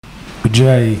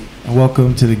Jay,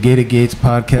 welcome to the Gated Gates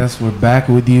podcast. We're back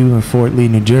with you in Fort Lee,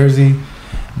 New Jersey,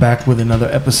 back with another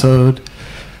episode.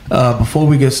 Before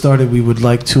we get started, we would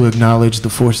like to acknowledge the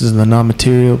forces in the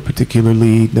non-material,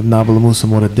 particularly the Nabalamusa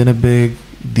Mora Dinabig,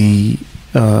 the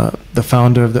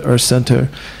founder of the Earth Center,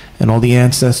 and all the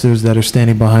ancestors that are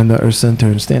standing behind the Earth Center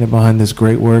and standing behind this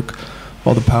great work.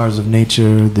 All the powers of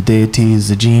nature, the deities,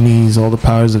 the genies, all the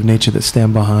powers of nature that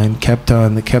stand behind Kepta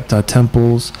and the Kepta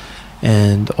temples,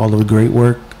 and all of the great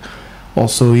work.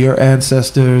 Also, your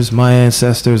ancestors, my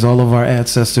ancestors, all of our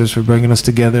ancestors for bringing us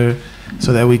together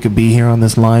so that we could be here on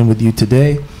this line with you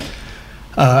today.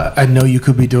 I know you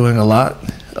could be doing a lot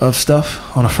of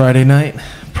stuff on a Friday night,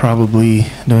 probably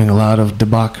doing a lot of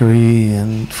debauchery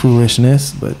and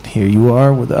foolishness, but here you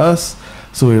are with us.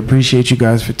 So we appreciate you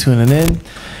guys for tuning in.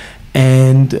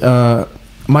 And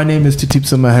my name is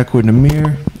Tesiptah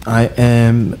Maaheqwurr. I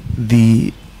am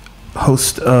the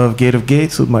host of Gate of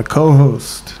Gates with my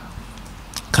co-host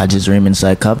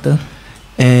Heqwabti.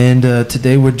 And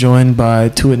today we're joined by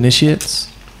two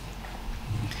initiates.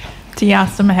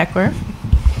 Tiasta Maaheqwurr.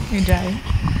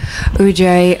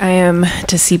 Ujjayi, I am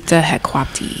Tesiptah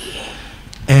Heqwabti.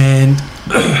 And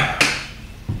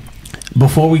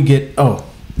before we get a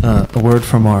word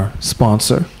from our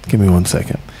sponsor. Give me 1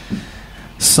 second.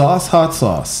 Sauce Hot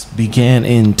Sauce began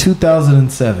in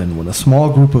 2007 when a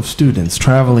small group of students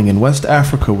traveling in West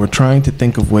Africa were trying to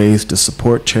think of ways to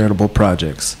support charitable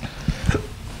projects.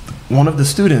 One of the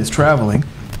students traveling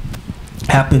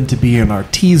happened to be an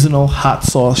artisanal hot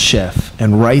sauce chef,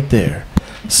 and right there,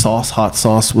 Sauce Hot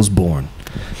Sauce was born.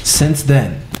 Since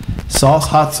then, Sauce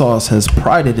Hot Sauce has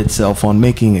prided itself on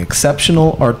making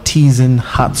exceptional artisan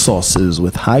hot sauces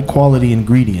with high-quality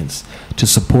ingredients to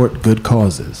support good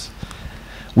causes.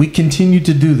 We continue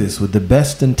to do this with the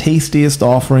best and tastiest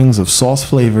offerings of sauce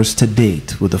flavors to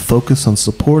date, with a focus on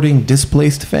supporting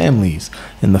displaced families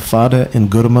in the Fada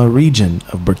and Gurma region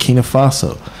of Burkina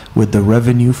Faso with the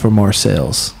revenue from our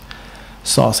sales.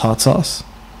 Sauce Hot Sauce,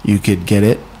 you could get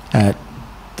it at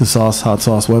the Sauce Hot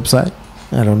Sauce website.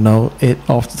 I don't know it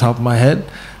off the top of my head,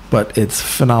 but it's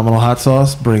phenomenal hot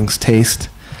sauce, brings taste.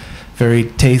 Very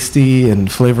tasty and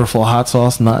flavorful hot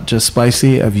sauce, not just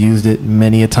spicy. I've used it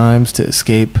many a times to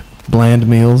escape bland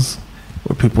meals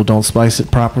where people don't spice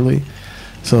it properly.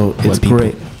 So it's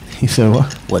great. You said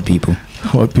what? What people?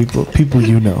 What people? People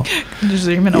you know.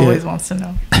 Kajazriman always wants to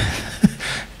know.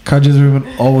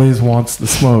 Kajazriman always wants the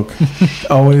smoke.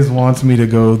 Always wants me to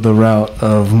go the route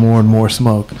of more and more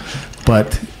smoke.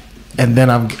 And then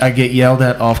I get yelled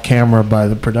at off camera by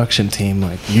the production team,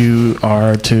 like, you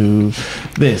are to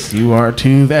this, you are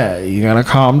to that, you gotta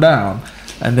calm down.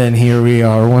 And then here we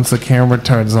are, once the camera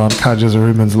turns on, Kaja's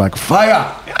Ribbon's like,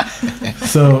 fire!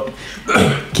 So,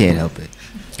 can't help it.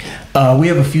 We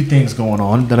have a few things going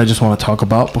on that I just want to talk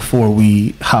about before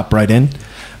we hop right in,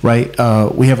 right?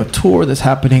 We have a tour that's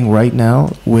happening right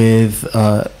now with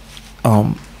E08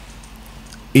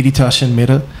 and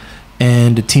Mira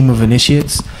and a team of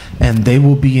initiates, and they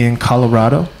will be in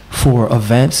Colorado for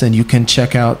events, and you can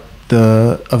check out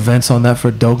the events on that for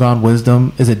Dogon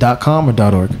Wisdom. Is it .com or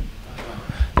 .org?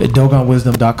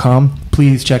 DogonWisdom.com.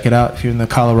 Please check it out if you're in the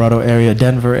Colorado area,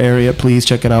 Denver area. Please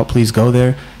check it out. Please go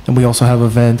there. And we also have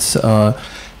events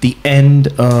the end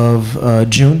of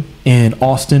June in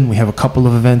Austin. We have a couple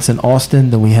of events in Austin.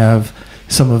 Then we have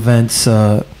some events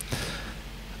in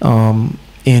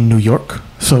New York.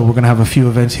 So we're going to have a few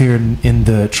events here in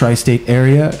the tri-state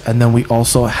area. And then we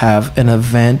also have an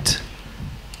event.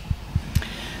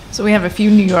 So we have a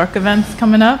few New York events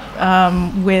coming up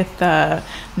with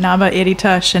Naba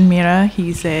Erita Shenmira.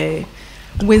 He's a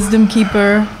wisdom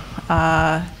keeper,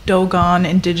 Dogon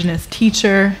indigenous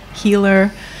teacher,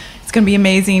 healer. It's going to be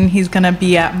amazing. He's going to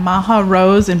be at Maha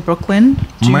Rose in Brooklyn,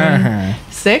 June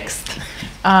 6th.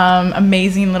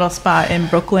 Amazing little spot in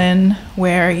Brooklyn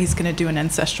where he's going to do an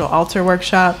ancestral altar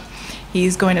workshop.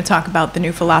 He's going to talk about the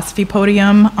new philosophy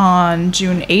podium on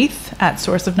June 8th at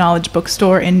Source of Knowledge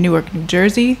Bookstore in Newark, New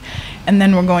Jersey. And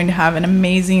then we're going to have an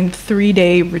amazing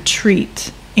 3-day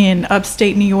retreat in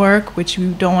upstate New York, which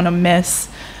you don't want to miss.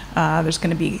 There's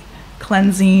going to be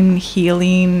cleansing,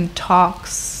 healing,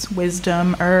 talks,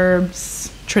 wisdom,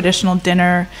 herbs, traditional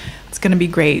dinner. It's going to be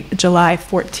great. July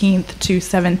 14th to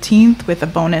 17th with a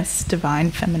bonus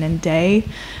Divine Feminine Day.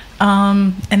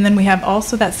 And then we have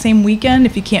also that same weekend,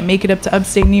 if you can't make it up to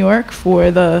upstate New York for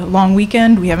the long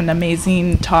weekend, we have an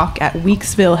amazing talk at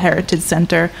Weeksville Heritage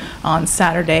Center on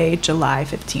Saturday, July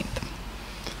 15th.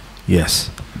 Yes.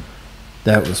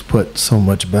 That was put so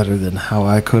much better than how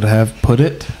I could have put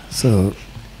it. So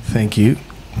thank you,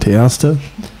 Tiasta.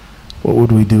 What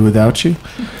would we do without you?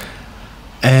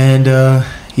 And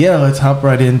Yeah, let's hop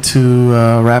right into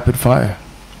rapid fire.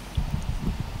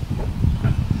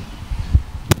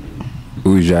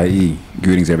 Ujai.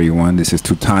 Greetings, everyone. This is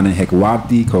Tutanen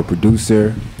Heqwabti,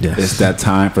 co-producer. Yes. It's that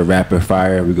time for rapid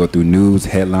fire. We go through news,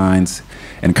 headlines,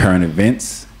 and current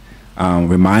events.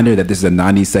 Reminder that this is a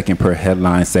 90-second per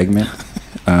headline segment.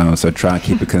 So try and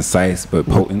keep it concise but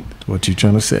potent. What you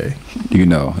trying to say? You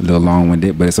know, a little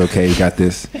long-winded, but it's okay. We got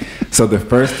this. So the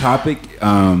first topic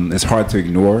is hard to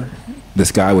ignore. The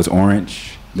sky was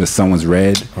orange. The sun was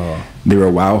red. Oh. There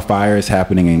were wildfires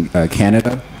happening in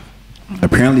Canada,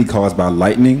 apparently caused by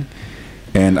lightning.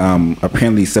 And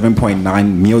apparently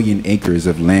 7.9 million acres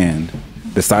of land,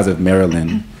 the size of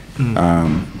Maryland,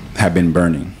 have been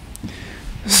burning.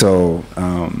 So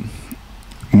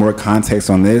more context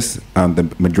on this,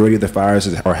 the majority of the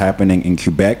fires are happening in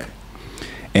Quebec,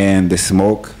 and the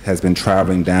smoke has been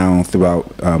traveling down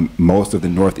throughout most of the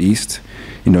Northeast.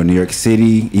 You know, New York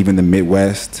City, even the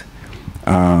Midwest,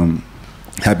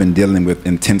 have been dealing with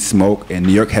intense smoke, and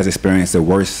New York has experienced the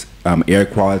worst air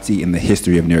quality in the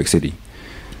history of New York City.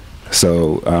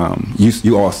 So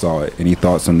you all saw it. Any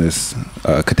thoughts on this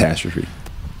catastrophe?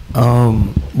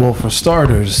 Well, for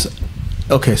starters,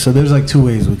 okay, so there's like two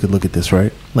ways we could look at this,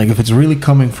 right? Like if it's really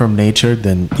coming from nature,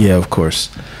 then yeah, of course,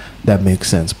 that makes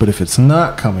sense. But if it's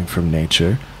not coming from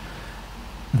nature,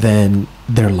 then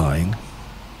they're lying.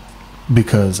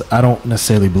 Because I don't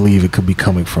necessarily believe it could be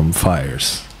coming from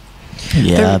fires.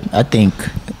 Yeah, I think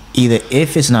either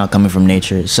if it's not coming from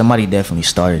nature, somebody definitely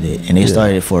started it, and they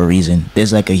started it for a reason.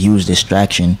 There's like a huge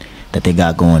distraction that they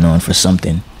got going on for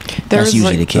something. That's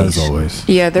usually the case. As always.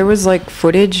 Yeah, there was like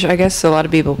footage, I guess. A lot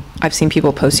of people, I've seen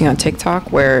people posting on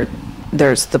TikTok where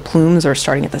there's the plumes are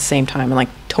starting at the same time in like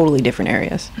totally different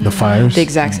areas. The fires? The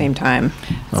exact same time.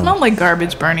 It smelled like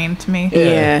garbage burning to me.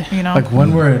 Yeah. You know? Like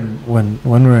when we're in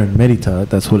Merita,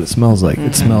 that's what it smells like.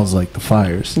 It smells like the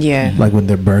fires. Yeah. Like when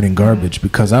they're burning garbage.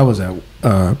 Because I was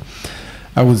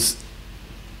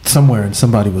somewhere and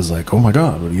somebody was like, "Oh my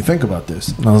God, what do you think about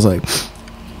this?" And I was like,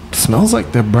 "It smells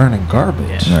like they're burning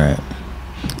garbage." Right.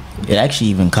 It actually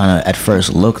even kind of at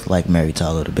first looked like Merita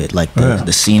a little bit, like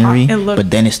the scenery, but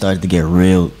then it started to get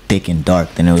real thick and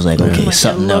dark. Then it was like, okay, Like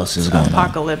something else is going on.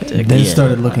 Apocalyptic. Then it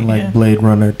started looking like Blade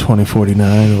Runner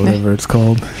 2049 or whatever it's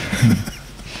called.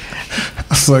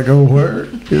 It's like, oh,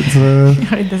 word. It's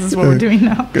This is what we're doing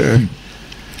now. good.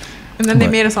 And then they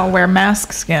made us all wear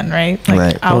masks again, right? Like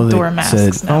Right. outdoor Well,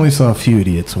 masks. I now. only saw a few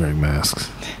idiots wearing masks.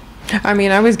 I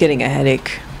mean, I was getting a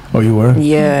headache. Oh, you were?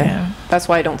 Yeah. That's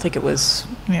why I don't think it was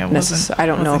Yeah, it necessary. I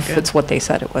don't know if it's what they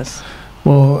said it was.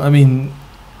 Well, I mean,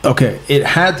 okay,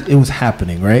 it was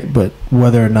happening, right? But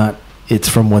whether or not it's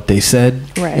from what they said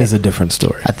is a different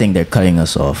story. I think they're cutting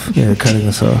us off. Yeah, they're cutting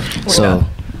us off. So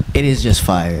it is just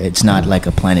fire. It's not like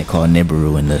a planet called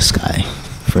Nibiru in the sky.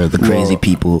 For the crazy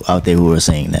people out there who are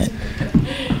saying that.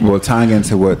 Well, tying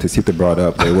into what Tesiptah brought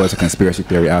up, there was a conspiracy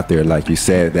theory out there, like you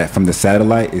said, that from the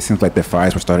satellite, it seems like the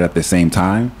fires were started at the same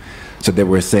time. So they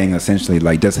were saying essentially,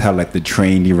 like, just how like the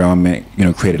train derailment, you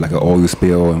know, created like an oil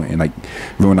spill and like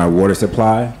ruined our water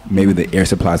supply. Maybe the air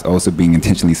supply is also being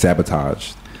intentionally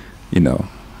sabotaged. You know,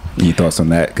 any thoughts on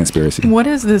that conspiracy? What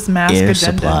is this mask Air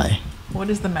agenda? supply. What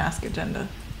is the mask agenda?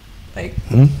 Like,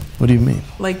 What do you mean?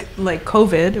 like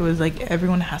COVID, it was like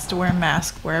everyone has to wear a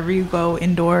mask wherever you go,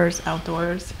 indoors,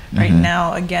 outdoors. Right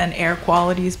now, again, air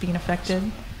quality is being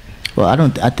affected. Well,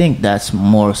 I think that's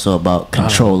more so about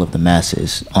control of the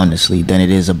masses, honestly, than it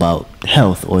is about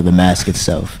health or the mask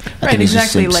itself. I think it's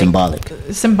just symbolic.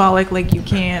 Symbolic, like you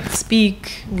can't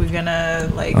speak. We're gonna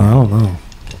like. I don't know.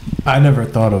 I never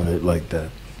thought of it like that.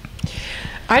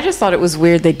 I just thought it was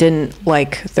weird they didn't,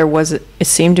 like, it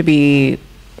seemed to be,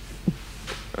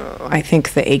 I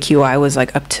think the AQI was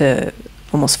like up to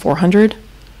almost 400,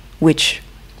 which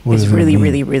is really,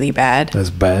 really, really bad. That's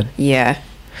bad? Yeah.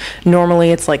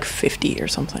 Normally it's like 50 or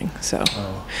something. So,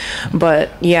 but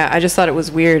yeah, I just thought it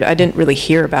was weird. I didn't really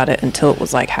hear about it until it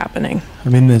was like happening. I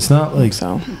mean, it's not like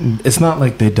So. It's not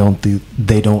like they don't do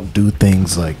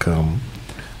things like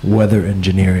weather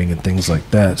engineering and things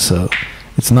like that. So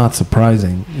it's not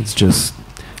surprising.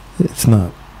 It's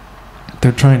not.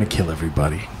 They're trying to kill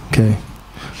everybody. Okay,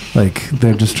 like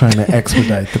they're just trying to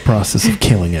expedite the process of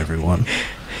killing everyone,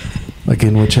 like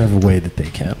in whichever way that they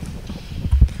can.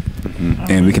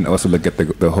 And we can also look at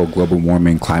the whole global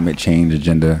warming, climate change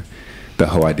agenda, the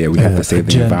whole idea we have to save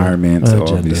the environment,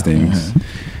 all of these things.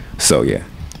 So yeah,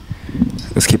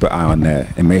 let's keep an eye on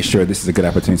that and make sure this is a good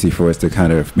opportunity for us to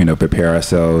kind of, you know, prepare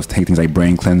ourselves, take things like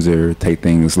brain cleanser, take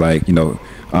things like, you know,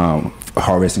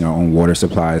 harvesting our own water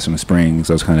supplies from the springs,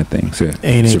 those kind of things. Yeah.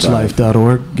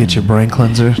 ANHlife.org, get your brain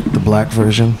cleanser, the black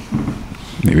version.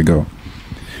 There we go.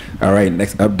 All right,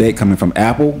 next update coming from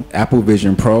Apple. Apple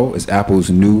Vision Pro is Apple's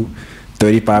new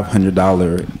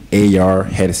 $3,500 AR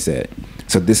headset.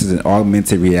 So this is an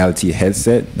augmented reality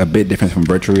headset, a bit different from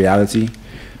virtual reality.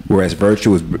 Whereas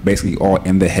virtual is basically all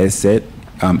in the headset,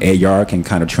 AR can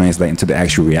kind of translate into the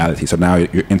actual reality. So now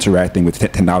you're interacting with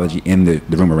technology in the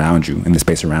room around you, in the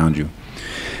space around you.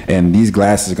 And these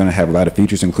glasses are going to have a lot of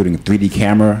features, including a 3D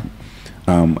camera,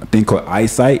 a thing called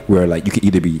eyesight, where like you can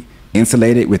either be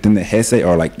insulated within the headset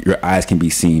or like your eyes can be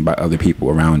seen by other people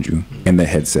around you in the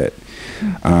headset.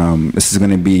 This is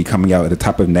going to be coming out at the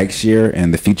top of next year,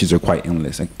 and the features are quite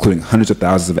endless, including hundreds of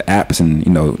thousands of apps and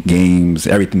games,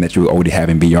 everything that you already have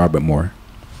in VR, but more.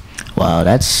 Wow,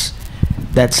 that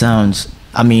sounds.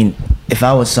 I mean, if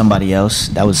I was somebody else,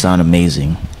 that would sound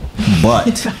amazing.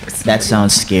 But that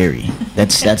sounds scary.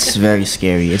 That's very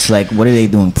scary. It's like, what are they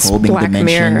doing? Probing Black dimensions.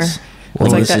 Mirror.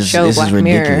 It's like that show, this Black is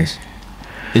ridiculous.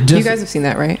 You guys have seen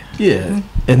that, right? Yeah,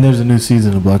 and there's a new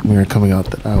season of Black Mirror coming out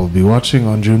that I will be watching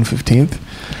on June 15th.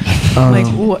 Like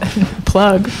what?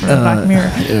 Plug for Black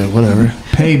Mirror. Yeah, whatever.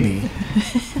 Pay me,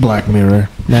 Black Mirror.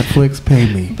 Netflix,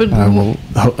 pay me. But I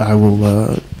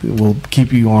will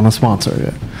keep you on a sponsor.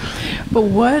 Yeah. But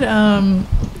what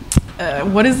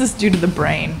does this do to the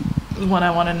brain? Is what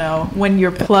I want to know. When you're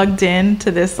plugged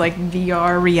into this like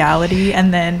VR reality,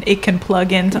 and then it can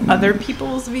plug into other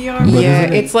people's VR. Yeah,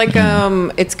 it's like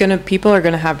people are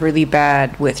gonna have really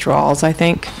bad withdrawals, I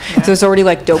think. Yeah. So it's already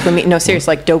like dopamine. No,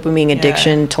 seriously, like dopamine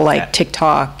addiction to like Yeah.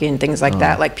 TikTok and things like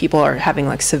that. Like people are having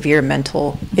like severe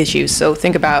mental issues. So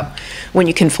think about when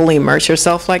you can fully immerse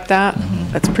yourself like that.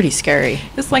 That's pretty scary.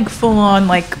 It's like full on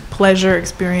like pleasure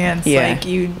experience. Yeah. Like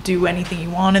you do anything you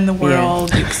want in the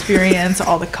world. You experience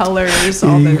all the colors.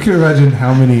 You can imagine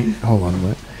how many. Hold on a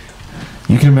minute.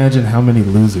 You can imagine how many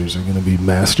losers are going to be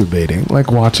masturbating,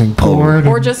 like watching porn,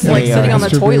 Or just like sitting on the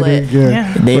toilet.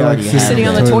 Yeah. They already have Sitting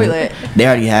on the toilet. They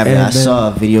already have it. I saw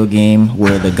a video game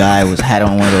where the guy had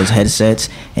on one of those headsets,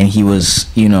 and he was,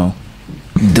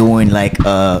 doing like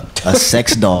a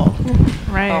sex doll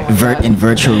Right. in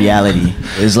virtual reality.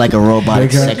 It was like a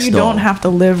robotic sex You doll. don't have to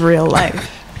live real life.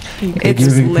 They're It's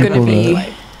giving gonna people be.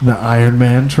 the Iron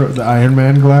Man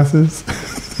glasses.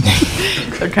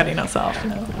 They're cutting us off.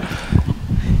 No.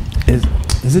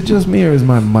 Is it just me, or is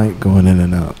my mic going in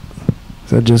and out?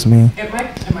 Is that just me? It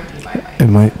might be my mic. It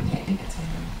might.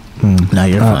 No,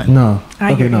 you're fine. No.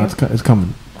 I hear you. It's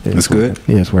coming. Yeah, It's good?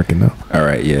 Yeah, it's working now. All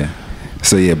right, yeah.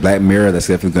 So yeah, Black Mirror, that's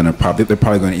definitely they're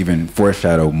probably going to even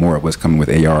foreshadow more of what's coming with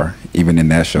AR, even in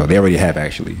that show. They already have,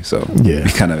 actually. So Yeah.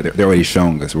 they're already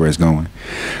showing us where it's going.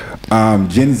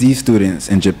 Gen Z students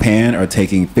in Japan are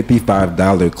taking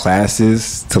 $55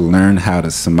 classes to learn how to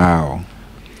smile.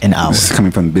 An hour. This is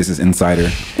coming from Business Insider.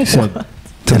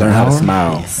 To learn how to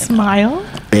smile. Smile.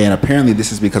 And apparently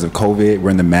this is because of COVID.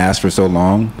 We're in the mask for so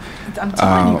long. I'm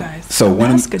telling you guys.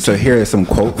 So here are some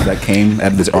quotes that came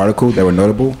out of this article that were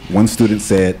notable. One student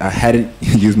said, "I hadn't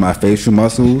used my facial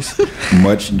muscles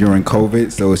much during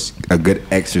COVID, so it's a good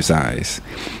exercise."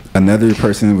 Another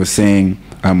person was saying,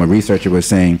 a researcher was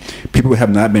saying, people have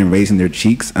not been raising their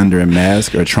cheeks under a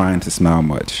mask or trying to smile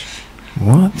much.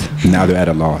 What? Now they're at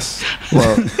a loss.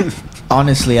 Well,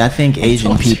 honestly, I think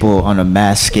Asian people on a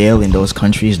mass scale in those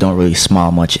countries don't really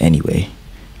smile much anyway.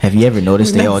 Have you ever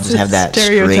noticed they all just have that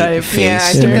Stereotype. straight Yeah, I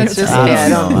face? think that's just. I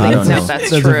don't know. That's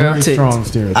That's a true. very strong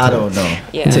stereotype. I don't know.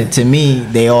 Yeah. To me,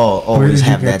 they all did always you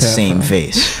have get that that same from?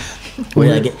 face. Where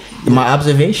did I get my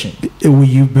observation?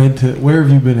 Where have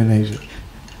you been in Asia?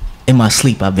 In my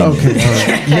sleep, I've been Okay, there. all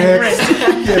right.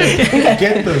 Next. Yeah,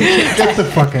 get the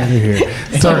fuck out of here.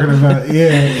 Talking about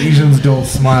Asians don't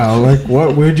smile. Like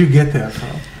what? Where'd you get that from?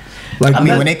 Like, I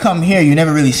mean, when they come here, you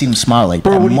never really see them smile like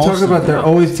bro, that. what are you talking about? They're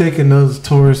always taking those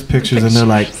tourist pictures, and they're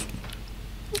like,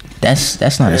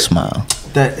 That's not a smile.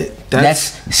 that's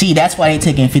That's why they're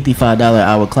taking $55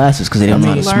 hour classes, because they don't know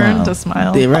how to Learn smile. to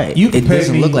smile. They're right. you can It pay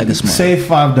doesn't me, look like a smile. Save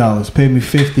 $5. Pay me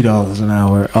 $50 an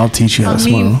hour. I'll teach you how to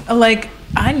smile. like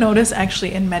I notice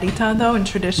actually in Merita though, in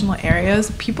traditional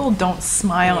areas, people don't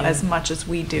smile as much as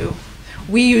we do.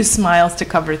 We use smiles to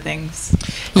cover things.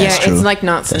 Yeah, That's true. it's like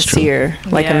not That's sincere.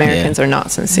 Like Yeah. Americans are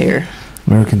not sincere.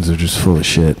 Americans are just full of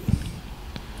shit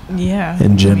Yeah.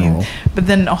 in general. But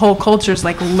then a whole culture's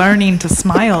like learning to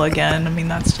smile again. I mean,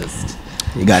 that's just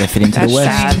You got to fit into That's the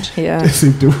West. sad.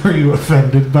 Yeah. Were you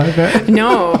offended by that?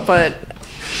 No, but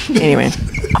anyway.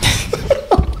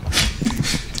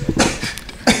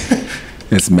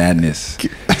 It's madness.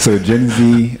 So Gen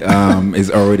Z is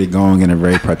already going in a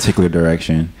very particular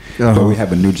direction, but we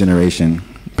have a new generation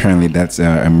apparently that's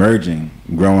emerging,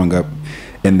 growing up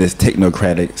in this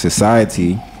technocratic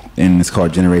society, and it's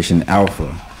called Generation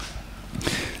Alpha.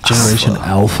 Generation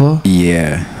Alpha?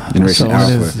 Yeah, Generation So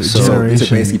Alpha. it is So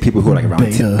these are basically people who are like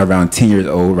Beta. around 10 years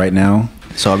old right now.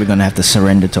 So are we gonna have to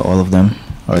surrender to all of them?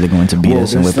 Or are they going to beat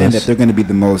us and they're whip saying that us? they're going to be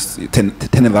the most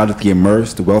technologically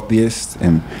immersed, wealthiest,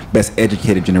 and best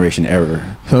educated generation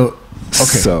ever. So, okay.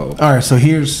 So, all right, so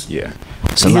here's yeah.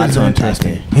 It's a lot here's to the unpack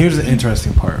interesting. here. Here's the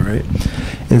interesting part, right?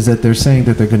 Is that they're saying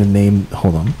that they're going to name.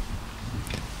 Hold on.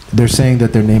 They're saying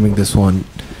that they're naming this one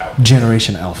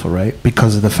Generation Alpha, right?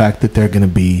 Because of the fact that they're going to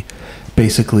be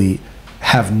basically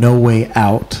have no way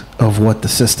out of what the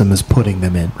system is putting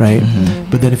them in, right? Mm-hmm.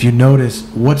 But then if you notice,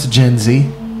 what's Gen Z?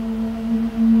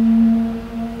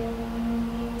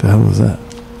 The hell was that?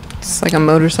 It's like a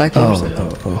motorcycle. or something.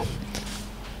 Oh.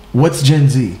 What's Gen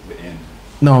Z?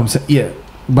 No, I'm saying yeah,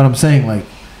 but I'm saying like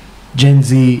Gen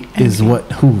Z is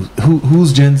what?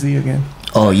 Who's Gen Z again?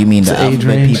 Oh, you mean the It's age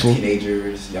alphabet range. people?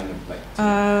 Teenagers, young,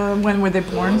 like. When were they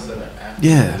born?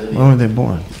 Yeah, when were they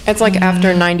born? It's like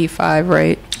after 95,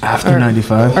 right? After Or-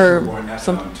 95? Or Born after,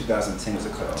 some. 2010 was a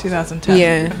cutoff. 2010.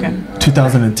 Yeah. Okay.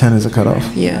 2010 is a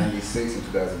cutoff. Yeah. 96 and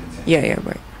 2010. Yeah,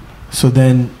 right.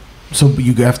 So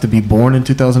you have to be born in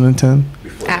 2010?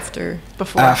 After.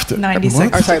 Before. After.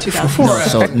 96 What? to Sorry, 2000. before.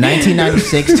 So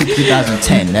 1996 to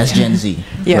 2010. That's Gen Z,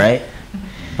 Yeah. right?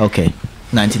 Okay.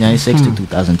 1996 to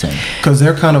 2010. Because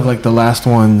they're kind of like the last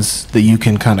ones that you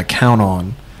can kind of count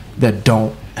on that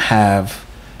don't have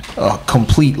a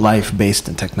complete life based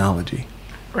in technology.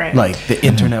 Right. Like the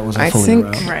internet wasn't I fully think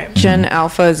around. Right. Gen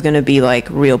Alpha is going to be like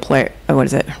real player. What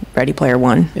is it? Ready Player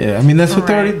One. Yeah, I mean that's what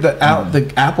they're Right. already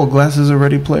the Apple glasses are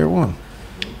Ready Player One.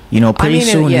 You know, pretty mean,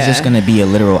 soon it's yeah. just gonna be a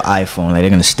literal iPhone. Like they're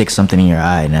gonna stick something in your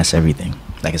eye and that's everything.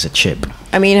 Like it's a chip.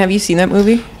 I mean, have you seen that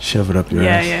movie? Shove it up your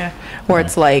Yeah, ass. yeah. Where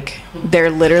it's like they're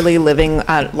literally living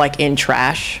like in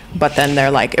trash, but then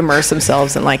they're like immerse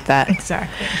themselves in like that.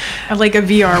 Exactly. Like a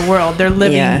VR world. They're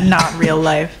living Yeah. not real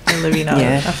life. They're living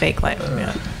Yeah. a fake life.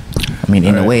 Yeah. I mean,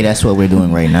 in a way, that's what we're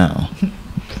doing right now.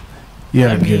 You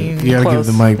gotta, I mean, you gotta give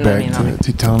the close. mic I back mean,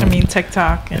 to Tony. I mean,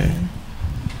 TikTok and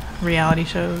reality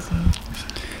shows.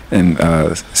 And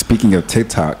speaking of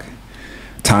TikTok,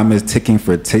 time is ticking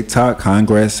for TikTok.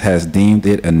 Congress has deemed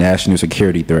it a national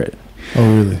security threat.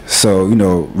 Oh, really? So,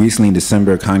 recently in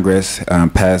December, Congress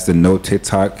passed the No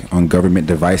TikTok on Government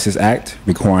Devices Act,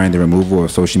 requiring the removal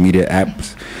of social media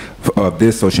apps, of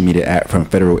this social media app from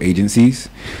federal agencies.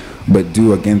 But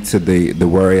due again to the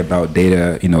worry about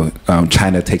data,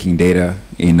 China taking data,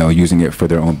 using it for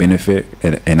their own benefit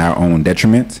and our own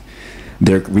detriment,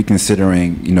 they're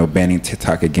reconsidering, banning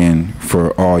TikTok again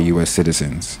for all U.S.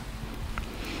 citizens.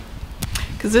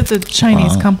 Because it's a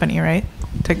Chinese company, right?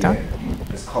 TikTok? Yeah.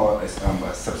 It's called a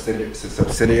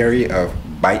subsidiary of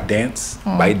ByteDance.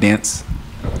 ByteDance.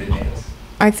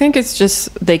 I think it's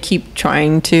just they keep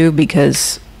trying to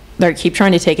because they keep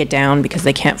trying to take it down because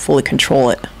they can't fully control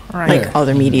it, Right. like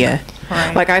other media.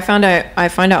 Right. Like I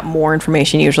find out more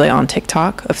information usually on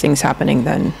TikTok of things happening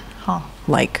than Huh.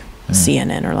 like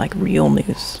CNN or like real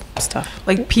news stuff.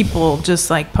 Like people just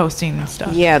like posting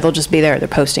stuff. Yeah, they'll just be there. They're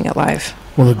posting it live.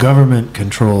 Well, the government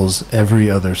controls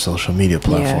every other social media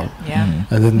platform. Yeah.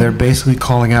 And then they're basically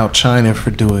calling out China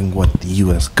for doing what the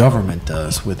U.S. government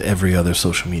does with every other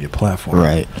social media platform.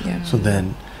 Right. Yeah. So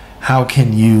then, how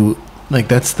can you, like,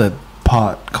 that's the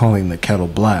pot calling the kettle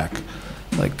black.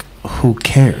 Like, who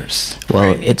cares?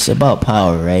 Well, it's about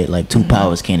power, right? Like two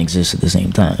powers can't exist at the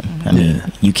same time. I mean,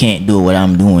 you can't do what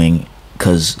I'm doing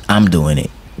because I'm doing it.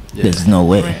 There's no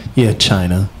way. Right. Yeah,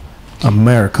 China.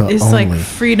 America It's only. like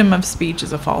freedom of speech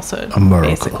is a falsehood. America.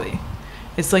 Basically.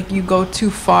 It's like you go too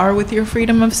far with your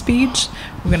freedom of speech,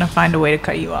 we're going to find a way to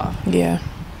cut you off. Yeah.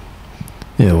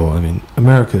 Yeah, well, I mean,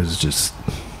 America is just...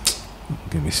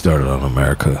 Get me started on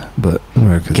America, but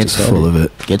America's Get just started. full of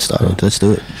it. Get started. Let's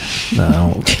do it. No, I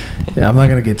don't. Yeah, I'm not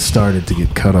gonna get started to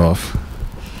get cut off.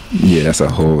 Yeah, that's a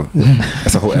whole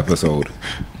episode.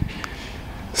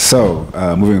 So,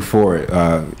 moving forward,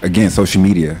 again, social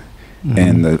media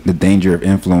and the danger of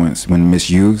influence when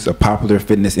misused. A popular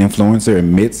fitness influencer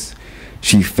admits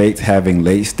she faked having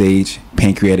late-stage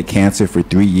pancreatic cancer for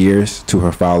 3 years to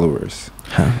her followers.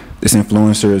 Huh. This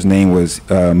influencer's name was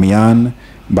Mian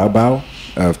Bao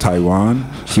of Taiwan.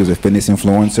 She was a fitness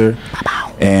influencer,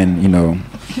 and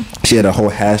she had a whole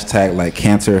hashtag like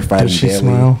cancer fighting Does she daily.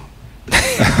 smile?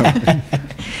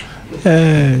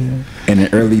 And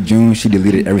in early June, she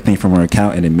deleted everything from her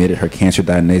account and admitted her cancer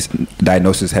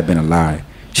diagnosis had been a lie.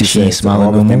 She She ain't said to smiling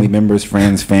all no the family more? members,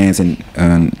 friends, fans, and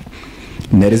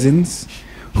netizens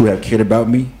who have cared about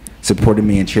me, supported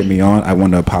me, and cheered me on, I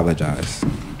want to apologize.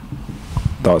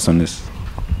 Thoughts on this?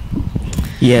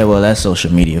 Yeah, well, that's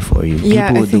social media for you. Yeah,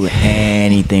 People I will do think-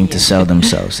 anything to sell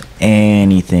themselves.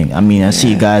 Anything. I mean, I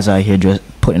see Yeah. guys out here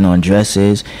putting on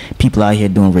dresses. People out here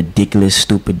doing ridiculous,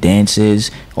 stupid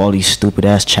dances. All these stupid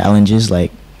ass challenges.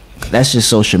 Like, that's just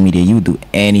social media. You do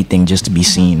anything just to be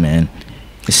seen, man.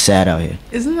 It's sad out here.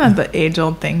 Isn't that the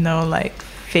age-old thing, though? Like,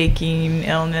 faking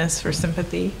illness for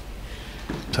sympathy?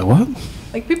 So what?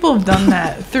 Like, people have done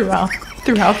that throughout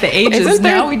the ages. Isn't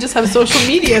there- Now we just have social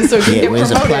media, so it can Yeah, get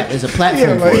there's promoted. a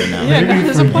platform for it now. Yeah, Maybe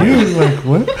there's for a point. you, like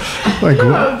what? Like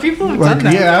No, what? people have Like, done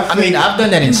that. yeah, I mean, I've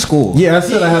done that in school. yeah, I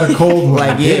said I had a cold one.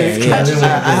 Like, yeah. I didn't want to go to I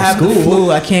have the school.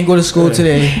 flu. I can't go to school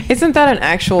today. Isn't that an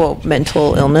actual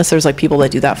mental illness? There's like people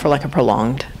that do that for like a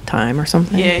prolonged time or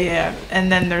something. Yeah.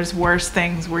 And then there's worse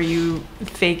things where you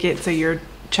fake it so your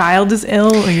child is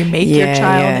ill, or you make your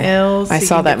child ill. So I you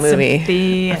saw can that get movie.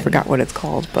 sympathy I and- forgot what it's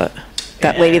called, but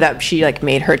that lady that she like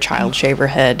made her child shave her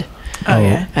head Oh,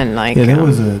 yeah. and like Yeah,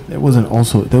 there was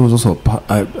also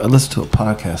I listened to a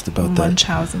podcast about that.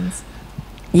 Munchausen's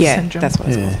yeah, syndrome. that's what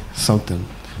it's Yeah, called. something.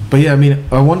 But yeah, I mean,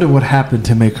 I wonder what happened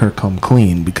to make her come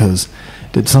clean, because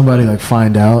did somebody like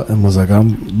find out and was like,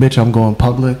 I'm going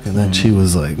public, and then she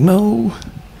was like, no,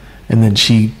 and then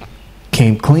she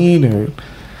came clean, or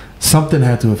something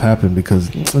had to have happened,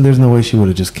 because there's no way she would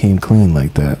have just came clean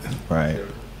like that. Right.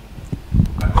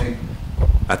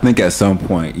 I think at some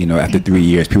point, you know, after 3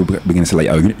 years, people begin to say like,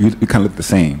 "Oh, you kind of look the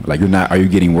same. Like, you're not. Are you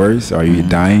getting worse? Are you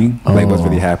dying? Like, what's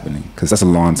really happening?" Because that's a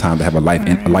long time to have a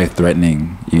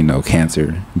life-threatening, you know,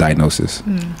 cancer diagnosis.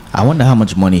 I wonder how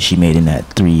much money she made in that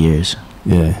 3 years.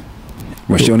 Yeah.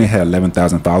 Well, she only had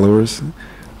 11,000 followers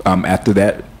after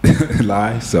that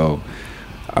lie. So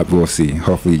we'll see.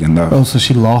 Hopefully enough. Oh, so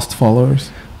she lost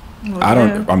followers? Well, I don't.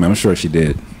 yeah. I mean, I'm sure she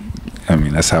did. I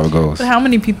mean, that's how it goes. But how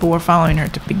many people were following her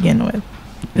to begin with?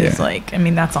 It's Yeah. like, I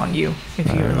mean, that's on you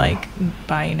if you're like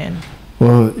buying in.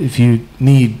 Well, if you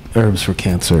need herbs for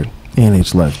cancer,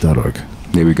 ANHlife.org.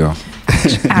 There we go.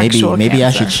 Actual Maybe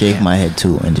I cancer. should shave my head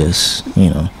too and just,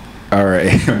 All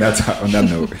right. on that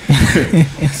note.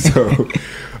 So,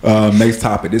 next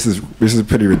topic. This is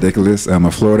pretty ridiculous.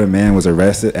 A Florida man was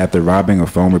arrested after robbing a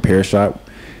phone repair shop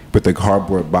with a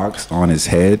cardboard box on his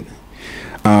head.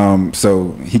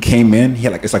 So he came in. He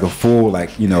had it's like a full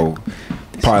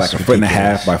probably like a foot and a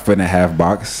half by foot and a half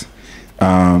box.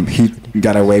 He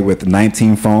got away with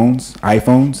 19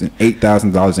 iPhones, and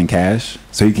 $8,000 in cash.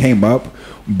 So he came up,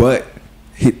 but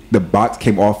the box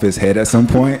came off his head at some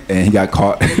point, and he got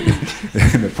caught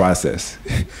in the process.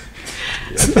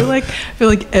 I feel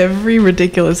like every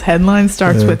ridiculous headline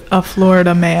starts with a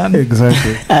Florida man.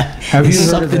 Exactly. Have you heard of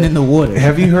something that? in the water.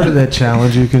 Have you heard of that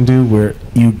challenge you can do where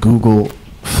you Google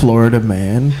Florida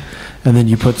man, and then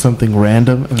you put something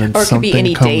random, and then Or it could something be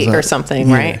any comes date up. or something,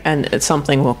 Yeah. right? And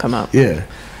something will come up. Yeah.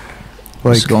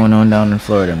 What's going on down in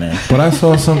Florida, man? But I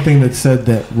saw something that said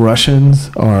that Russians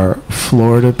are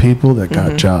Florida people that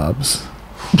got jobs.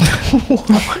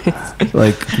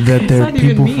 Like that they're that even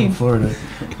people mean? from Florida.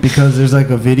 Because there's like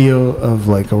a video of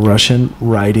like a Russian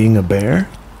riding a bear,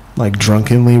 like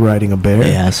drunkenly riding a bear.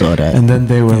 Yeah, I saw that. And then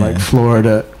they were Yeah. like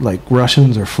Florida, like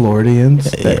Russians or Floridians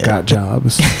that Yeah. got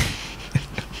jobs.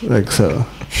 Like so.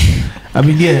 I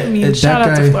mean, yeah. I mean, that shout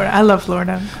out guy- to Florida. I love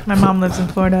Florida. My mom lives in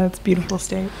Florida. It's a beautiful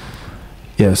state.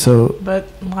 Yeah, so But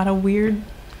a lot of weird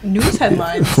news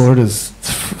headlines. Florida's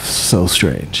so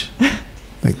strange.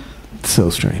 Like, so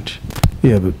strange.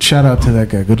 Yeah, but shout out to that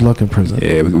guy. Good luck in prison.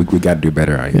 Yeah, we got to do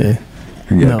better. Right? Yeah.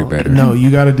 We got to do better. No, you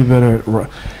got to do better.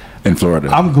 In Florida.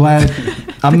 I'm glad.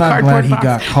 I'm not glad Cardboard he box.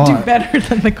 got Do caught. better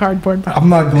than the cardboard box. I'm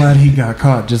not glad he got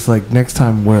caught. Just like next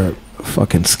time, wear a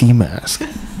fucking ski mask.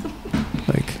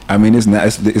 Like, I mean,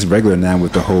 it's regular now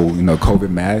with the whole COVID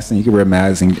mask, and you can wear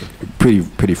masks and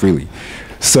pretty freely.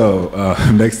 So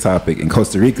next topic, in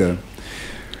Costa Rica,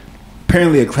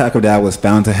 apparently a crocodile was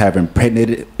found to have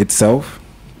impregnated itself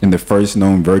in the first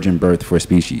known virgin birth for a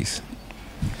species.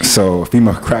 So a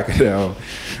female crocodile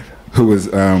who was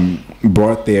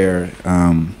brought there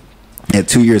at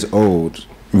 2 years old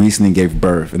recently gave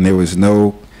birth, and there was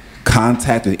no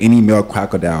contact with any male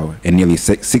crocodile in nearly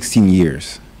 16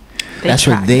 years. That's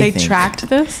what they think. tracked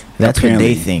this. That's Apparently,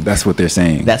 what they think. That's what they're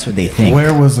saying. That's what they think.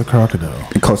 where was the crocodile?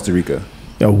 In Costa Rica,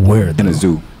 Where? in a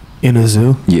zoo. In a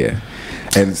zoo? Yeah.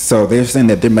 And so they're saying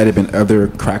that there might have been other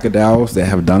crocodiles that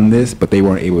have done this, but they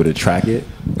weren't able to track it.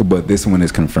 But this one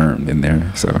is confirmed in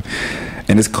there. So,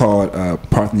 and it's called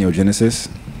parthenogenesis.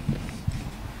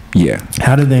 Yeah.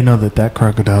 How did they know that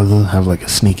crocodile doesn't have like a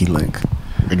sneaky link?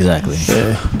 Exactly.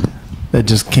 Yeah. That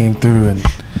just came through, and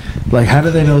like, how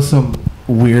do they know some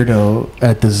weirdo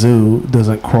at the zoo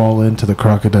doesn't crawl into the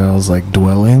crocodile's like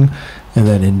dwelling and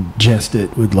then ingest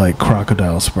it with like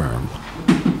crocodile sperm?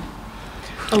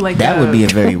 Oh, like that would be a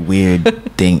very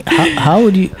weird thing. How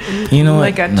would you,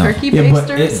 like a turkey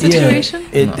baster situation?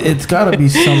 It's got to be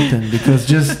something, because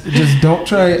just don't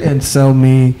try and sell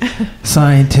me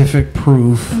scientific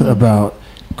proof about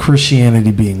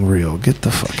Christianity being real. Get the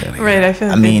fuck out of here. Right, I feel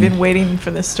like they've been waiting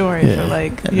for this story for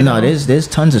like. There's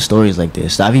tons of stories like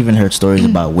this. I've even heard stories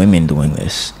about women doing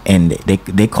this, and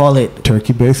they call it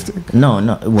turkey basted.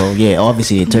 No, well, yeah,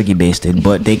 obviously turkey basted,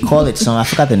 but they call it I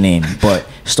forgot the name, but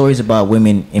stories about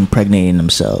women impregnating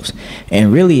themselves,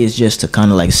 and really it's just to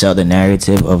kind of like sell the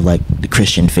narrative of like the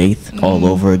Christian faith all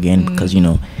over again, because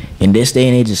in this day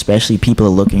and age especially, people are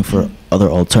looking for other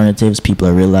alternatives. People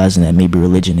are realizing that maybe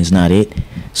religion is not it,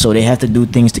 so they have to do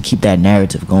things to keep that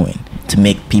narrative going, to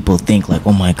make people think like,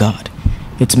 oh my God,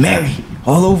 it's Mary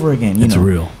all over again. It's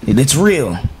real. It's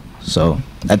real. So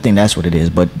I think that's what it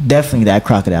is. But definitely that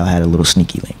crocodile had a little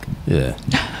sneaky link. Yeah.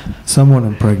 Someone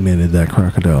impregnated that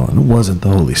crocodile, and it wasn't the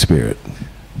Holy Spirit.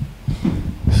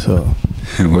 So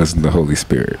it wasn't the Holy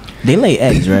Spirit. They lay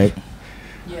eggs, right?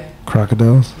 Yeah.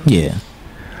 Crocodiles? Yeah.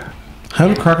 How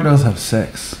do crocodiles have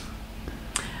sex?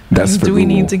 That's for Do we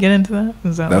Google. need to get into that?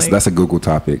 Is that that's a Google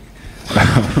topic.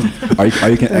 or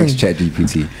you can ask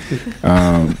ChatGPT.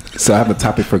 So I have a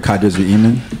topic for Kadres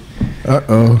Reeman.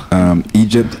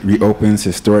 Egypt reopens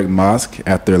historic mosque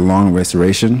after long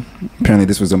restoration. Apparently,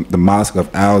 this was the mosque of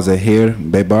Al Zahir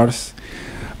Bebars,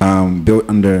 built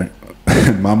under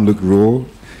Mamluk rule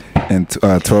in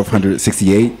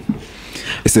 1268.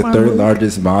 It's the third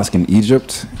largest mosque in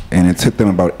Egypt, and it took them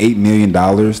about $8 million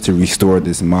to restore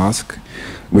this mosque,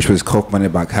 which was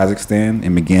co-funded by Kazakhstan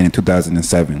and began in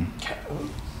 2007.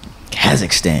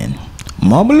 Kazakhstan,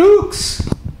 Mamelukes.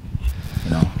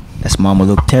 That's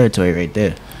Mameluke territory right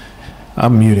there.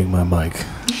 I'm muting my mic.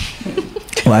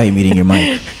 Why are you muting your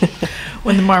mic?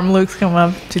 When the Mamelukes come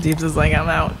up, Tadib's is like, I'm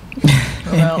out.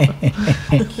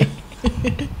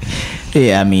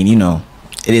 Yeah, I mean,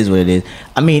 it is what it is.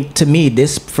 I mean, to me,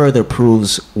 this further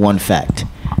proves one fact.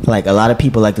 Like, a lot of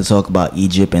people like to talk about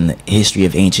Egypt and the history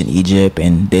of ancient Egypt,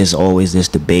 and there's always this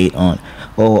debate on,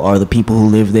 are the people who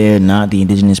live there not the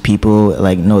indigenous people?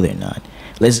 Like, no, they're not.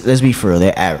 Let's be for real,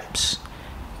 they're Arabs.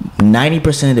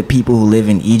 90% of the people who live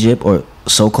in Egypt, or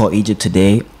so-called Egypt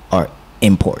today, are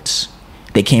imports.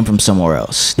 They came from somewhere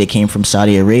else. They came from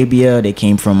Saudi Arabia. They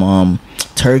came from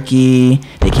Turkey.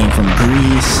 They came from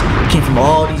Greece. They came from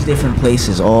all these different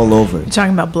places all over. You're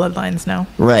talking about bloodlines now.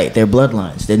 Right, they're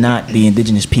bloodlines. They're not the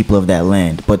indigenous people of that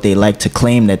land, but they like to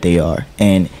claim that they are.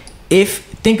 And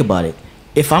think about it,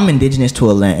 if I'm indigenous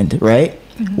to a land, right,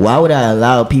 why would I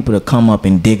allow people to come up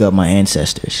and dig up my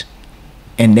ancestors?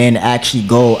 And then actually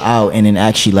go out and then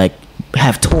actually like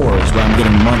have tours where I'm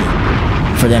getting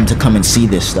money for them to come and see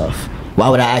this stuff. Why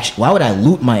would I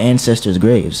loot my ancestors'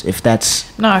 graves if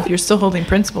that's... No, if you're still holding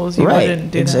principles, you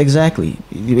wouldn't do that. Exactly.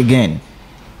 Again,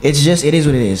 it is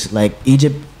what it is. Like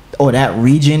Egypt, or that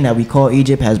region that we call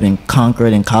Egypt, has been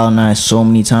conquered and colonized so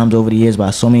many times over the years by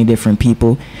so many different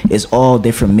people. It's all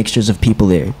different mixtures of people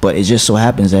there. But it just so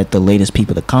happens that the latest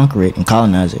people to conquer it and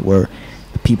colonize it were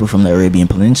people from the Arabian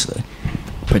Peninsula,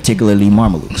 particularly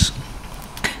Mamelukes.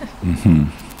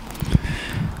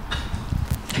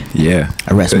 Yeah.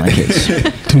 I rest my case.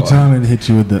 Tutankhamun hit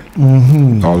you with the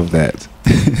all of that.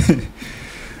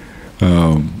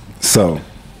 So,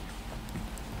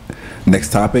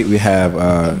 next topic we have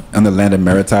on the land of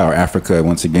Merita, or Africa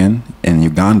once again, in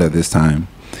Uganda this time.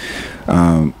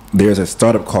 There's a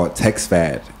startup called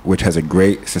TextFad, which has a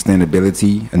great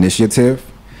sustainability initiative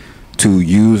to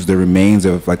use the remains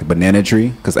of like the banana tree,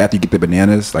 because after you get the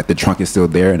bananas, like the trunk is still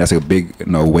there, and that's a big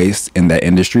waste in that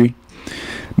industry.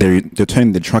 They're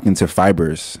turning the trunk into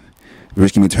fibers,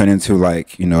 which can be turned into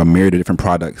like a myriad of different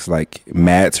products like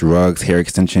mats, rugs, hair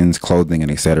extensions, clothing, and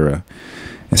etc.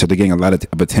 And so they're getting a lot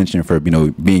of attention for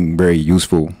being very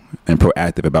useful and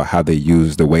proactive about how they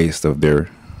use the waste of the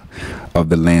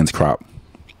land's crop.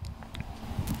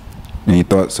 Any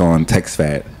thoughts on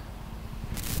TextFad?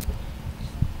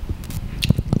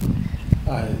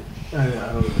 I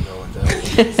don't even know what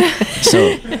that is.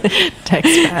 So,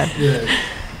 TextFad. Yeah.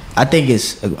 I think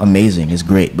it's amazing. It's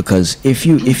great because if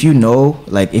you know,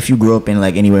 like if you grew up in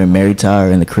like anywhere in Merita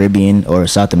or in the Caribbean or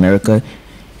South America,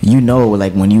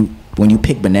 like when you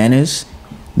pick bananas,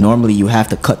 normally you have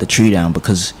to cut the tree down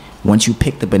because once you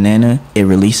pick the banana, it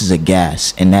releases a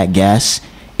gas, and that gas,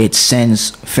 it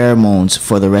sends pheromones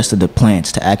for the rest of the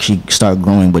plants to actually start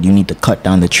growing, but you need to cut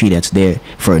down the tree that's there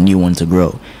for a new one to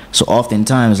grow. So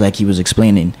oftentimes, like he was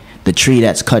explaining, the tree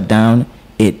that's cut down,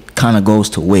 it kind of goes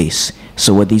to waste.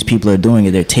 So what these people are doing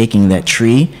is they're taking that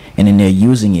tree and then they're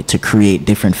using it to create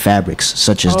different fabrics,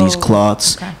 such as these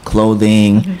cloths,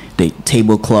 clothing, the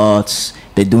tablecloths,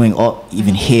 they're doing all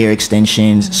even hair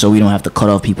extensions, so we don't have to cut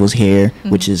off people's hair,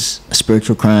 which is a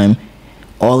spiritual crime.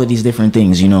 All of these different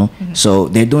things, you know. So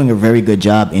they're doing a very good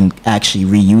job in actually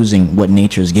reusing what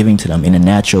nature is giving to them in a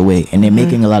natural way, and they're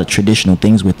making a lot of traditional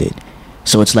things with it.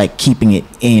 So it's like keeping it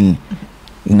in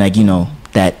like, you know,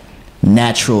 that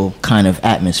natural kind of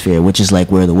atmosphere, which is like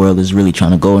where the world is really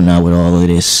trying to go now with all of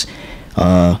this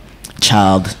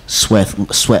child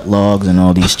sweat logs and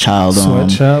all these child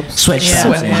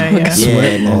sweatshops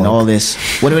and all this,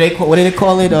 what do they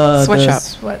call it, Sweatshop.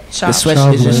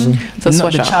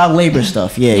 The child labor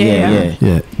stuff.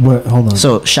 Yeah. But hold on,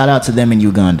 so shout out to them in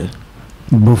Uganda.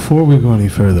 Before we go any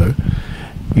further,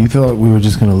 you thought we were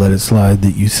just gonna let it slide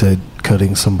that you said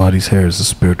cutting somebody's hair is a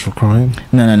spiritual crime?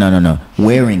 No.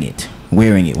 Wearing it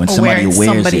when somebody wears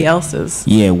somebody it. else's.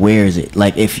 Yeah, wears it.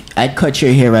 Like if I cut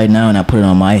your hair right now and I put it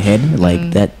on my head,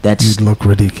 like that's you'd look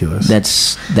ridiculous.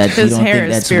 That's his hair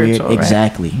is spiritual, weird.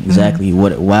 right? Exactly.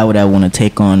 Why would I want to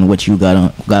take on what you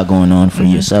got going on for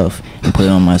yourself and put it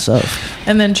on myself?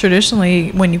 And then traditionally,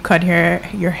 when you cut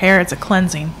your hair, it's a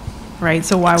cleansing, right?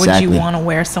 So why would you want to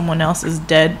wear someone else's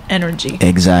dead energy?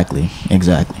 Exactly.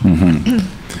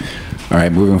 All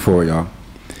right, moving forward, y'all.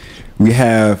 We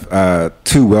have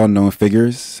two well-known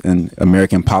figures in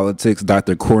American politics.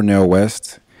 Dr. Cornel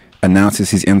West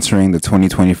announces he's entering the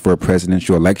 2024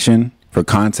 presidential election. For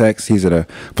context, he's a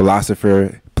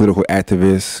philosopher, political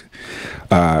activist,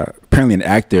 apparently an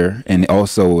actor, and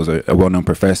also was a well-known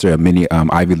professor at many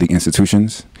Ivy League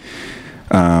institutions.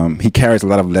 He carries a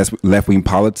lot of left-wing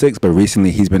politics, but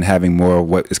recently he's been having more of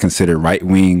what is considered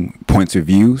right-wing points of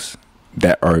views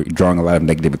that are drawing a lot of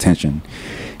negative attention.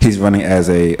 He's running as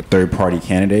a third-party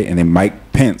candidate, and then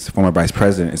Mike Pence, former vice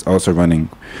president, is also running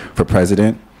for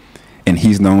president, and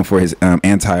he's known for his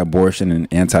anti-abortion and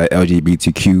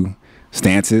anti-LGBTQ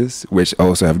stances, which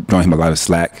also have drawn him a lot of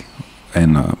slack.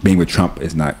 And being with Trump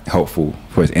is not helpful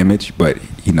for his image, but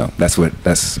you know that's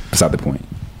beside the point.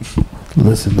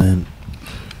 Listen, man.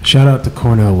 Shout out to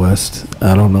Cornel West.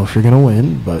 I don't know if you're gonna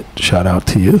win, but shout out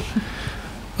to you.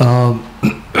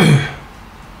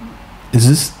 Is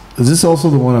this also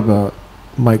the one about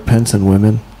Mike Pence and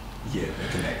women? Yeah,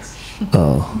 that connects.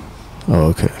 Oh,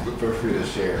 okay. Feel free to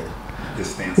share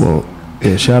his stance. Well,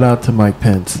 yeah. Shout out to Mike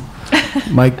Pence.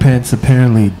 Mike Pence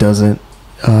apparently doesn't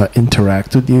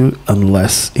interact with you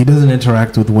unless he doesn't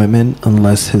interact with women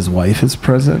unless his wife is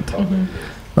present,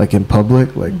 like in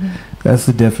public. Like that's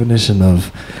the definition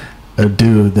of a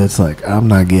dude that's like, I'm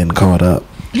not getting caught up.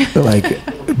 Like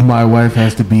my wife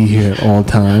has to be here at all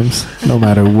times, no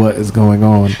matter what is going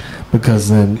on, because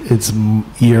then it's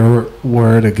your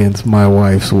word against my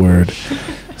wife's word.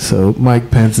 So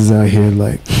Mike Pence is out here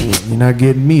like, you're not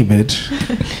getting me, bitch.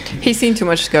 He's seen too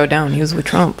much go down. He was with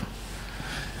Trump.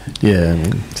 Yeah, I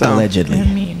mean, so, allegedly.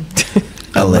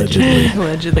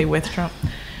 Allegedly with Trump.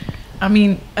 I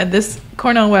mean, this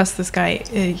Cornel West, this guy,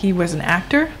 he was an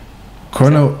actor.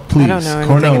 Cornel, please. I don't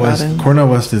know anything about him. Cornel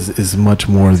West is much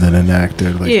more than an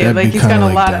actor. Like, yeah, like he's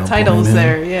got a lot of titles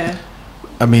there. Yeah.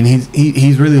 I mean,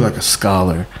 he's really like a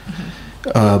scholar.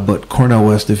 But Cornel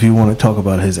West, if you want to talk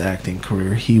about his acting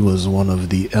career, he was one of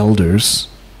the elders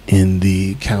in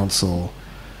the council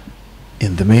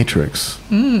in The Matrix,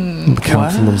 the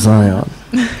Council of Zion.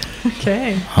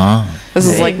 Okay. Huh? This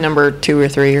is like number 2 or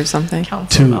 3 or something.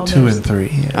 Two and three.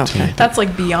 Yeah, okay. That's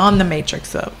like beyond The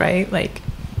Matrix, though, right? Like.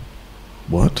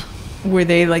 What? Were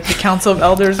they like the Council of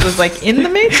Elders was like in the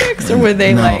Matrix, or were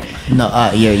they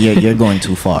you're going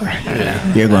too far.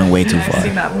 Yeah. You're going way too far. I've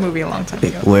seen that movie a long time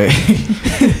ago. Where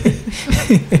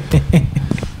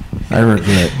I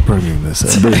regret bringing this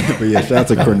up. But yeah, shout out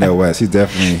to Cornel West. He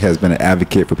definitely has been an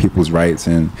advocate for people's rights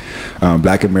in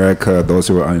Black America, those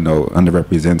who are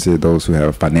underrepresented, those who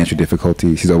have financial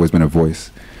difficulties. He's always been a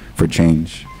voice for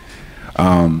change.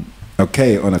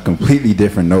 Okay, on a completely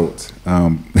different note,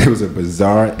 there was a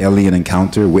bizarre alien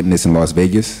encounter witnessed in Las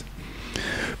Vegas.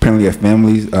 Apparently a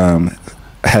family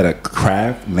had a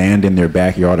craft land in their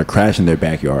backyard, or crash in their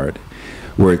backyard,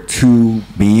 where 2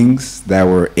 beings that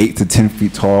were 8 to 10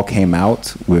 feet tall came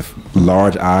out with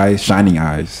large eyes, shining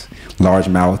eyes, large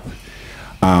mouth,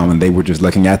 and they were just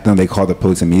looking at them. They called the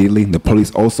police immediately. The police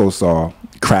also saw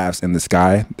crafts in the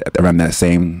sky around that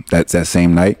same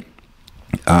night.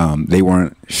 They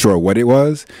weren't sure what it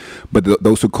was, but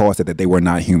those who called said that they were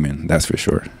not human. That's for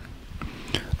sure.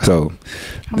 So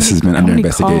this has been under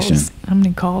investigation. How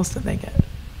many calls did they get?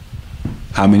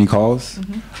 How many calls?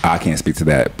 I can't speak to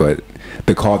that, but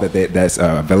the call that's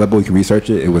available, you can research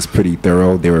it. It was pretty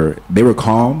thorough. They were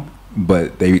calm,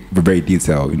 but they were very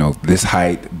detailed. You know, this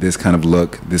height, this kind of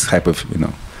look, this type of, you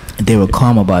know. They were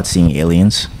calm about seeing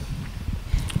aliens.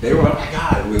 They were, oh my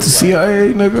God. It was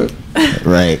CIA, nigga.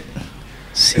 Right.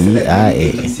 CIA.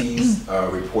 Agencies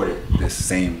reported this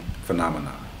same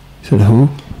phenomenon. Said who?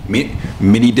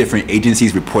 Many different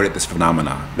agencies reported this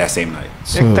phenomenon that same night.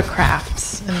 Like the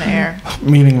crafts in the air.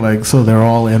 Meaning, like, so they're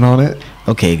all in on it?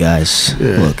 Okay, guys.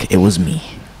 Yeah. Look, it was me.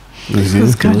 It was you?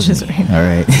 It was me. All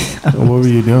right. What were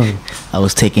you doing? I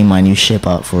was taking my new ship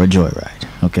out for a joyride.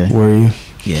 Okay. Were you?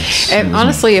 Yes. And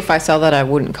honestly, if I saw that, I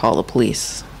wouldn't call the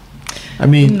police. I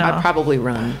mean, No. I'd probably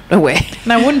run away.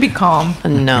 And I wouldn't be calm.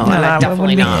 No, I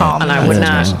definitely wouldn't be not. calm. And I would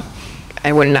not.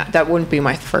 I would not. That wouldn't be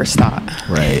my first thought.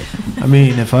 Right. I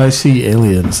mean, if I see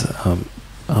aliens,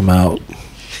 I'm out.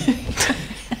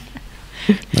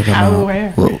 Like Out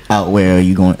where? Well, out where are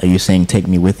you going? Are you saying take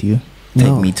me with you? Take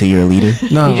No. me to your leader?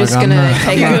 No, You're just gonna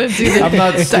take I'm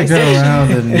not sticking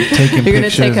around and taking You're gonna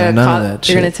pictures take and none of that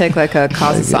shit. You're gonna take like a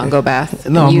Kazasango bath.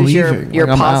 No, I'm use leaving. your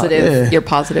Like, I'm out. positive Yeah. your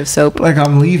positive soap. Like,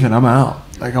 I'm leaving. I'm out.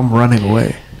 Like, I'm running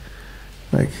away.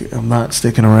 Like, I'm not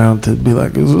sticking around to be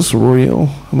like, is this real?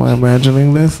 Am I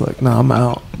imagining this? Like, no, I'm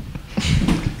out.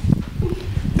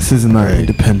 This isn't our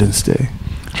Independence Day.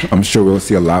 I'm sure we'll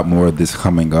see a lot more of this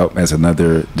coming up as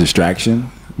another distraction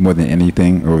more than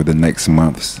anything over the next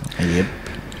months. Yep.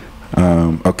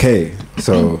 Okay,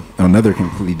 so on another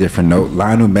completely different note,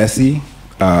 Lionel Messi,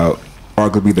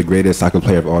 arguably the greatest soccer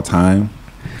player of all time,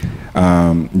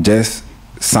 just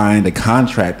signed a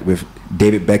contract with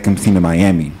David Beckham's team in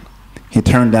Miami. He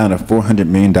turned down a $400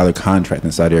 million contract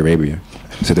in Saudi Arabia,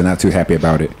 so they're not too happy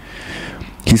about it.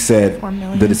 He said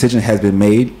the decision has been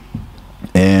made,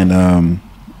 and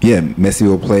Messi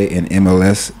will play in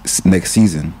MLS next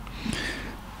season.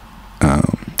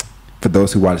 For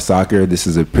those who watch soccer, this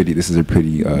is a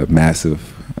pretty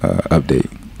massive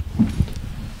update.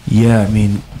 Yeah, I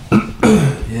mean,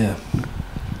 yeah.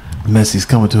 Messi's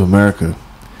coming to America.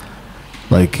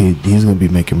 Like, he's gonna be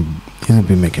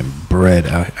making bread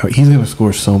out. He's gonna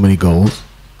score so many goals.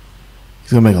 He's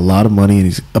gonna make a lot of money, and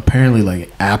he's apparently,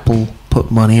 like, Apple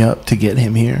put money up to get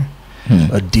him here.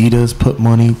 Adidas put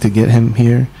money to get him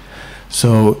here.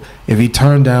 So if he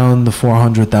turned down the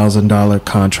 $400,000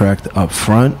 contract up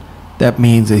front, that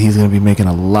means that he's going to be making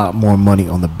a lot more money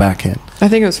on the back end. I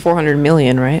think it was 400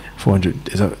 million, right? 400,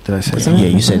 is that, did I say Yeah,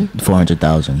 you said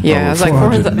 400,000. Yeah, I was like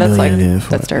 400.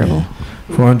 That's terrible.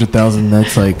 400,000.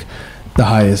 That's like the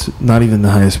highest, not even the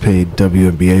highest paid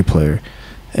WNBA player.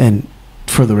 And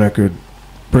for the record,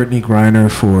 Brittany Griner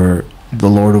for The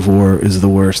Lord of War is the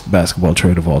worst basketball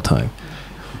trade of all time.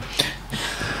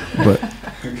 But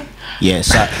yeah,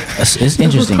 it's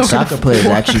interesting. Soccer players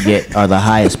actually are the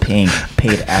highest paid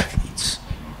athletes.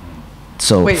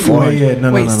 So Wait,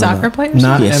 soccer players?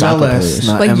 Not Yeah, MLS, soccer players.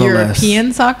 not Like MLS.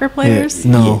 European soccer players?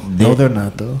 Yeah, no, Yeah, no, they're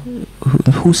not though.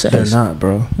 Who says They're not,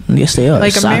 bro. Yes, they are.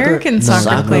 Like American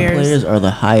soccer players. are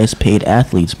the highest paid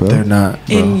athletes, bro. They're not,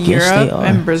 bro. In Yes, they Europe are.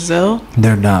 and Brazil?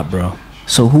 They're not, bro.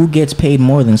 So who gets paid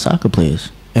more than soccer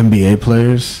players? NBA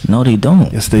players? No, they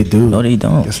don't. Yes, they do. No, they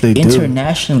don't. Yes, they do.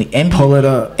 Internationally, Pull it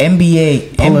up.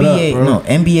 NBA, Pull it NBA, up, bro. no,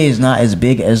 NBA is not as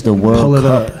big as the World Pull it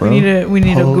Cup, up. bro. We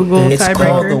need a Google It's called the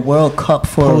tiebreaker. World Cup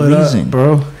for Pull a it reason,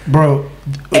 up, bro.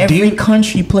 Every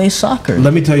country plays soccer.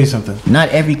 Let me tell you something. Not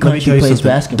every Let me tell country you plays something.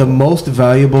 basketball. The most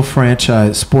valuable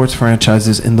sports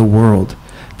franchises in the world,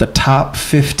 the top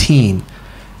 15,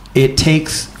 it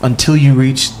takes until you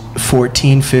reach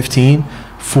 14, 15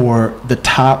 for the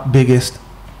top biggest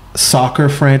soccer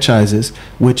franchises,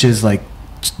 which is like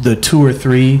the 2 or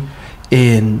 3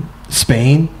 in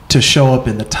Spain, to show up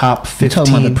in the top 15. You're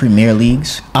talking about the Premier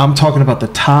Leagues? I'm talking about the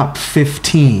top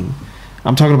 15.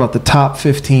 I'm talking about the top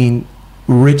 15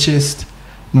 richest,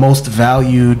 most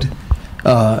valued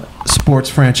sports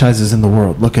franchises in the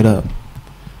world. Look it up.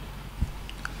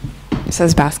 It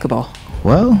says basketball.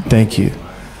 Well, Thank you.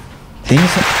 things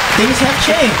have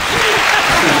changed.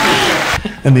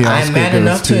 And the I'm Oscar man goes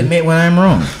enough to admit when I'm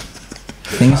wrong.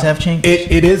 Things have changed.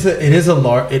 It is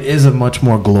a much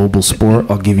more global sport.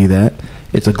 I'll give you that.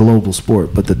 It's a global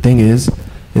sport, but the thing is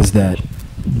that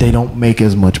they don't make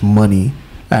as much money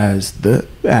as the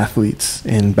athletes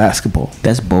in basketball.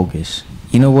 That's bogus.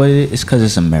 You know what it is? It's because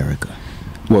it's America.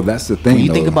 Well, that's the thing. When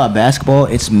you think about basketball,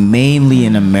 it's mainly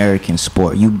an American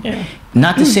sport.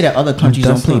 Not to say that other countries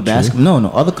That's don't play not true. basketball. No,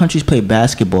 other countries play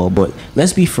basketball, but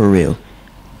let's be for real.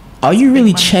 Are you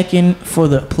really checking for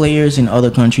the players in other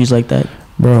countries like that?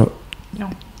 Bro, No.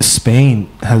 Spain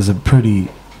has a pretty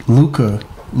Luka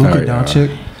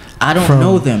Doncic. I don't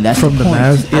know them. That's from the the point.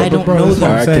 Mavs. I don't bro, know that's what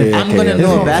them. I'm saying. I'm gonna okay.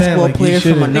 know a That's what I'm saying, basketball like, you player from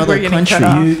shouldn't- I think we're another getting cut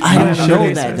country. off. I don't You know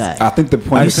shouldn't- that guy. I think the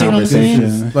point You of see what I'm saying?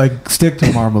 conversation. Like, stick to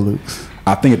Marmalukes.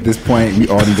 I think at this point we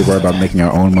all need to worry about making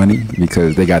our own money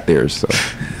because they got theirs. So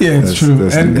yeah, it's true.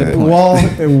 And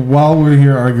while we're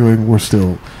here arguing, we're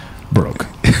still broke.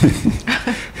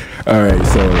 All right,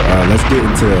 so let's get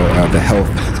into the health,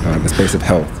 the space of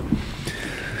health.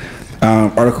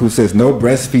 Article says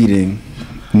breastfeeding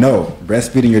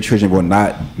your children will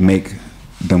not make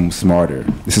them smarter.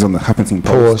 This is on the Huffington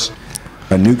Post.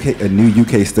 A new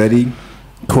UK study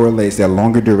correlates that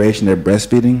longer duration of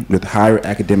breastfeeding with higher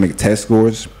academic test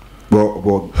scores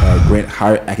will grant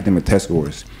higher academic test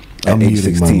scores at age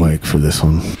 16. I'm muting my mic for this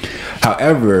one.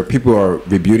 However, people are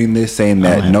rebuting this, saying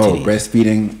that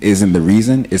breastfeeding isn't the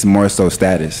reason. It's more so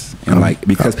status, and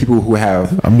because people who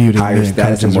have higher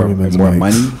status and more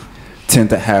money tend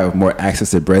to have more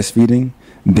access to breastfeeding,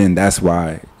 then that's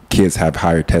why kids have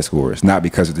higher test scores, not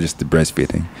because of just the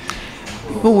breastfeeding.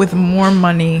 But with more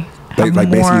money, like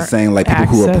basically saying people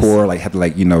who are poor have to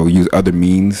use other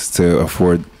means to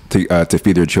afford to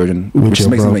feed their children, which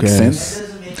makes it make sense.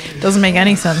 Doesn't make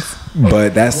any sense.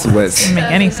 But that's what doesn't make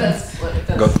any sense.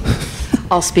 Go.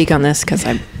 I'll speak on this because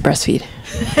I breastfeed.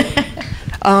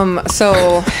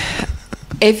 So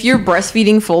if you're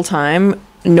breastfeeding full time,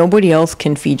 nobody else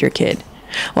can feed your kid.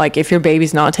 Like if your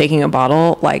baby's not taking a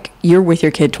bottle, you're with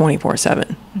your kid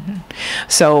 24/7. Mm-hmm.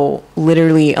 So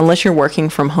literally, unless you're working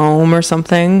from home or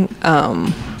something,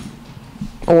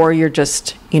 or you're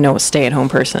just, a stay-at-home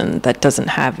person that doesn't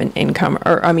have an income,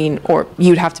 or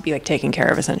you'd have to be taken care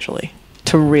of essentially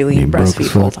to really breastfeed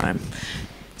full time.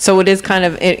 So it is kind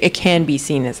of, it can be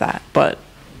seen as that, but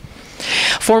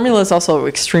formula is also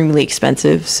extremely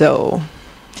expensive. So,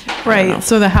 right.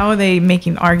 So how are they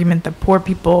making the argument that poor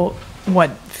people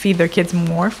feed their kids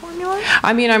more formula?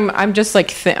 I mean, I'm just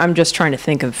I'm just trying to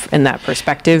think of in that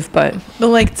perspective, but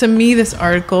to me, this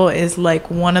article is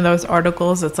one of those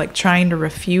articles that's trying to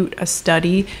refute a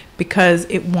study because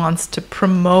it wants to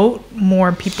promote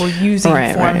more people using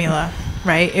formula,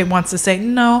 right? It wants to say,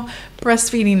 no,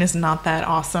 breastfeeding is not that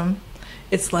awesome.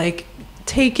 It's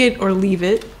take it or leave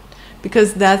it.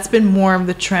 Because that's been more of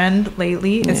the trend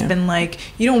lately. It's been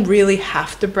you don't really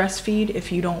have to breastfeed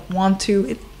if you don't want to.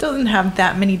 It doesn't have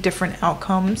that many different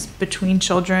outcomes between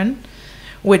children,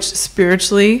 which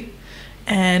spiritually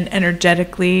and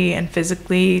energetically and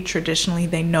physically, traditionally,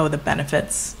 they know the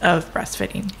benefits of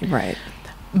breastfeeding. Right.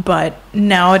 But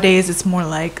nowadays, it's more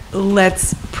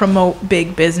let's promote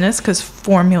big business because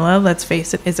formula, let's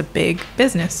face it, is a big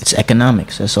business. It's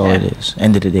economics. That's all it is.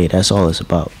 End of the day, that's all it's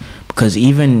about. Because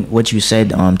even what you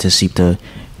said, Tesiptah,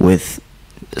 with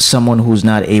someone who's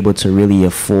not able to really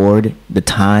afford the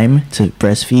time to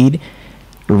breastfeed,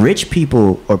 rich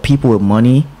people or people with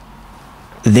money,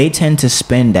 they tend to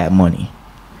spend that money.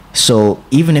 So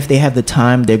even if they have the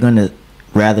time, they're going to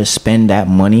rather spend that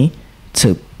money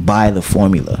to buy the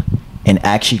formula and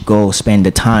actually go spend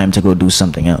the time to go do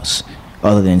something else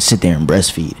other than sit there and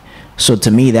breastfeed. So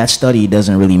to me, that study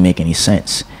doesn't really make any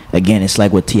sense. Again, it's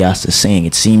like what Tiasta is saying.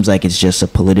 It seems like it's just a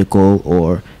political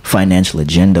or financial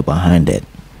agenda behind it.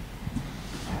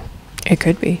 It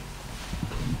could be.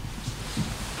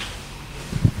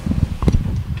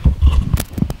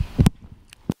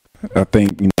 I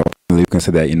think, you can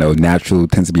say that, natural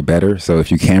tends to be better. So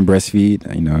if you can breastfeed,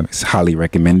 it's highly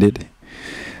recommended.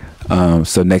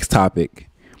 So next topic.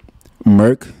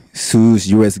 Merck sues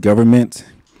U.S. government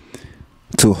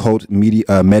to hold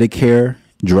Medicare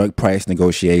drug price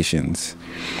negotiations.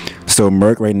 So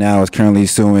Merck right now is currently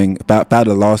filed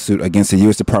a lawsuit against the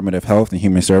U.S. Department of Health and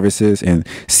Human Services and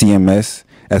CMS,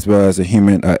 as well as the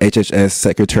HHS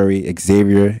Secretary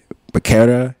Xavier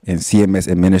Becerra and CMS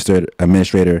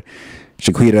Administrator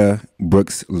Shaquita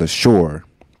Brooks LaShore.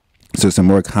 So some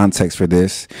more context for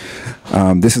this.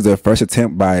 This is the first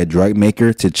attempt by a drug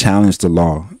maker to challenge the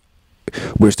law,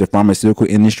 which the pharmaceutical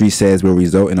industry says will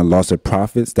result in a loss of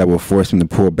profits that will force them to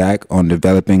pull back on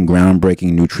developing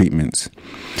groundbreaking new treatments.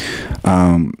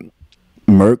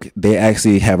 Merck, they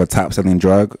actually have a top-selling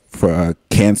drug for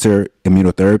cancer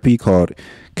immunotherapy called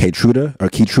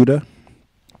Keytruda,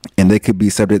 and they could be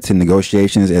subject to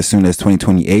negotiations as soon as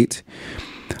 2028.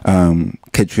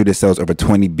 Keytruda sells over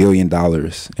 $20 billion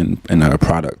in a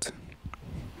product.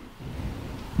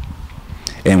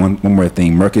 And one more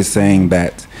thing, Merck is saying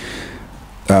that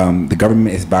the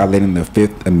government is violating the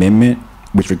Fifth Amendment,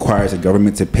 which requires the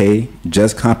government to pay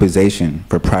just compensation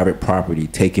for private property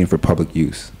taken for public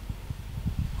use.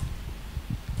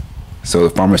 So the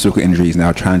pharmaceutical industry is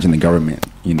now challenging the government,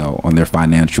 on their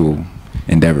financial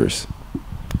endeavors.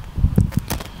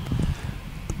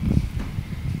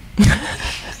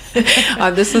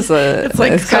 This is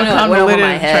it's kind of convoluted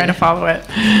trying to follow it.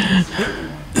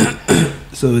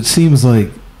 So it seems like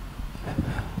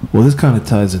Well, this kind of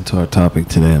ties into our topic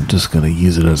today. I'm just going to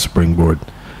use it as a springboard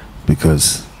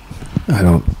because I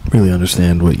don't really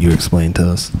understand what you explained to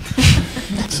us.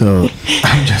 So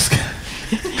I'm just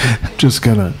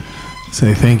going to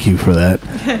say thank you for that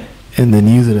and then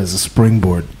use it as a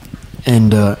springboard.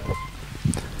 And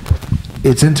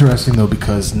it's interesting, though,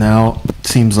 because now it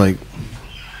seems like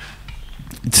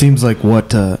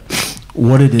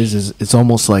what it is it's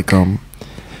almost like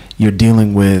you're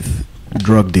dealing with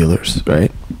drug dealers,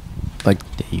 right? Like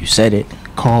You said it.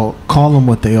 Call them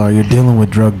what they are. You're dealing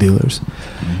with drug dealers.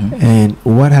 Mm-hmm. And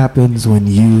what happens when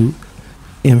you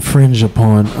infringe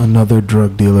upon another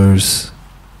drug dealer's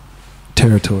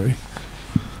territory?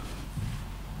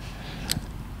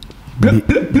 They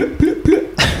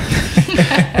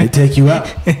take you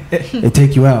out. They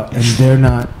take you out, and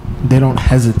they don't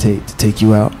hesitate to take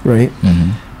you out, right?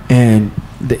 Mm-hmm. And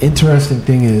the interesting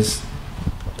thing is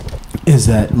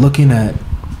that looking at,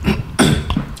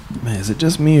 man, is it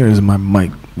just me or is my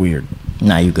mic weird?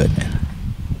 Nah, you good, man.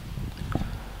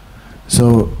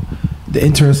 So the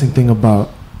interesting thing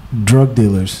about drug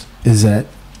dealers is that,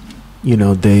 you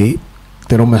know, they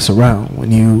don't mess around.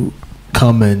 When you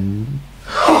come and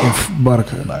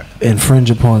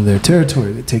infringe upon their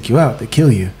territory, they take you out, they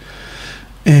kill you.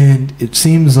 And it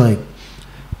seems like,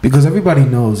 because everybody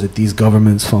knows that these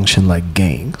governments function like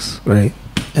gangs, right?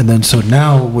 And then so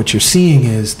now what you're seeing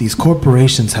is these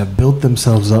corporations have built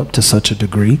themselves up to such a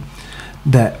degree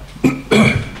that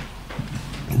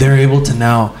they're able to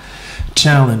now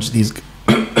challenge these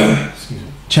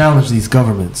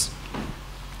governments.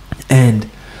 And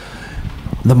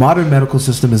the modern medical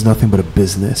system is nothing but a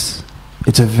business.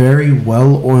 It's a very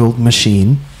well-oiled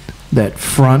machine that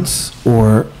fronts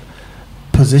or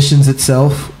positions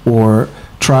itself or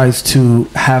tries to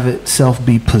have itself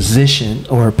be positioned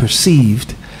or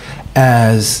perceived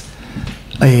as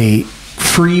a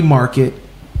free market,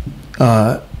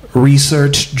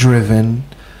 research-driven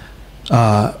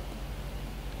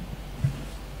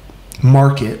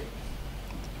market,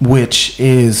 which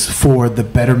is for the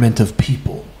betterment of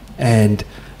people and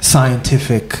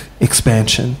scientific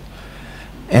expansion.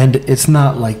 And it's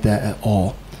not like that at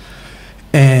all.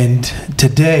 And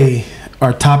today,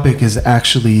 our topic is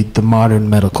actually the modern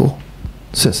medical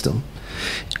system.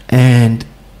 And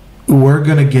we're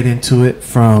going to get into it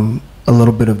from a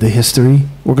little bit of the history.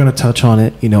 We're going to touch on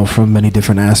it, you know, from many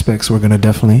different aspects. We're going to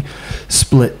definitely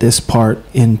split this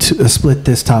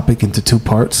topic into two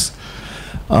parts.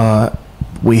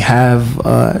 We have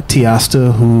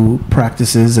Tiasta, who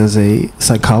practices as a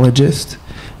psychologist.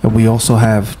 And we also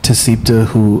have Tesiptah,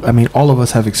 who, I mean, all of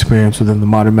us have experience within the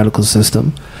modern medical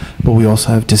system, but we also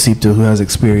have Tesiptah, who has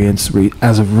experience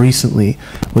as of recently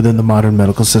within the modern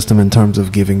medical system in terms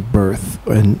of giving birth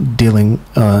and dealing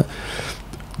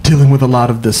with a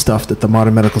lot of the stuff that the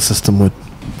modern medical system would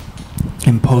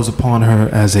impose upon her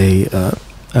as a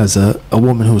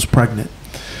woman who was pregnant.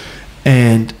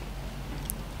 And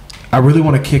I really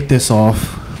want to kick this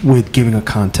off with giving a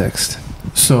context.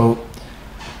 So,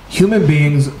 human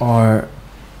beings are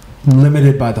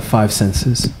limited by the five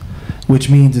senses, which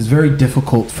means it's very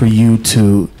difficult for you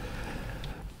to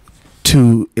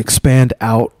expand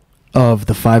out of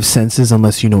the five senses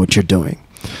unless you know what you're doing.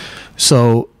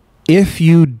 So if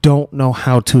you don't know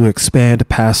how to expand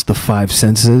past the five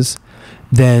senses,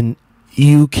 then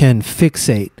you can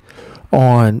fixate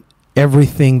on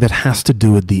everything that has to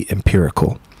do with the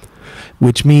empirical,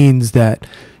 which means that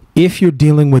if you're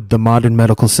dealing with the modern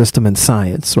medical system and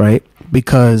science, right?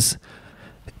 Because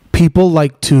people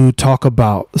like to talk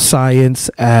about science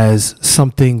as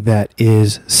something that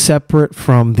is separate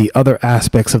from the other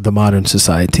aspects of the modern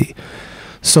society.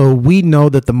 So we know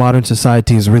that the modern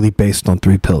society is really based on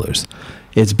three pillars.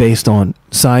 It's based on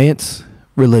science,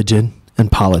 religion, and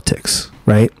politics,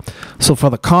 right? So for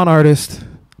the con artist,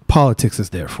 politics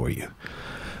is there for you.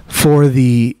 For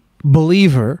the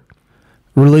believer,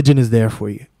 religion is there for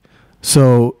you.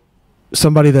 So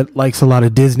somebody that likes a lot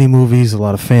of Disney movies, a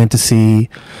lot of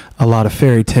fantasy, a lot of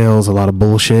fairy tales, a lot of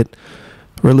bullshit,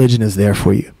 religion is there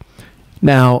for you.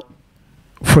 Now,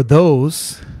 for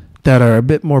those that are a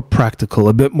bit more practical,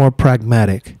 a bit more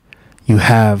pragmatic, you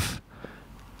have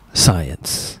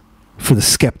science. For the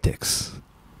skeptics,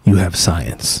 you have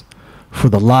science. For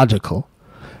the logical,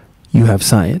 you have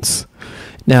science.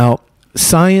 Now,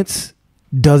 science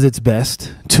does its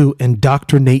best to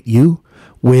indoctrinate you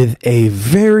with a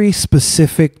very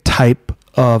specific type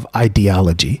of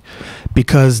ideology,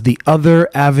 because the other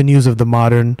avenues of the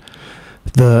modern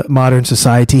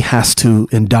society has to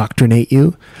indoctrinate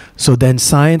you. So then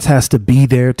science has to be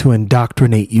there to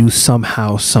indoctrinate you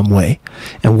somehow, some way.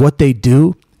 And what they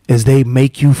do is they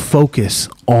make you focus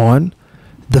on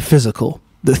the physical,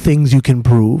 the things you can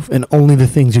prove and only the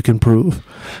things you can prove,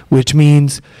 which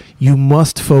means you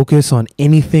must focus on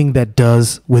anything that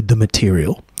does with the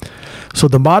material. So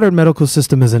the modern medical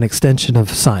system is an extension of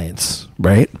science,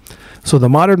 right? So the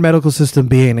modern medical system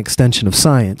being an extension of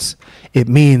science, it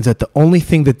means that the only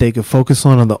thing that they can focus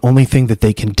on and the only thing that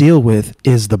they can deal with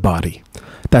is the body.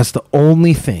 That's the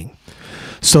only thing.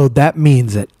 So that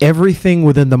means that everything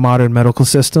within the modern medical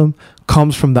system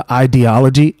comes from the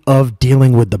ideology of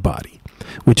dealing with the body,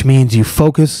 which means you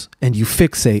focus and you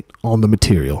fixate on the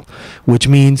material, which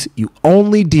means you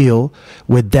only deal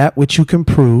with that which you can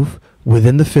prove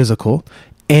within the physical,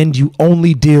 and you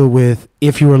only deal with,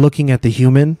 if you are looking at the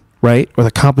human, right, or the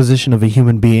composition of a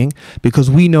human being, because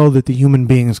we know that the human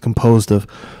being is composed of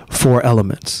 4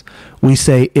 elements. We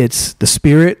say it's the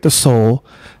spirit, the soul,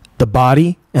 the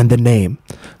body, and the name.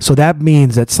 So that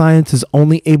means that science is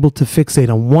only able to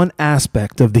fixate on one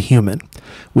aspect of the human,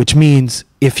 which means,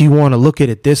 if you want to look at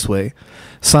it this way,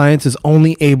 science is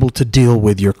only able to deal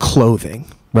with your clothing,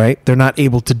 right? They're not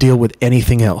able to deal with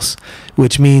anything else,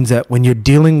 which means that when you're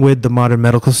dealing with the modern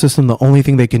medical system, the only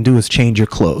thing they can do is change your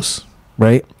clothes,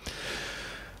 right?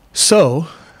 So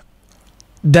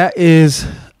that is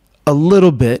a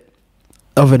little bit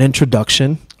of an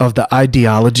introduction of the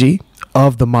ideology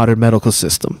of the modern medical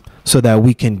system so that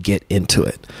we can get into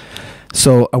it.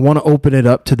 So I want to open it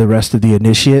up to the rest of the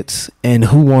initiates, and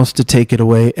who wants to take it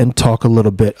away and talk a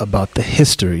little bit about the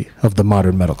history of the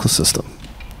modern medical system?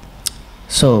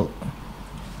 So,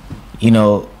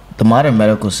 the modern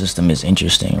medical system is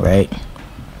interesting, right?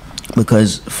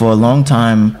 Because for a long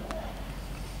time,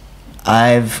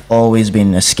 I've always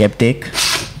been a skeptic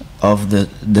of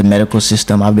the medical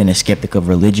system. I've been a skeptic of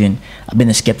religion. I've been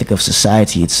a skeptic of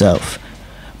society itself.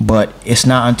 But it's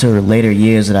not until later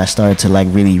years that I started to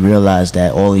really realize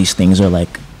that all these things are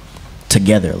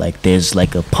together. There's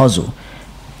a puzzle,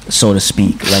 so to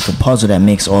speak, like a puzzle that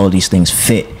makes all these things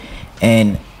fit.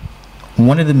 And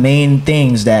one of the main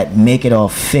things that make it all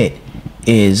fit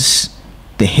is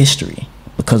the history.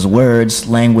 Because words,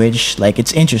 language,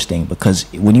 it's interesting, because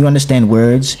when you understand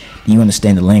words, you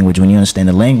understand the language. When you understand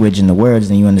the language and the words,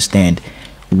 then you understand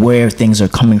where things are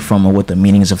coming from or what the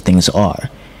meanings of things are.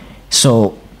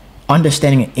 So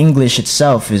understanding English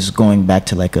itself is going back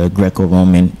to a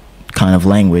Greco-Roman kind of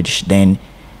language. Then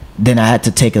I had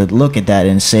to take a look at that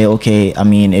and say, okay,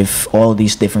 if all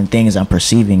these different things I'm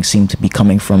perceiving seem to be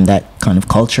coming from that kind of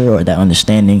culture or that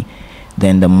understanding,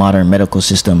 then the modern medical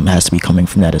system has to be coming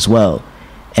from that as well.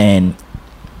 And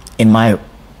in my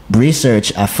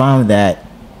research, I found that,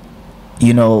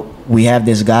 we have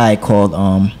this guy called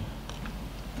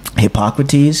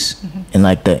Heqwabti in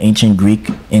the ancient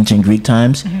Greek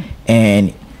times,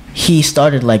 and he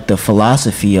started the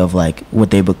philosophy of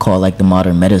what they would call the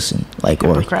modern medicine,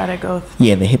 Hippocratic oath.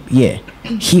 Yeah,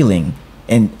 healing,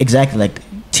 and exactly like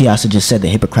Tiasta just said, the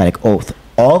Hippocratic oath.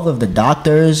 All of the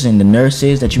doctors and the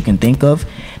nurses that you can think of,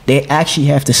 they actually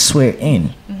have to swear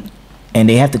in. And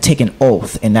they have to take an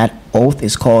oath, and that oath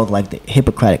is called the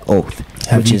Hippocratic oath.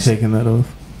 Have you taken that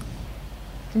oath?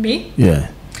 Me?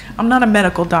 Yeah. I'm not a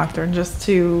medical doctor, just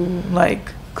to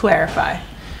clarify.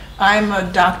 I'm a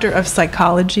doctor of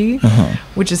psychology,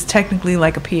 which is technically a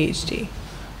PhD.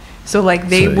 So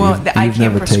they won't. I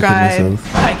can't prescribe.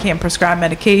 I can't prescribe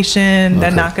medication. Okay.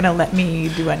 They're not going to let me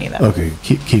do any of that. Okay,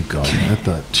 keep going. I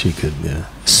thought she could. Yeah.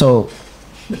 So,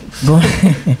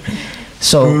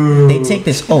 so they take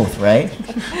this oath, right?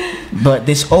 But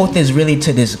this oath is really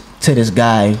to this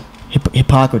guy,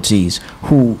 Hippocrates,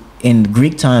 who in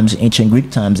Greek times, ancient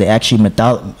Greek times, they actually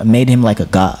made him like a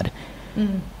god.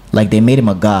 They made him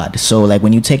a god. So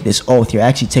when you take this oath, you're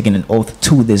actually taking an oath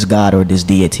to this god or this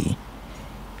deity.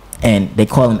 And they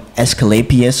call him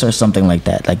Esculapius or something like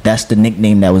that. That's the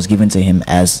nickname that was given to him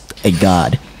as a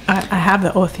god. I have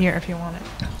the oath here if you want it.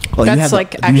 Oh, that's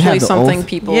actually something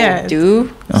people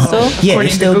do still? Yeah, they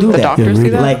still do the that. Doctors do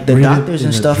that? The doctors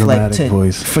and stuff,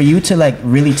 for you to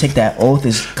really take that oath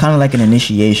is kind of like an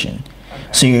initiation.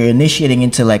 So you're initiating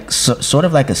into sort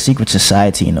of like a secret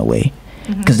society in a way.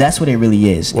 Because that's what it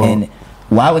really is. Well, and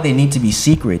why would they need to be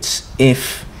secrets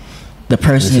if the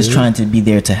person is trying to be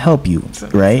there to help you,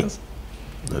 right?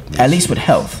 At least with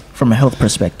health, from a health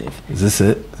perspective. Is this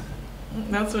it?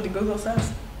 That's what Google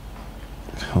says.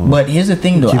 But here's the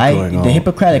thing, though. The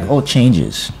Hippocratic oath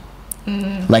changes.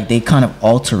 They kind of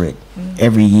alter it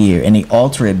every year, and they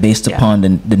alter it based upon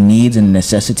the needs and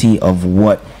necessity of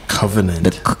what covenant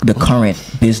the current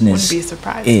business Wouldn't be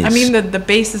surprised. is. The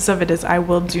basis of it is I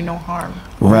will do no harm.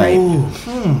 Right.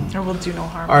 I will do no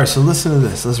harm. All right, so listen to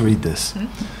this. Let's read this.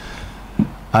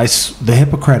 The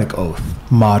Hippocratic Oath,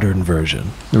 modern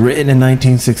version, written in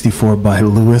 1964 by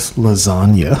Louis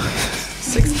Lasagna.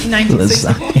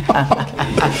 1964.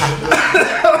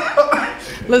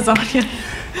 Lasagna.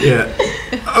 Yeah.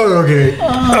 Oh, okay.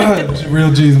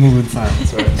 Real G's moving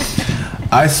silence, right?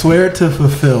 I swear to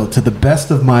fulfill, to the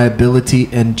best of my ability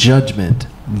and judgment,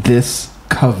 this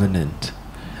covenant.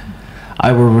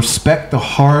 I will respect the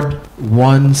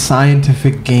hard-won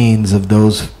scientific gains of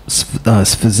those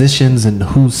physicians in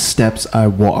whose steps I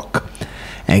walk,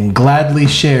 and gladly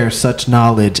share such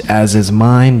knowledge as is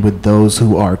mine with those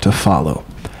who are to follow.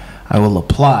 I will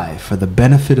apply, for the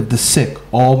benefit of the sick,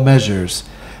 all measures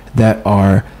that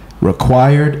are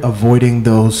required, avoiding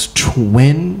those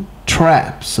twin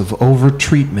traps of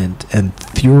overtreatment and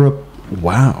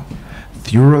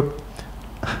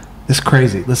this is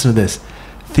crazy. Listen to this.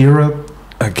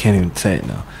 I can't even say it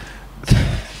now.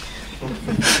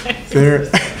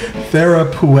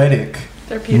 Therapeutic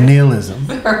nihilism.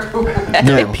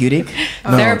 Therapeutic?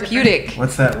 No. Therapeutic.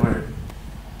 What's that word?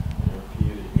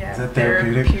 Yeah, Is that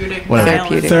therapeutic?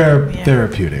 Therapeutic.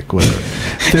 Therapeutic, whatever.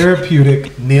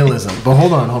 Therapeutic nihilism. But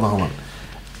hold on.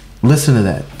 Listen to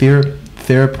that.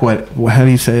 Therapeutic. How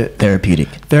do you say it? Therapeutic.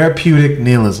 Therapeutic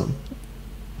nihilism.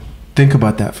 Think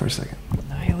about that for a second.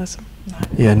 Nihilism.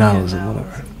 Yeah, nihilism,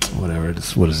 whatever.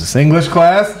 What is this, English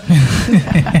class?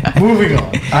 Moving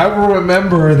on. I will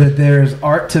remember that there's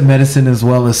art to medicine as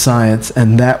well as science,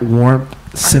 and that warmth,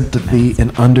 sympathy,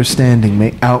 and understanding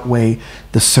may outweigh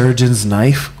the surgeon's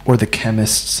knife or the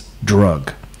chemist's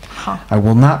drug. I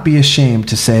will not be ashamed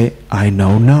to say, I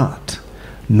know not,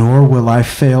 nor will I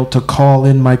fail to call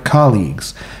in my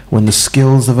colleagues when the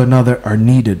skills of another are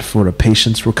needed for a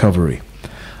patient's recovery.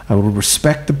 I will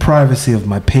respect the privacy of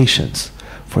my patients,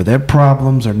 for their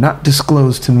problems are not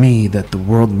disclosed to me that the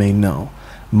world may know.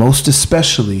 Most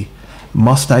especially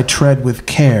must I tread with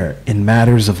care in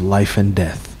matters of life and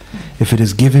death. If it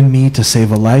is given me to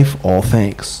save a life, all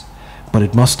thanks. But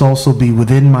it must also be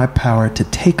within my power to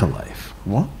take a life.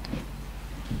 What?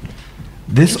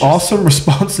 This awesome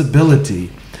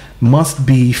responsibility must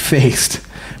be faced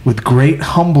with great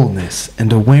humbleness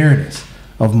and awareness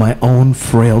of my own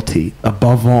frailty.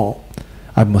 Above all,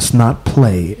 I must not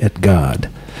play at God.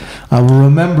 I will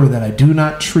remember that I do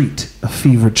not treat a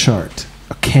fever chart,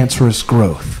 a cancerous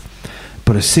growth,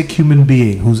 but a sick human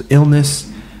being whose illness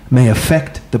may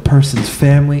affect the person's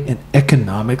family and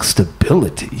economic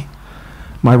stability.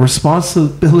 My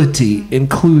responsibility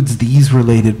includes these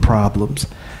related problems.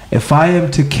 If I am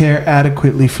to care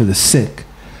adequately for the sick,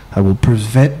 I will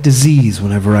prevent disease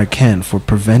whenever I can, for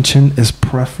prevention is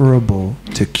preferable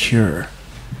to cure.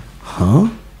 I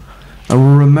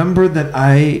will remember that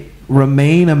I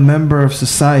remain a member of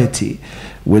society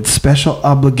with special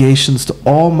obligations to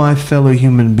all my fellow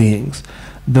human beings,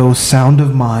 those sound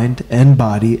of mind and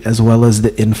body as well as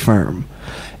the infirm.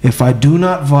 If I do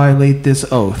not violate this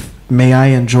oath, may I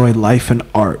enjoy life and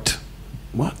art.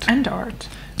 What? And art.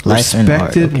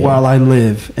 Respected while I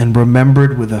live and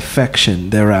remembered with affection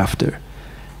thereafter.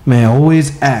 May I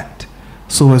always act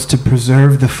so as to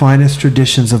preserve the finest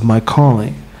traditions of my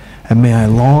calling, and may I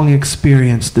long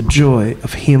experience the joy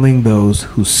of healing those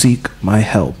who seek my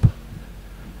help.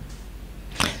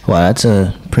 Wow, that's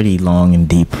a pretty long and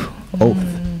deep oath.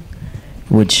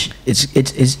 Which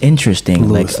it's interesting.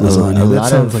 Louis like Lasagna. That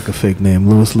sounds like a fake name,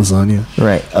 Louis Lasagna.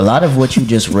 Right. A lot of what you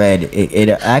just read, it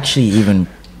actually even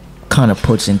kind of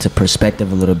puts into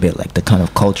perspective a little bit like the kind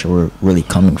of culture we're really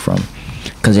coming from,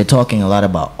 because they're talking a lot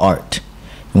about art.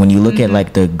 When you look at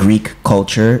like the Greek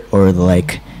culture or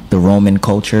like the Roman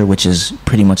culture, which is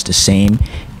pretty much the same,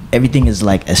 everything is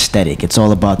like aesthetic. It's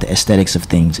all about the aesthetics of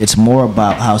things. It's more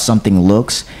about how something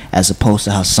looks as opposed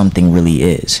to how something really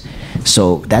is.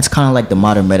 So that's kind of like the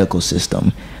modern medical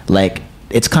system. Like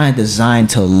it's kind of designed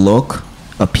to look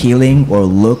appealing or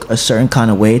look a certain kind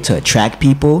of way to attract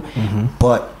people,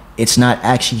 but it's not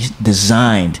actually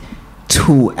designed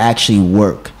to actually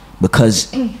work,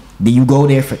 because you go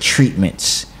there for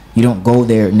treatments. You don't go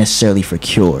there necessarily for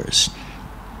cures.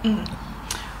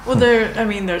 Well,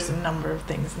 there's a number of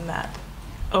things in that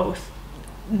oath,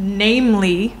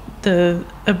 namely the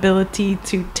ability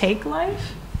to take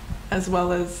life as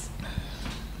well as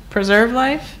preserve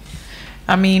life.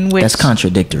 That's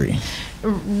contradictory.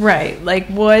 Right.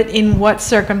 Like in what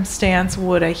circumstance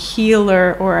would a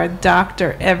healer or a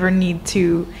doctor ever need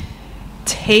to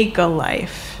take a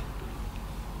life?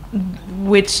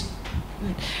 Which,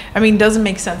 doesn't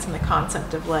make sense in the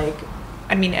concept of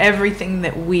everything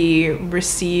that we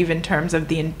receive in terms of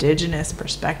the indigenous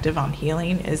perspective on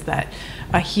healing is that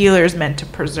a healer is meant to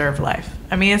preserve life.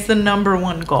 It's the number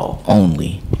one goal.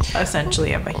 Only.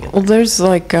 Essentially of a healer. Well, there's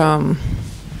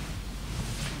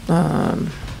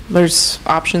there's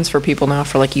options for people now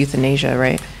for like euthanasia,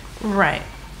 right? Right.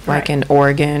 like in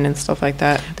Oregon and stuff like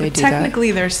that. They do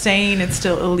technically, they're saying it's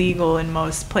still illegal in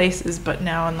most places, but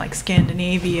now in like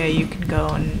Scandinavia, you can go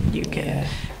and you can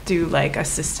do like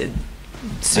assisted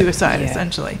suicide,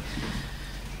 essentially.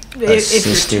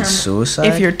 Assisted suicide?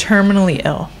 If you're terminally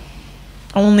ill.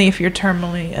 Only if you're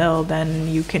terminally ill, then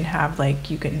you can have like,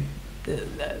 you can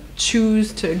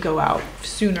choose to go out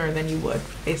sooner than you would,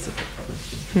 basically.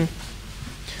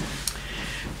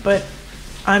 But,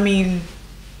 I mean,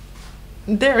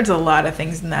 there's a lot of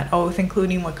things in that oath,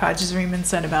 including what Kaji Riemann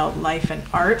said about life and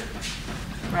art,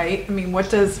 right? I mean, what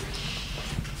does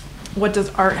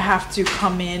art have to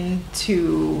come in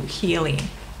to healing?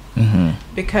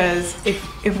 Because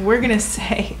if we're gonna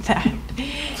say that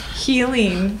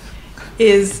healing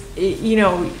is, you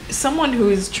know, someone who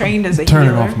is trained as a healer.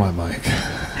 Turning off my mic.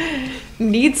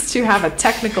 Needs to have a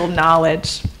technical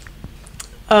knowledge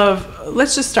of,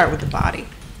 let's just start with the body.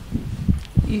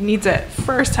 You need to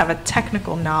first have a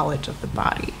technical knowledge of the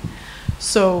body.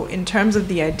 So in terms of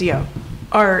the idea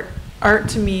of art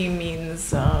to me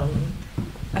means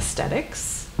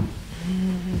aesthetics,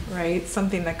 right?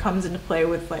 Something that comes into play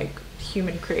with like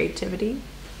human creativity.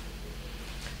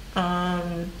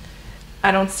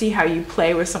 I don't see how you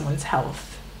play with someone's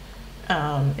health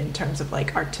in terms of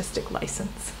like artistic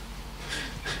license.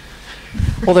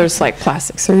 Well, there's like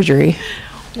plastic surgery.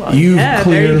 Well, You've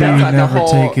clearly never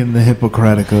taken the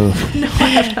Hippocratic Oath. No, I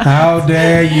have not. How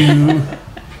dare you?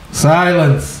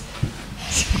 Silence.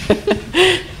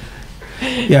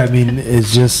 Yeah, I mean,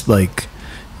 it's just like,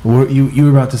 you were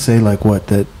about to say like what,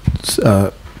 that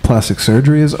plastic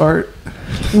surgery is art?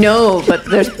 No, but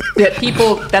there's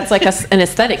people, that's like an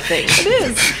aesthetic thing. It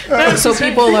is. So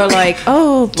people are like,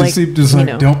 oh, like, Just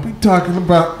like, don't be talking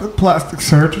about the plastic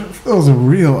surgeons. Those are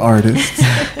real artists.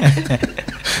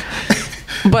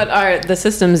 But the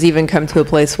systems even come to a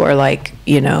place where, like,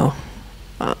 you know,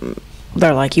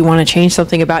 they're like, you want to change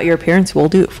something about your appearance, we'll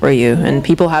do it for you. And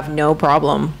people have no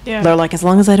problem. Yeah. They're like, as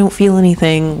long as I don't feel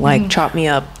anything, like, chop me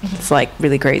up. It's like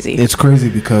really crazy. It's crazy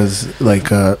because,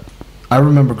 like, I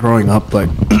remember growing up, like,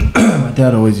 my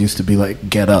dad always used to be like,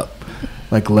 get up.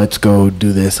 Like, let's go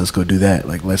do this, let's go do that.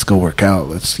 Like, let's go work out.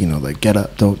 Let's, you know, like, get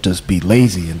up. Don't just be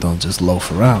lazy and don't just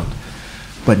loaf around.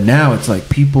 But now it's like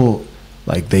people,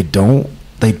 like, they don't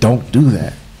do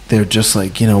that. They're just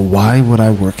like, you know, why would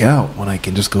I work out when I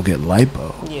can just go get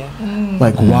lipo? Yeah.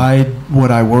 Like, why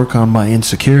would I work on my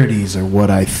insecurities or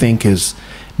what I think is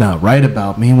not right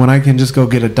about me when I can just go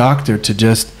get a doctor to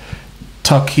just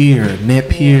tuck here,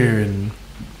 nip here, and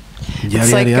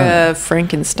it's like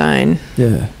Frankenstein.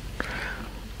 Yeah.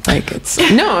 Like, it's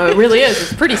no, it really is.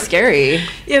 It's pretty scary.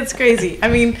 Yeah, it's crazy. I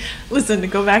mean, listen, to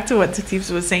go back to what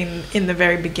Tesiptah was saying in the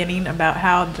very beginning about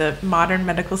how the modern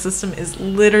medical system is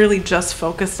literally just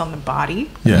focused on the body.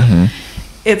 Yeah.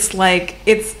 It's like,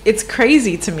 it's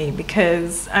crazy to me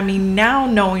because, I mean, now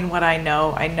knowing what I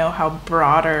know how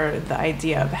broader the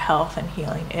idea of health and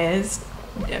healing is,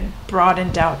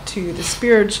 broadened out to the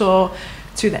spiritual,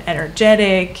 to the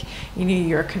energetic, you know,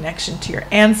 your connection to your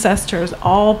ancestors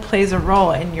all plays a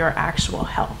role in your actual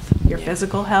health, your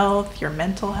physical health, your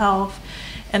mental health.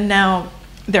 And now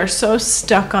they're so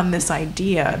stuck on this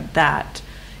idea that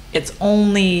it's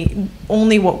only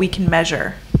what we can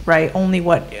measure, right? Only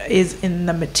what is in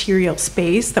the material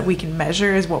space that we can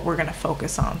measure is what we're going to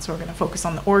focus on. So we're going to focus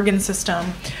on the organ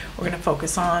system, we're going to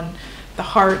focus on the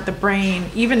heart, the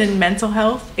brain. Even in mental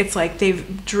health, it's like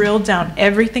they've drilled down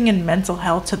everything in mental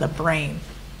health to the brain,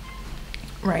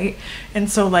 right? And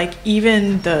so like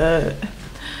even the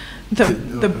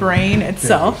brain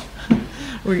itself,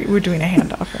 we're doing a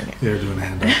handoff right now. They're doing a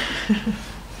handoff.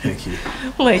 Thank you.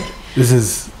 Like, this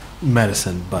is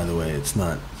medicine, by the way. It's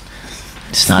not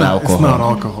alcohol. It's not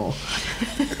alcohol.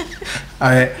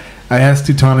 I asked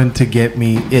Tutonin to get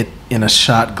me it in a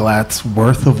shot glass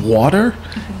worth of water.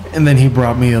 And then he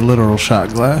brought me a literal shot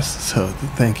glass. So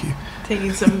thank you.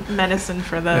 Taking some medicine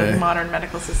for the modern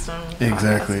medical system.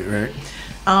 Exactly, right.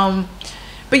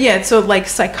 But yeah, so like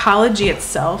psychology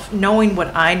itself, knowing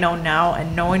what I know now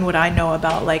and knowing what I know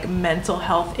about like mental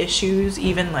health issues,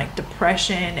 even like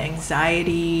depression,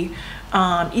 anxiety,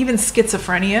 even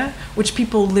schizophrenia, which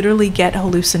people literally get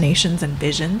hallucinations and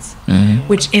visions,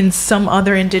 which in some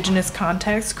other indigenous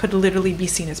contexts could literally be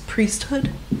seen as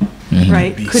priesthood.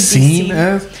 Right? Could be seen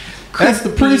as that's the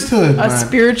priesthood. A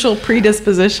spiritual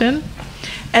predisposition.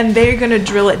 And they're going to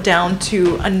drill it down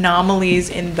to anomalies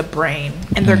in the brain.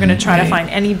 And they're going to try to find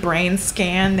any brain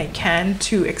scan they can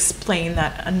to explain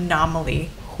that anomaly.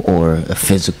 Or a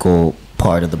physical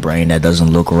part of the brain that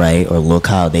doesn't look right or look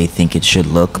how they think it should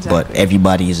look. Exactly. But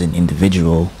everybody is an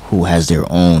individual who has their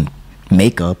own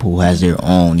makeup, who has their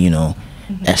own, you know,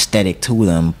 aesthetic to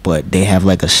them, but they have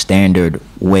like a standard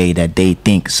way that they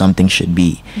think something should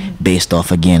be based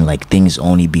off, again, like things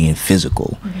only being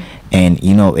physical. And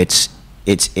you know, it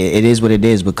is what it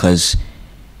is, because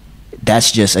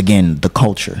that's just, again, the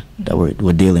culture that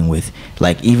we're dealing with.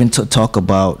 Like, even to talk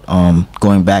about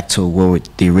going back to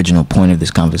the original point of this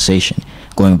conversation,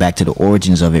 going back to the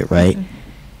origins of it, right?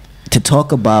 To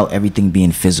talk about everything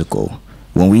being physical,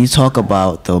 when we talk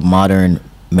about the modern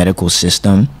medical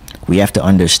system, we have to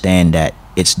understand that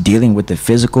it's dealing with the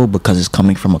physical because it's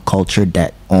coming from a culture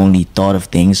that only thought of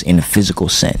things in a physical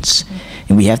sense.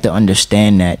 And we have to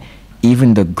understand that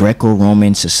even the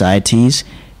Greco-Roman societies,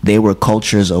 they were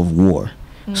cultures of war.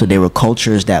 So they were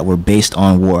cultures that were based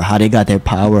on war. How they got their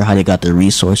power, how they got their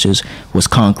resources, was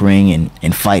conquering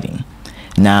and fighting.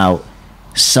 Now,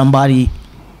 somebody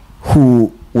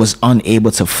who was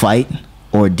unable to fight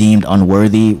or deemed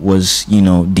unworthy was, you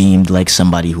know, deemed like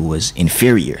somebody who was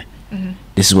inferior.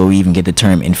 This is where we even get the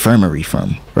term infirmary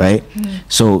from, right?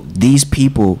 So these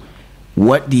people,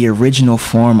 what the original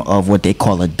form of what they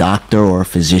call a doctor or a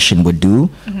physician would do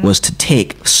was to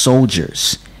take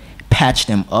soldiers, patch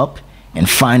them up, and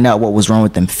find out what was wrong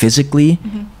with them physically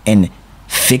and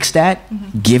fix that,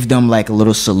 give them like a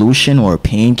little solution or a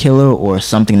painkiller or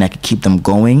something that could keep them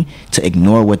going, to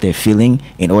ignore what they're feeling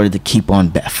in order to keep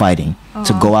on fighting,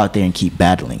 to go out there and keep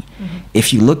battling.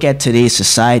 If you look at today's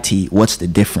society, what's the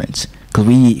difference? Because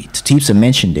Tesiptah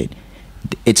mentioned it.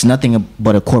 It's nothing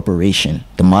but a corporation.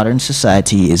 The modern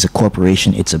society is a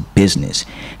corporation. It's a business.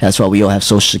 That's why we all have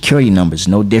social security numbers.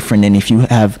 No different than if you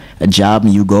have a job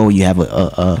and you go, you have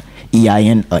a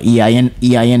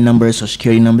EIN numbers, social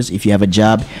security numbers. If you have a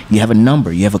job, you have a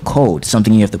number, you have a code,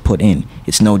 something you have to put in.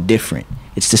 It's no different.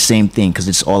 It's the same thing, because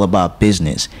it's all about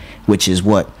business, which is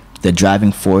what the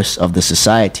driving force of the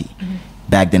society.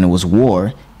 Back then it was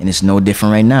war, and it's no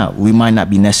different right now. We might not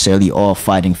be necessarily all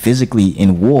fighting physically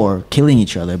in war, killing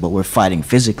each other, but we're fighting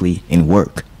physically in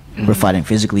work. We're fighting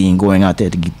physically and going out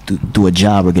there to do a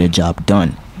job or get a job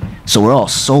done. So we're all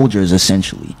soldiers,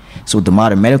 essentially. So what the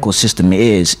modern medical system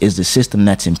is the system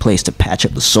that's in place to patch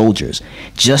up the soldiers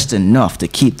just enough to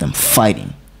keep them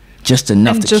fighting, just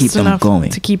enough to keep them going,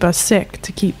 to keep us sick,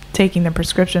 to keep taking the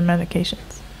prescription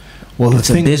medications. Well, it's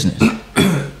a business.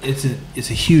 It's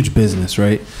a huge business,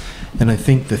 right? And I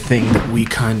think the thing that we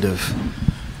kind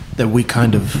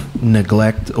of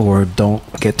neglect or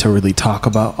don't get to really talk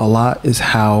about a lot is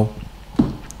how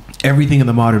everything in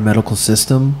the modern medical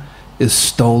system is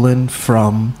stolen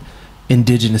from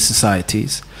indigenous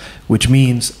societies, which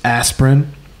means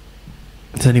aspirin.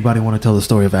 Does anybody want to tell the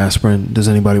story of aspirin? Does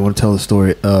anybody want to tell the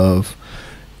story of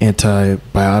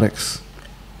antibiotics?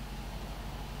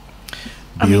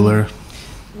 Bueller.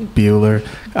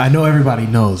 I know everybody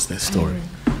knows this story.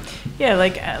 Yeah,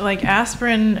 like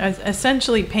aspirin,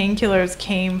 essentially painkillers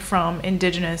came from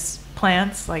indigenous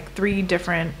plants, like 3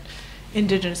 different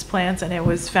indigenous plants, and it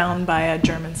was found by a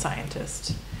German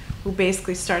scientist who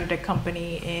basically started a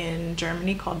company in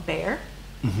Germany called Bayer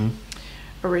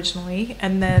originally,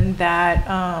 and then that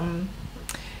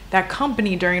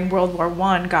company during World War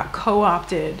I got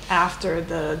co-opted after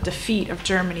the defeat of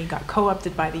Germany, got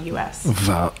co-opted by the U.S.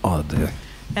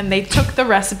 And they took the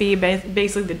recipe,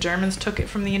 basically the Germans took it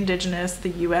from the indigenous,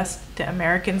 the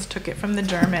Americans took it from the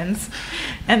Germans,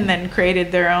 and then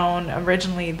created their own.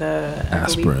 Originally, I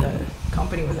believe the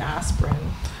company was aspirin.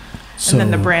 So, and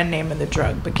then the brand name of the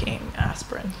drug became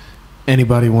aspirin.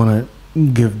 Anybody want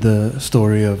to give the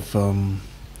story of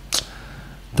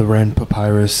the Wren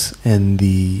papyrus and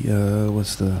the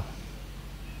what's the?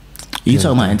 You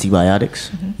talking about antibiotics?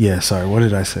 Yeah, sorry. What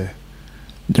did I say?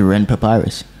 The Wren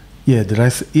papyrus. Yeah, did I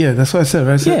say? Yeah, that's what I said.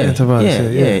 Right? I said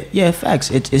antibiotics. Yeah.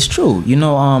 Facts. It's true. You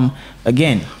know,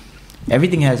 again,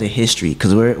 everything has a history,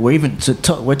 because we're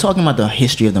talking about the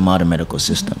history of the modern medical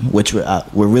system, which we're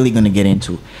really going to get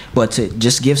into. But to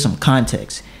just give some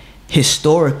context,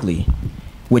 historically,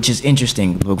 which is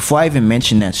interesting. Before I even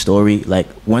mention that story, like,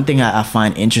 one thing I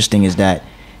find interesting is that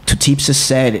Tesiptah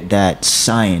said that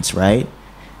science, right?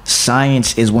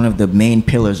 Science is one of the main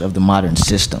pillars of the modern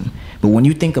system. But when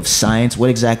you think of science, what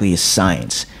exactly is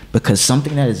science? Because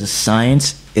something that is a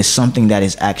science is something that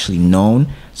is actually known,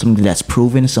 something that's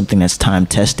proven, something that's time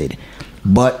tested.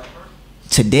 But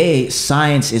today,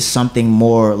 science is something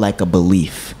more like a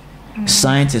belief.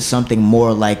 Science is something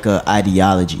more like an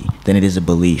ideology than it is a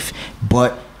belief.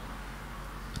 But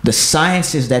the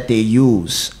sciences that they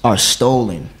use are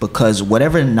stolen, because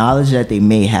whatever knowledge that they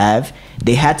may have,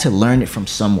 they had to learn it from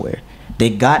somewhere. They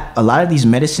got a lot of these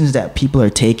medicines that people are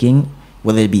taking,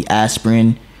 whether it be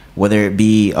aspirin, whether it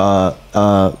be what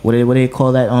do they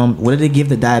call that? What do they give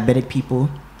the diabetic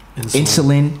people?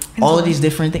 insulin, all of these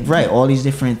different things. Right, all these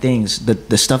different things.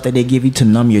 The stuff that they give you to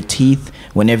numb your teeth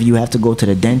whenever you have to go to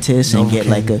the dentist and get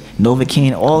like a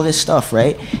Novocaine, all this stuff,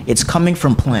 right? It's coming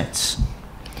from plants.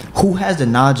 Who has the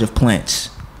knowledge of plants?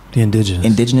 The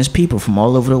indigenous people from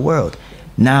all over the world.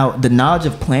 Now, the knowledge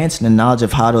of plants and the knowledge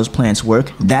of how those plants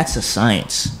work, that's a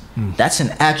science. That's an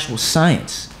actual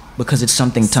science because it's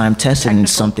something time tested and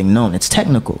it's something known. It's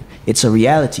technical. It's a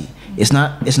reality. It's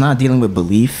not dealing with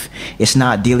belief. It's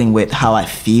not dealing with how I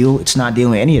feel. It's not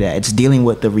dealing with any of that. It's dealing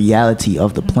with the reality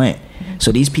of the plant.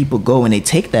 So these people go and they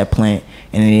take that plant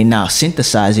and they now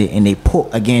synthesize it and they put,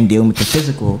 again, dealing with the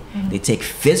physical. They take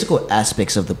physical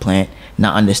aspects of the plant,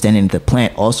 not understanding that the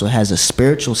plant also has a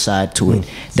spiritual side to it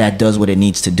that does what it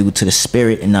needs to do to the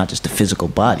spirit and not just the physical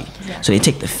body. So they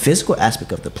take the physical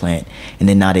aspect of the plant and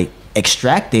then now they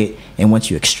extract it, and once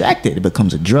you extract it, it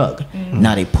becomes a drug.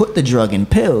 Now they put the drug in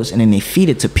pills and then they feed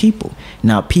it to people.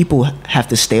 Now people have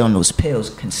to stay on those pills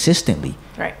consistently.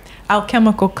 Right.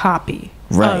 Alchemical copy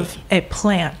of a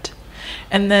plant.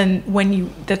 And then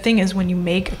the thing is, when you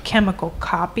make a chemical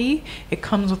copy, it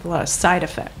comes with a lot of side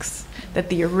effects that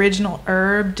the original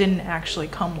herb didn't actually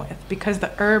come with, because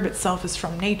the herb itself is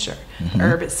from nature. The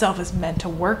herb itself is meant to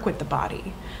work with the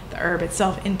body. The herb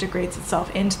itself integrates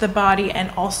itself into the body and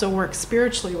also works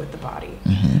spiritually with the body,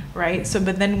 right? So,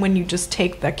 but then when you just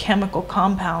take the chemical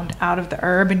compound out of the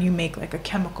herb and you make like a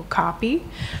chemical copy,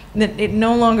 then it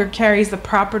no longer carries the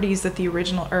properties that the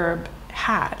original herb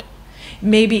had.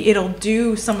 Maybe it'll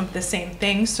do some of the same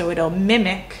things, so it'll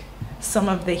mimic some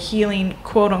of the healing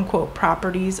quote unquote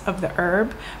properties of the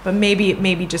herb, but maybe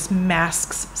it just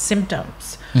masks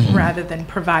symptoms rather than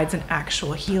provides an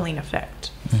actual healing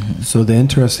effect. So the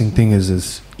interesting thing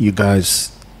is you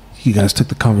guys took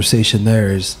the conversation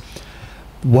there, is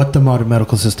what the modern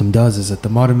medical system does is that the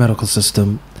modern medical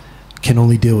system can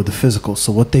only deal with the physical.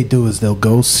 So what they do is they'll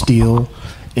go steal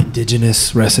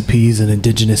indigenous recipes and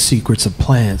indigenous secrets of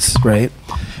plants, right?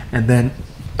 And then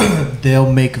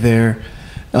they'll make their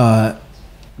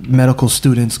medical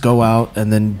students go out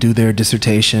and then do their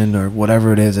dissertation or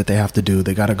whatever it is that they have to do.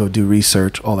 They got to go do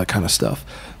research, all that kind of stuff.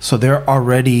 So they're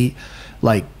already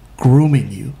like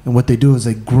grooming you. And what they do is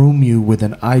they groom you with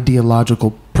an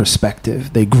ideological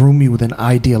perspective. They groom you with an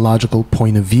ideological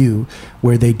point of view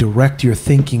where they direct your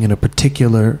thinking in a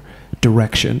particular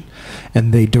direction,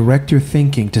 and they direct your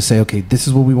thinking to say, okay, this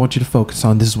is what we want you to focus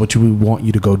on, this is what we want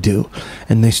you to go do.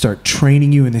 And they start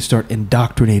training you and they start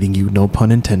indoctrinating you, no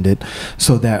pun intended,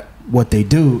 so that what they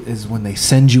do is when they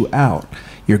send you out,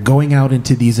 you're going out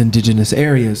into these indigenous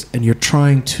areas and you're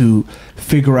trying to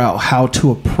figure out how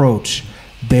to approach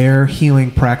their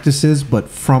healing practices, but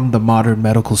from the modern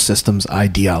medical system's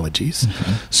ideologies.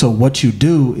 So what you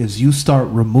do is you start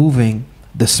removing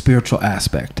the spiritual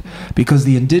aspect, because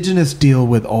the indigenous deal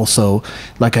with also,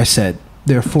 like I said,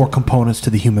 there are 4 components to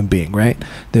the human being, right?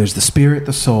 There's the spirit,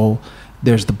 the soul,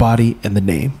 there's the body, and the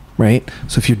name, right?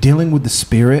 So if you're dealing with the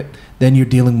spirit, then you're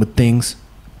dealing with things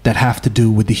that have to do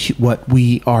with what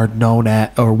we are known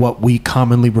at, or what we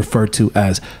commonly refer to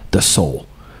as the soul,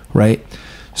 right?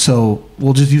 So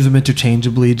we'll just use them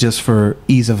interchangeably just for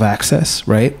ease of access,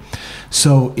 right?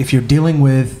 So if you're dealing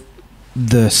with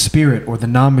the spirit or the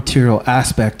non-material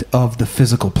aspect of the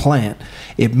physical plant,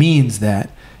 it means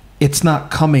that it's not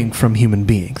coming from human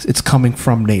beings. It's coming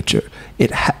from nature.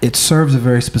 It serves a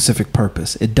very specific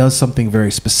purpose. It does something very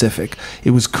specific.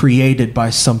 It was created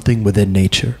by something within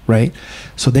nature, right?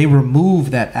 So they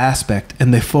remove that aspect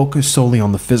and they focus solely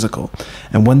on the physical.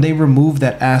 And when they remove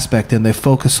that aspect and they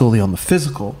focus solely on the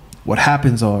physical, what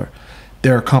happens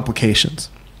there are complications,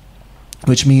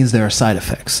 which means there are side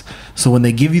effects. So when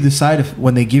they give you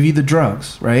the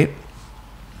drugs, right,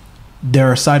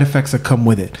 there are side effects that come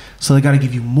with it. So they got to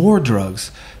give you more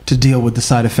drugs to deal with the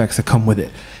side effects that come with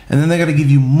it. And then they got to give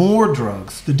you more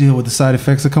drugs to deal with the side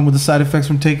effects that come with the side effects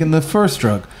from taking the first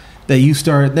drug. Then you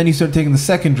start taking the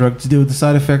second drug to deal with the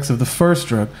side effects of the first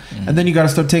drug. And then you got to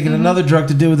start taking another drug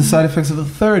to deal with the side effects of the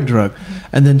third drug.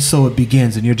 And then so it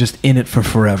begins, and you're just in it for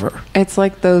forever. It's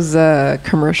like those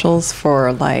commercials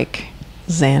for like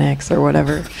Xanax or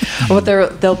whatever. But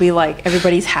they'll be like,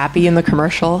 everybody's happy in the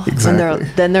commercial. Exactly.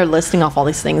 And they're listing off all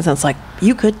these things, and it's like,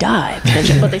 you could die.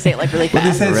 But they say it like really fast. But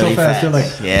they say it so fast. They're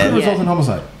like, could result in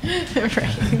homicide.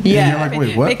 Right. Yeah. And you're like,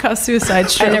 wait, what? They cause suicide,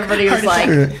 stroke, and everybody was like,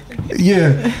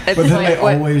 yeah. But then like, they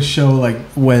always show like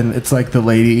when it's like the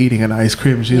lady eating an ice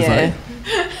cream and she's like,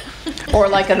 or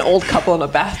like an old couple in a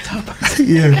bathtub.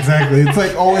 Yeah, exactly. It's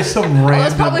like always some random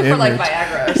It's probably image. for like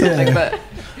Viagra or something, but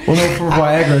well, no, for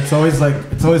Viagra, it's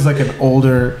always like an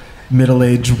older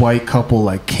middle-aged white couple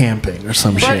like camping or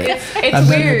some shit. It's and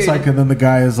then weird. and then the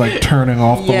guy is like turning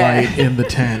off the light in the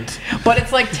tent. But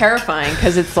it's like terrifying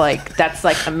because it's like that's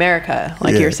like America,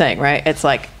 like you're saying, right? It's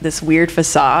like this weird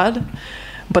facade,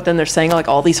 but then they're saying like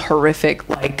all these horrific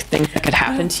like things that could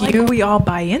happen to you. We all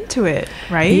buy into it,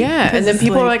 right? Yeah, and then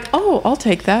people are like, "Oh, I'll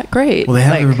take that. Great." Well, they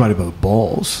have like, everybody by the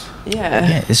balls.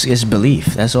 Yeah, it's belief.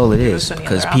 That's all it is.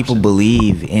 Because people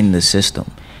believe in the system.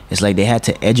 It's like they had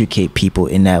to educate people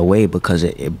in that way because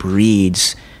it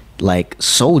breeds like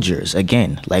soldiers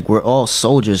again. Like we're all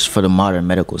soldiers for the modern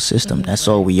medical system. That's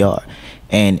all we are.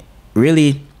 And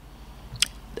really,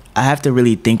 I have to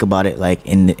really think about it like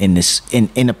in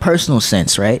a personal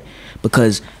sense, right?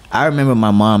 Because I remember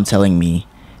my mom telling me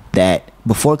that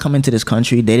before coming to this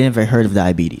country, they never heard of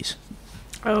diabetes.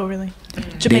 Oh, really?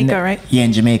 Jamaica, right? Yeah,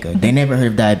 in Jamaica. They never heard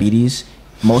of diabetes.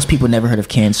 Most people never heard of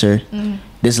cancer.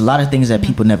 There's a lot of things that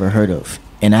people never heard of.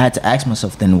 And I had to ask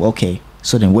myself then, okay,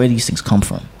 so then where do these things come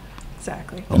from?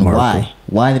 Exactly. And why?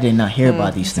 Why did they not hear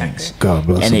about these things? God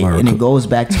bless America. And it goes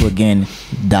back to, again,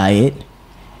 diet.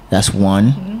 That's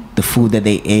one. The food that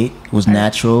they ate was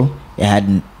natural. It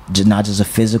had not just a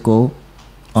physical.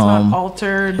 It's not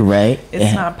altered. Right.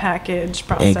 It's not packaged,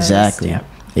 processed. Exactly. Yeah.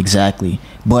 Exactly.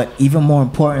 But even more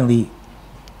importantly,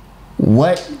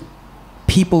 what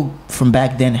people from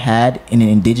back then had in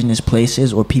indigenous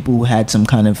places, or people who had some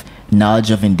kind of knowledge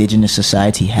of indigenous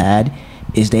society had,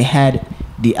 is they had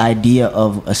the idea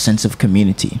of a sense of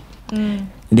community.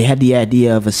 They had the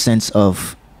idea of a sense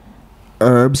of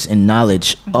herbs and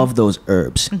knowledge of those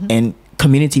herbs. And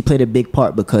community played a big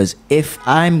part, because if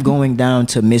I'm going down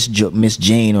to Miss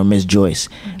Jane or Miss Joyce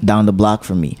down the block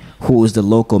from me, who is the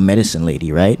local medicine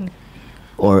lady, right?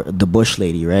 Or the bush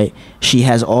lady, right? She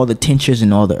has all the tinctures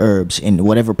and all the herbs, and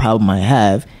whatever problem I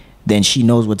have, then she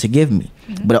knows what to give me.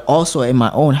 But also in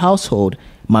my own household,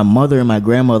 my mother and my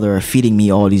grandmother are feeding me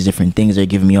all these different things. They're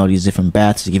giving me all these different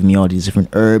baths. They're giving me all these different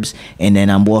herbs. And then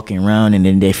I'm walking around, and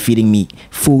then they're feeding me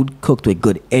food cooked with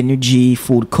good energy,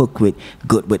 food cooked with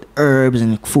herbs,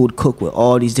 and food cooked with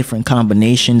all these different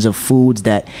combinations of foods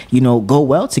that, go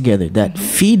well together, that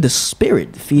feed the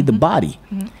spirit, feed the body.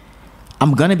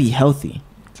 I'm going to be healthy.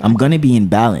 I'm going to be in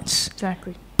balance.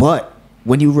 Exactly. But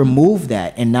when you remove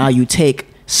that, and now you take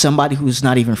somebody who's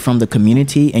not even from the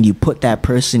community, and you put that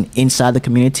person inside the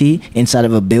community, inside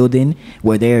of a building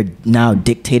where they're now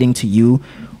dictating to you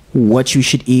what you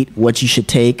should eat, what you should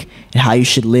take, and how you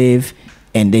should live,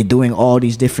 and they're doing all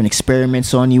these different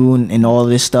experiments on you and all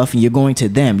this stuff, and you're going to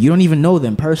them. You don't even know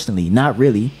them personally. Not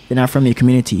really. They're not from your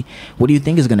community. What do you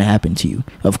think is going to happen to you?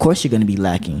 Of course you're going to be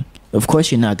lacking. Of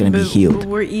course you're not going to be healed.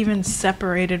 We're even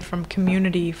separated from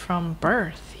community from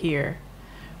birth here,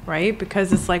 right?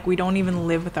 Because it's like we don't even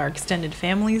live with our extended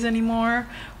families anymore.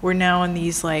 We're now in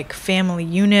these like family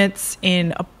units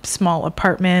in small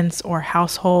apartments or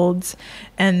households,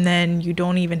 and then you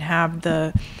don't even have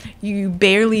you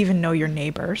barely even know your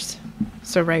neighbors.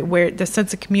 So right, where the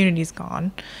sense of community is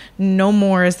gone. No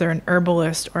more is there an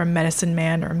herbalist or a medicine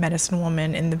man or a medicine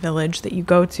woman in the village that you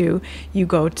go to. You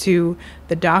go to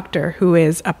the doctor, who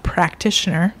is a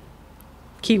practitioner,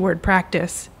 keyword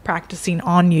practicing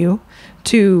on you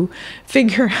to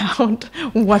figure out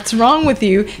what's wrong with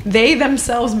you. They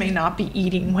themselves may not be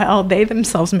eating well. They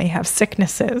themselves may have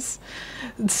sicknesses.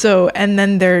 So, and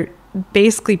then they're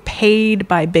basically paid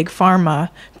by big pharma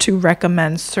to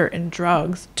recommend certain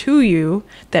drugs to you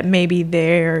that maybe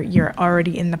you're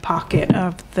already in the pocket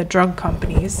of the drug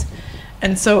companies.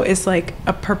 And so it's like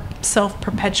a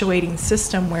self-perpetuating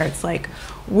system where it's like,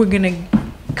 we're going to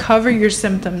cover your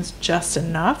symptoms just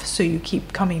enough so you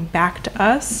keep coming back to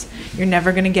us. You're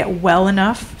never going to get well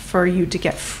enough for you to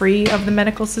get free of the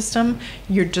medical system.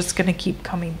 You're just going to keep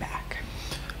coming back.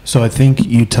 So I think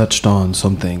you touched on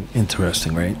something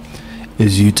interesting, right?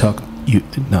 Is you touched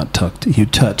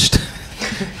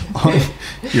on,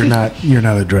 you're not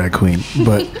a drag queen,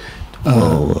 but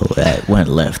whoa, that went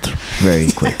left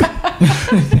very quick.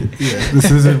 Yeah,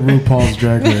 this isn't RuPaul's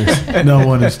Drag Race. No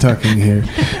one is tucking here.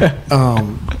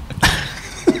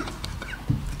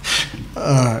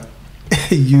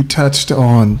 You touched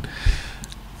on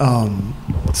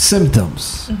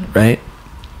symptoms, right?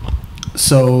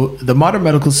 So the modern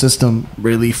medical system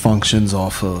really functions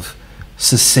off of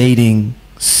cessating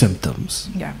symptoms.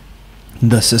 Yeah.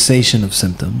 The cessation of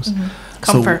symptoms.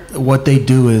 Comfort. So what they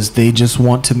do is they just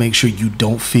want to make sure you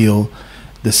don't feel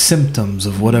the symptoms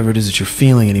of whatever it is that you're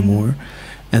feeling anymore.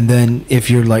 And then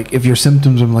if your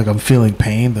symptoms are like, I'm feeling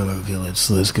pain, they're like, okay, let's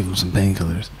give them some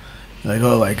painkillers. Like,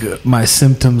 oh, like my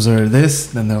symptoms are this,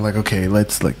 then they're like, okay,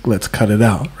 let's cut it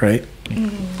out, right?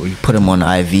 Where you put them on the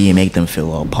IV and make them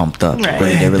feel all pumped up. Right. But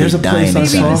they're really There's a place dying I Maybe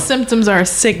saw. the inside. symptoms are a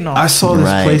signal. I saw this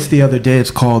Right. place the other day.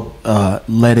 It's called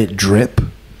Let It Drip,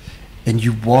 and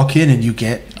you walk in and you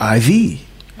get IV.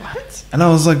 What? And I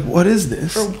was like, "What is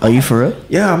this?" Are you for real?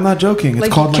 Yeah, I'm not joking. It's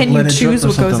Like, called can Let you It Drip choose or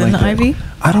what goes something in like the that. IV?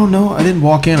 I don't know. I didn't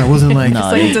walk in. I wasn't like. No,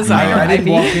 Like designer I didn't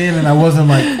IV. walk in and I wasn't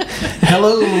like,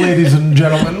 "Hello, ladies and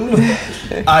gentlemen."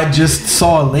 I just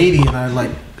saw a lady and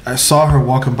I saw her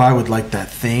walking by with like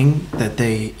that thing that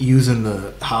they use in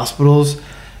the hospitals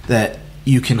that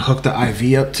you can hook the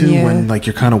IV up to Yeah. when like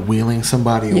you're kind of wheeling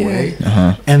somebody Yeah. away.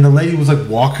 Uh-huh. And the lady was like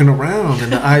walking around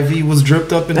and the IV was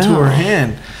dripped up into her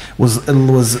hand, was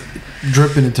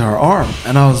dripping into her arm,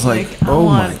 and I was like, "Oh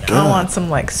my god!" I want some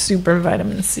like super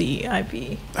vitamin C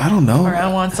IV, I don't know. or I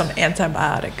want some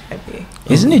antibiotic IV.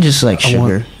 Isn't it just like I want-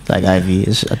 sugar? Like IV?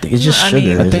 I think it's just I sugar.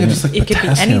 mean- I think isn't it's just it? like It could be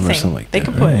potassium or anything. something like they that.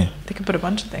 could put Right. they could put a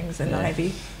bunch of things in the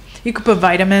IV. You could put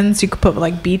vitamins. You could put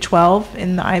like B12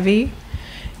 in the IV.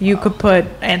 You could put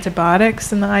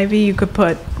antibiotics in the IV. You could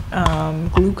put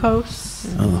glucose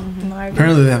in the IV.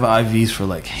 Apparently, they have IVs for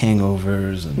like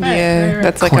hangovers and Right, Yeah, right, right.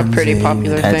 that's like a pretty Cleansing,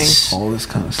 popular thing. That's all this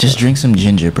kind of stuff. just drink some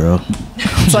ginger, bro.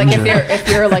 It's like if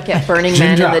you're like at Burning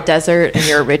Man Ginger. in the desert and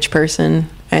you're a rich person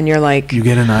and you're like, You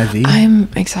get an IV. I'm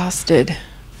exhausted,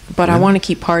 but I want to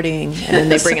keep partying, and then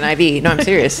they bring an IV. No, I'm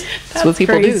serious. That's what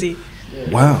people crazy. do. Yeah,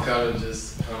 Wow. Ricardo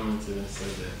just commented and said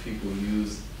that people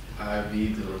use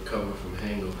IV to recover from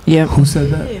hangovers. Yeah. Who said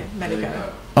that? Yeah, Medicaid.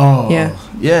 Oh, Yeah.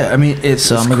 yeah. I mean, it's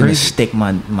So it's I'm gonna crazy. stick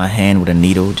my hand with a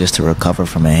needle just to recover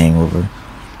from a hangover.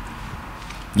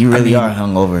 You really mean- are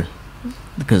hungover,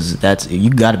 because you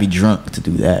got to be drunk to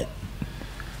do that.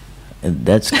 And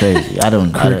that's crazy. I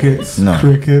don't. Crickets. No.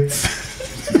 Crickets.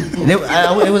 It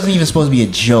wasn't even supposed to be a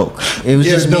joke. It was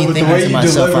just me but the thinking way to you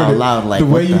myself delivered out it- loud, like, the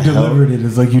way what you the hell? delivered it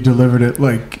is like you delivered it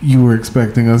like you were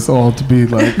expecting us all to be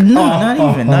like. No,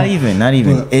 not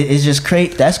even. But- It's just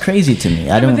crazy. That's crazy to me.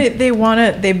 I No, don't. but they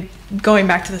want to. Going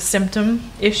back to the symptom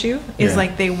issue is Yeah.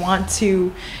 like they want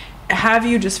to have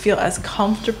you just feel as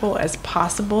comfortable as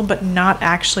possible, but not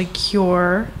actually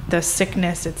cure the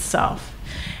sickness itself.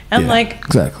 And Yeah, like,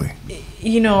 exactly.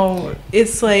 you know,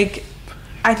 it's like,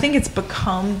 I think it's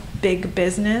become big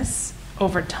business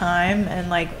over time, and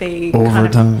like they Over kind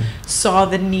of time. saw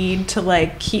the need to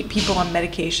like keep people on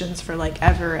medications for like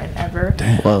ever and ever.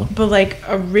 Damn. Well, But like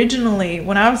originally,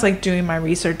 when I was like doing my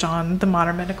research on the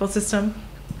modern medical system,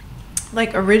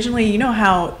 like originally, you know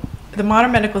how the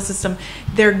modern medical system,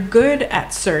 they're good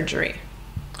at surgery,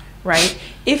 right?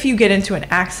 If you get into an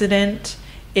accident,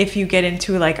 if you get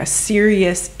into like a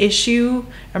serious issue,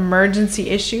 emergency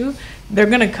issue, they're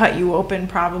going to cut you open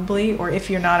probably, or if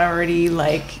you're not already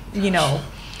like, you know,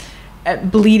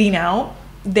 bleeding out,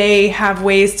 they have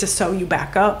ways to sew you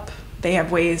back up. They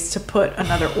have ways to put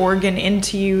another organ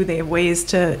into you. They have ways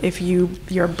to, if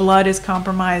your blood is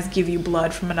compromised, give you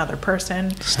blood from another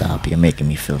person. stop. You're making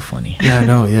me feel funny. Yeah, I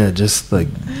know. Yeah, just like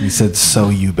you said, sew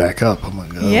you back up. I'm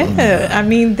like, oh, Yeah, I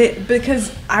mean,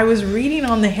 because I was reading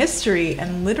on the history,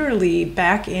 and literally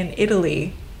back in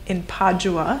Italy, in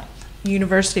Padua,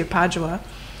 University of Padua,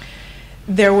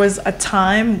 there was a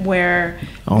time where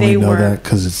I only they know were that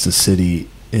because it's the city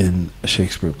in a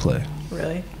Shakespeare play.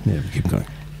 really. Yeah, keep going.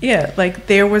 Yeah, like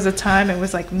there was a time, it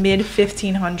was like mid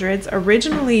 1500s.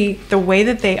 Originally, the way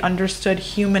that they understood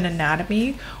human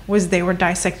anatomy was they were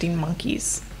dissecting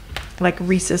monkeys, like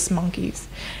rhesus monkeys.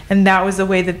 And that was the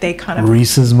way that they kind of,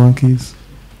 Reese's monkeys,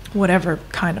 whatever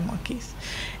kind of monkeys.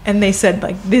 And they said,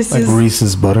 like, this like is,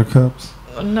 Reese's buttercups.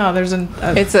 no, there's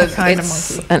It's a kind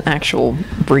it's of monkey. an actual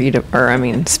breed of, or I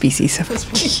mean species of.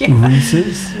 Yeah.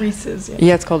 Reese's. Reese's, yeah.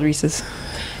 Yeah, it's called Reese's.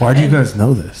 Why do you guys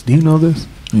know this? Do you know this?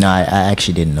 No, I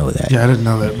actually didn't know that. Yeah, I didn't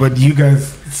know that. But you guys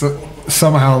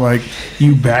somehow like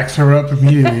you backed her up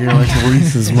immediately. You're like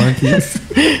Reese's monkeys.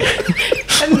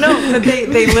 No, but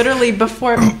they literally,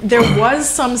 before, there was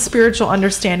some spiritual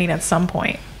understanding at some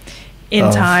point in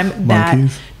Of time that,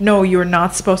 monkeys? no, you're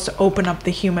not supposed to open up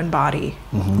the human body,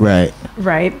 Right.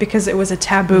 right? Because it was a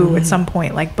taboo at some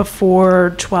point, like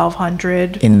before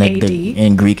 1200 In like AD.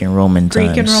 in Greek and Roman times,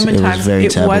 Greek and Roman it times, was very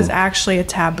it taboo. was actually a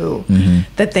taboo. Mhm.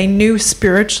 That they knew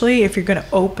spiritually, if you're going to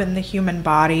open the human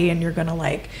body and you're going to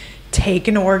like take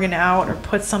an organ out or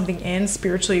put something in,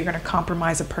 spiritually you're going to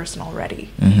compromise a person already.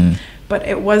 Mhm. But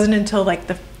it wasn't until like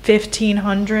the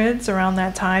 1500s, around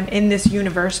that time, in this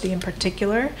university in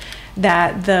particular,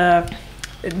 that the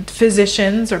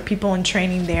physicians or people in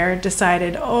training there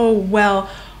decided, oh, well,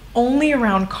 only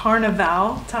around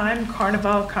carnival time,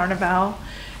 carnival,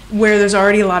 where there's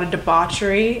already a lot of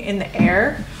debauchery in the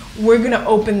air, we're going to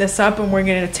open this up and we're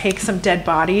going to take some dead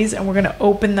bodies and we're going to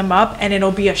open them up and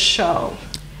it'll be a show.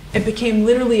 it became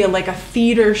literally like a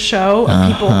theater show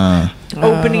of people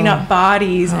opening up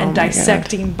bodies and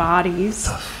dissecting bodies,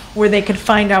 where they could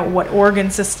find out what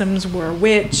organ systems were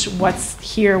which, what's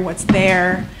here, what's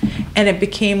there, and it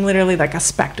became literally like a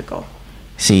spectacle.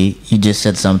 See, you just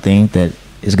said something that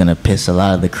is gonna piss a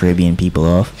lot of the Caribbean people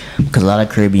off, because a lot of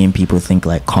Caribbean people think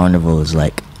like carnival is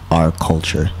like our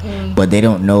culture, but they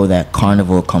don't know that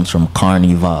carnival comes from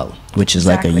carnival, which is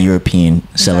like a European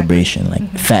celebration, like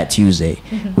Fat Tuesday,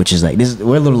 which is like this.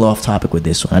 We're a little off topic with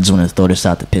this one. I just want to throw this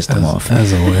out to piss them off.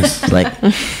 As always, like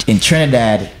in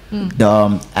Trinidad,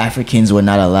 the Africans were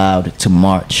not allowed to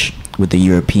march with the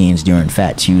Europeans during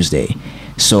Fat Tuesday.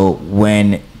 So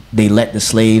when they let the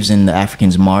slaves and the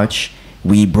Africans march,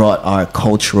 we brought our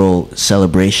cultural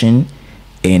celebration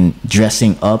in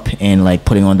dressing up and like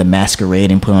putting on the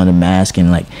masquerade and putting on the mask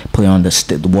and like putting on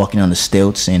the walking on the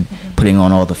stilts and putting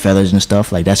on all the feathers and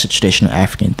stuff. Like that's a traditional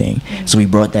African thing. So we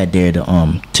brought that there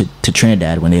to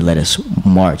Trinidad when they let us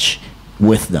march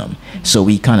with them. So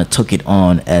we kind of took it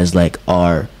on as like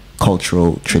our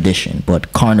cultural tradition.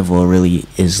 But carnival really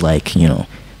is like, you know,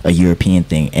 a European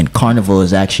thing. And carnival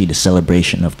is actually the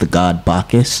celebration of the god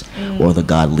Bacchus or the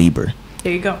god Liber.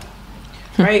 There you go.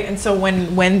 Right, and so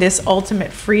when this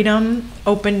ultimate freedom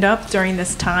opened up during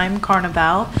this time,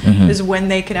 Carnival, is when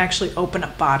they could actually open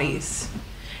up bodies.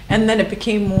 And then it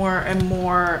became more and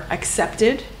more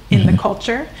accepted in the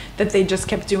culture that they just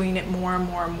kept doing it more and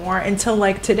more and more until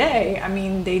like today. I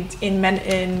mean, they in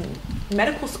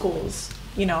medical schools,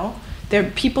 you know,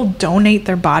 people donate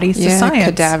their bodies to science.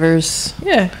 Cadavers.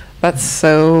 Yeah. That's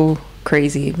so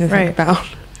crazy to think about.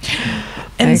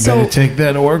 And so take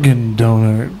that organ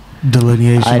donor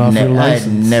delineation off your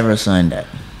license. I'd never signed that.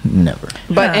 Never.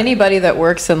 But anybody that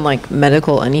works in like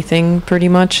medical anything, pretty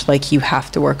much, like you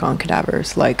have to work on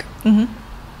cadavers. Like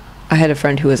I had a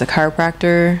friend who was a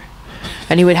chiropractor,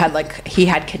 and he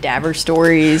had cadaver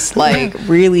stories, like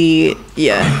really,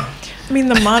 I mean,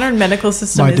 the modern medical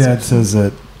system My dad says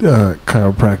that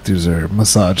chiropractors are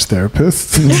massage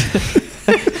therapists.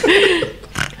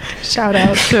 Shout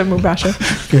out to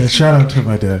Mubasha. Yeah, shout out to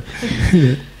my dad.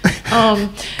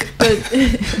 But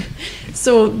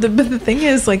so the thing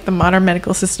is, like, the modern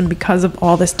medical system, because of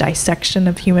all this dissection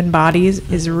of human bodies,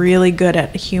 is really good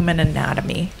at human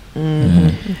anatomy.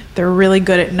 They're really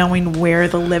good at knowing where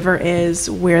the liver is,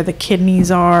 where the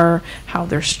kidneys are, how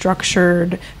they're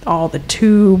structured, all the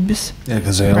tubes. Yeah,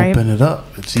 because they open it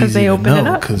up. It's easy to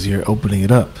know because you're opening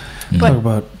it up. Talk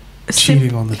about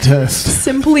cheating on the test.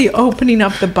 Simply opening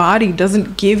up the body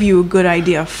doesn't give you a good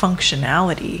idea of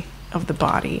functionality of the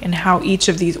body and how each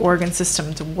of these organ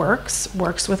systems works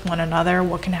with one another,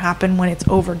 what can happen when it's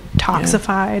over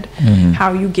toxified,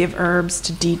 how you give herbs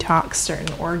to detox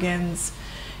certain organs.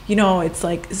 You know, it's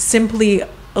like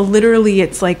literally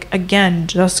it's like, again,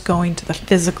 just going to the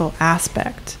physical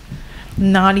aspect,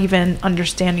 not even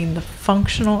understanding the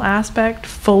functional aspect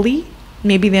fully.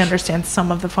 Maybe they understand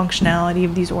some of the functionality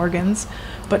of these organs,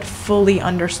 but fully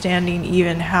understanding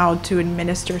even how to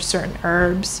administer certain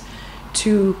herbs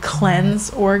to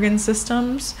cleanse organ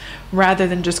systems rather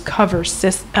than just cover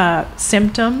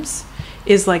symptoms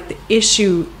is like the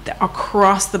issue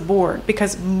across the board,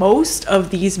 because most of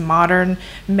these modern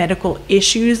medical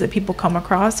issues that people come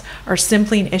across are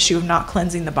simply an issue of not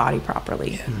cleansing the body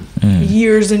properly.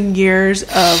 Years and years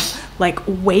of like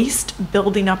waste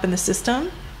building up in the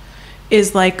system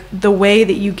is like the way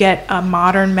that you get a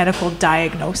modern medical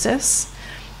diagnosis,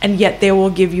 and yet they will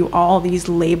give you all these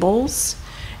labels.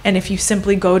 And if you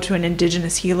simply go to an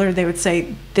indigenous healer, they would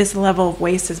say, this level of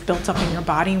waste is built up in your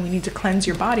body, and we need to cleanse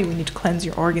your body. We need to cleanse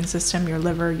your organ system, your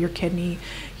liver, your kidney,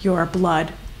 your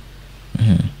blood.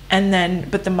 And then,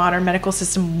 but the modern medical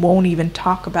system won't even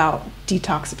talk about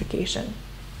detoxification.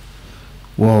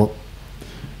 Well,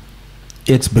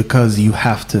 it's because you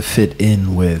have to fit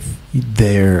in with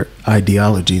their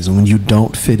ideologies. And when you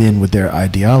don't fit in with their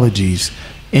ideologies,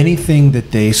 anything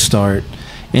that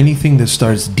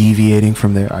starts deviating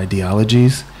from their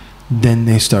ideologies, then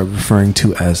they start referring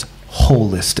to as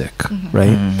holistic,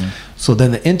 right? So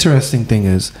then the interesting thing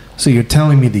is, so you're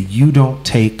telling me that you don't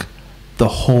take the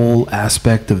whole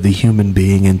aspect of the human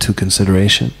being into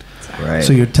consideration. Right.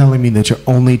 So you're telling me that you're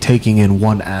only taking in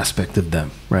one aspect of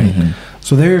them, right?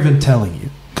 So they're even telling you,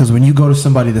 because when you go to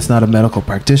somebody that's not a medical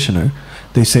practitioner,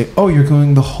 they say, oh, you're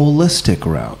going the holistic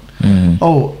route.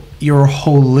 Oh, you're a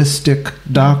holistic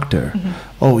doctor.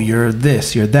 Oh, you're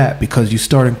this, you're that, because you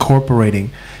start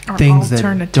incorporating things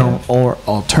that don't, or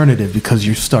alternative, because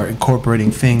you start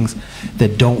incorporating things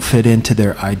that don't fit into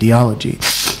their ideology.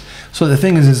 So the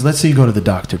thing is let's say you go to the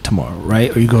doctor tomorrow,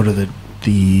 right? Or you go to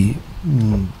the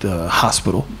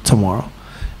hospital tomorrow.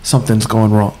 Something's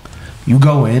going wrong. You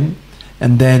go in,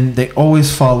 and then they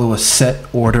always follow a set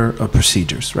order of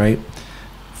procedures, right?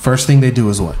 First thing they do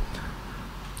is what?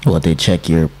 Well, they check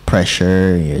your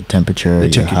pressure, your temperature,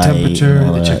 They check your height,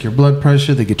 temperature, they check your blood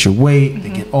pressure, they get your weight, they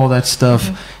get all that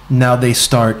stuff. Now they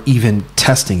start even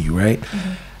testing you, right?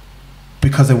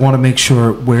 Because they want to make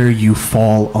sure where you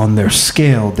fall on their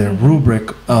scale, their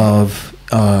rubric of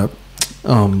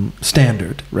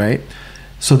standard, right?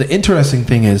 So the interesting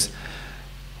thing is,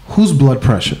 whose blood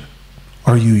pressure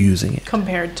are you using it?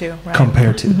 Compared to, right?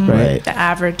 Compared to, right? The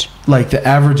average. Like the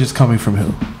average is coming from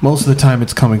who? Most of the time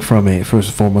it's coming from first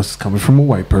and foremost, it's coming from a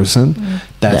white person.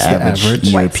 That's the average.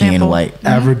 European white.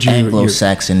 Average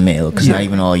Anglo-Saxon male, because not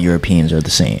even all Europeans are the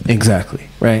same. Exactly,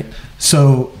 right?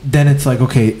 So then it's like,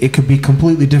 okay, it could be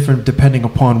completely different depending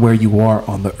upon where you are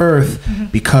on the earth,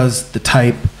 because the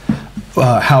type,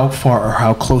 how far or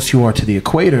how close you are to the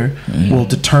equator will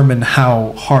determine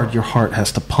how hard your heart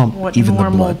has to pump What even the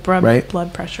normal blood, right?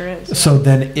 blood pressure is. So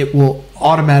then it will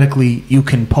automatically, you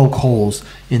can poke holes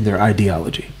in their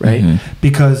ideology, right?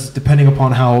 Because depending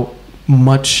upon how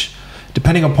much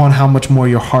more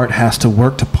your heart has to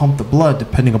work to pump the blood,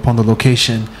 depending upon the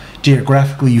location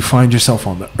geographically you find yourself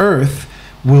on the earth,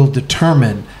 will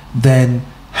determine then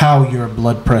how your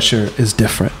blood pressure is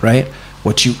different, right?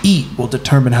 What you eat will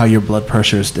determine how your blood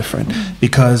pressure is different,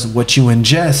 because what you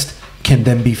ingest can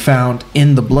then be found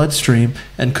in the bloodstream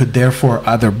and could therefore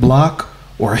either block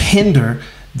or hinder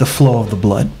the flow of the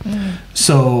blood.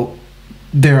 So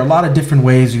there are a lot of different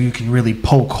ways you can really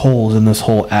poke holes in this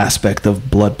whole aspect of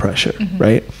blood pressure,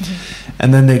 right?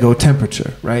 And then they go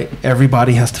temperature, right?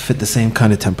 Everybody has to fit the same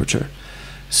kind of temperature.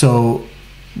 So,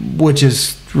 which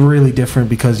is really different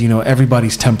because,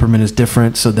 everybody's temperament is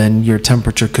different. So then your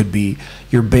temperature could be,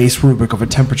 your base rubric of a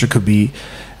temperature could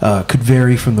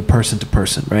vary from the person to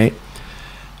person, right?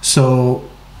 So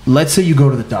let's say you go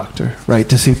to the doctor, right,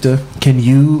 Tesiptah? Can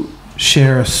you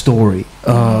share a story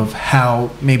of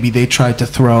how maybe they tried to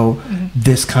throw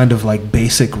this kind of like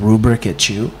basic rubric at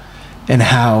you, and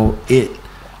how it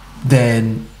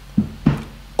then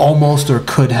almost or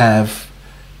could have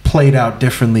played out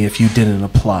differently if you didn't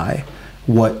apply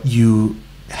what you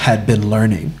had been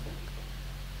learning?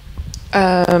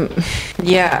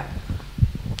 Yeah.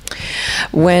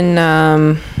 When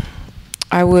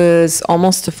I was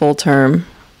almost to full term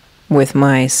with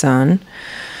my son,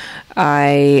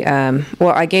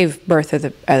 I gave birth at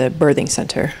a birthing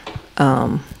center,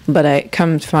 but I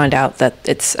come to find out that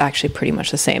it's actually pretty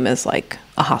much the same as like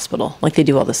a hospital. Like they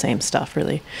do all the same stuff,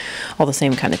 really, all the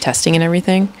same kind of testing and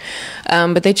everything.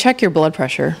 But they check your blood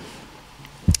pressure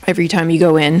every time you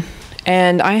go in.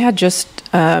 And I had just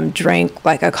drank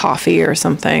like a coffee or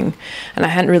something, and I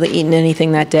hadn't really eaten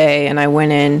anything that day. And I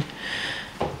went in,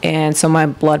 and so my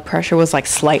blood pressure was like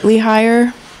slightly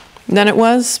higher than it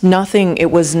was. Nothing,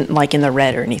 it wasn't like in the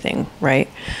red or anything, right?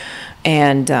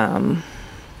 And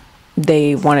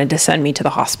they wanted to send me to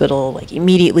the hospital like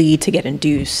immediately to get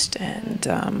induced. And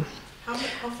How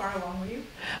far along were you?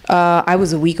 I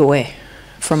was a week away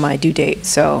from my due date,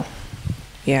 so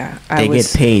yeah. They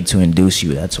get paid to induce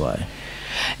you, that's why.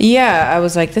 Yeah, I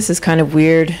was like, this is kind of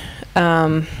weird.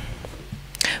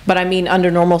 But I mean,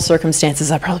 under normal circumstances,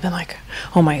 I've probably been like,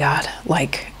 oh my God,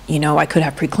 like, I could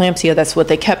have preeclampsia. That's what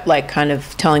they kept like kind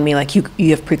of telling me, like, you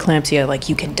have preeclampsia, like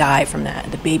you can die from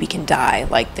that. The baby can die.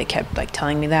 Like they kept like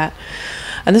telling me that.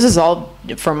 And this is all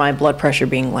for my blood pressure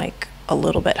being like a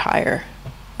little bit higher.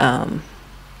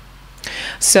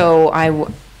 So I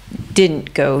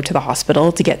didn't go to the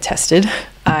hospital to get tested.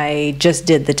 I just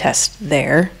did the test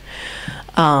there.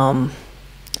 And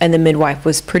the midwife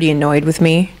was pretty annoyed with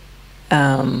me.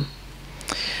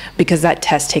 Because that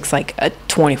test takes like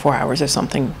 24 hours or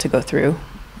something to go through,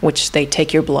 which they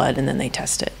take your blood and then they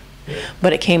test it.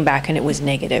 But it came back and it was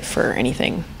negative for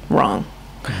anything wrong.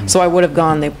 So I would have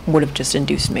gone, they would have just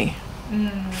induced me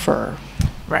for,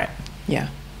 Right. yeah.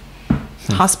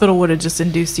 Hospital would have just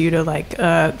induced you to like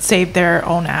save their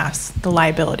own ass, the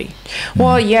liability.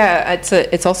 Well, yeah,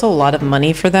 it's also a lot of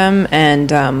money for them,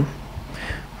 and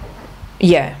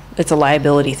yeah, it's a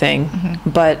liability thing.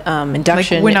 But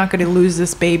induction, Like, we're not going to lose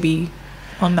this baby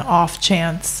on the off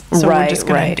chance, so we're just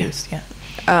going to induce. Yeah.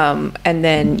 And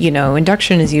then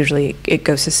induction is usually, it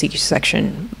goes to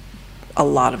C-section a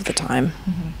lot of the time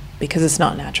because it's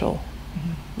not natural.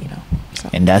 So.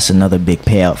 And that's another big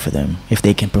payout for them. If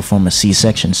they can perform a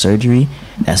C-section surgery,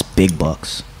 that's big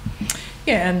bucks.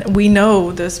 Yeah, and we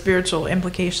know the spiritual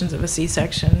implications of a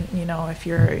C-section. If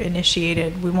you're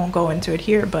initiated, we won't go into it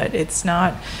here, but it's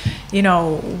not,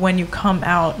 when you come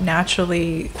out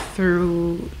naturally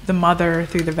through the mother,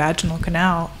 through the vaginal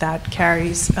canal, that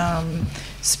carries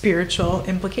spiritual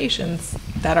implications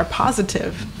that are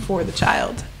positive for the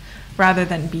child rather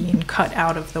than being cut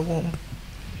out of the womb.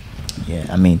 Yeah,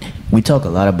 I mean, we talk a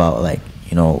lot about, like,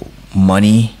 you know,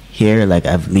 money here. Like,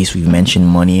 at least we've mentioned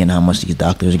money and how much these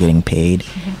doctors are getting paid.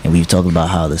 And we've talked about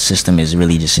how the system is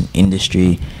really just an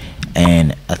industry.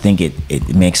 And I think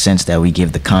it makes sense that we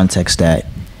give the context that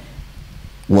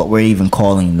what we're even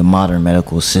calling the modern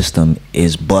medical system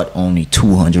is but only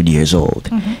 200 years old.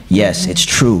 Yes, it's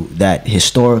true that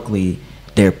historically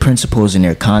their principles and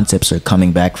their concepts are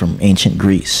coming back from ancient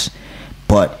Greece.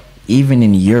 But even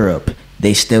in Europe,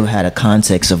 they still had a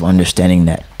context of understanding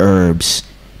that herbs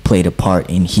played a part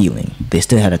in healing. They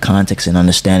still had a context in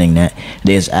understanding that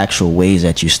there's actual ways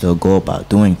that you still go about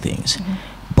doing things.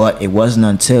 But it wasn't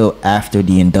until after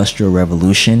the Industrial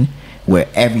Revolution where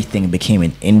everything became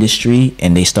an industry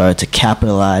and they started to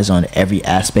capitalize on every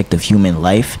aspect of human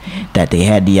life that they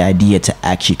had the idea to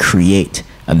actually create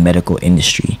a medical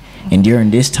industry. And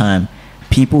during this time,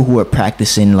 people who are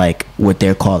practicing like what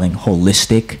they're calling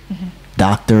holistic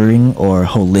doctoring or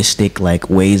holistic like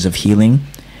ways of healing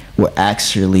were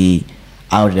actually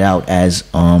outed out as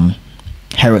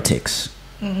heretics.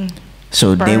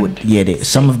 So Burned. they would,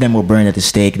 some of them were burned at the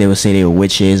stake. They would say they were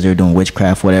witches, they were doing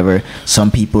witchcraft, whatever.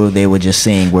 Some people, they were just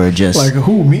saying were just Like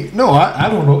who, me? No, I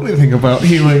don't know anything about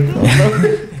healing.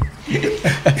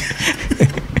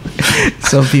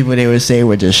 some people they would say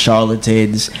were just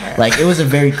charlatans. Like, it was a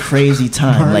very crazy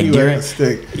time. Burn Like you during, at the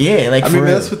stake. yeah, like I for mean,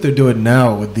 real. that's what they're doing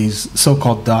now with these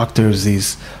so-called doctors,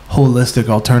 these holistic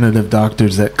alternative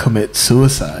doctors that commit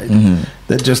suicide,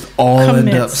 that just all end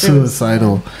Commit up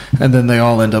suicidal, and then they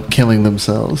all end up killing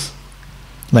themselves.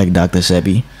 Like Dr.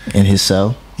 Sebi in his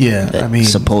cell. Yeah, That I mean,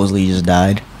 supposedly just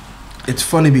died. it's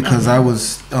funny because I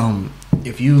was,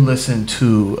 if you listen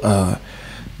to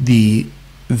the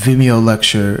Vimeo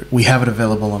lecture, we have it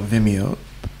available on Vimeo,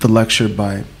 the lecture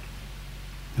by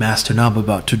Master Nab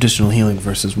about traditional healing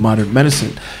versus modern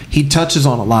medicine. He touches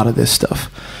on a lot of this stuff,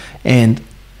 and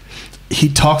he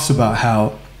talks about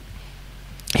how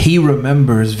he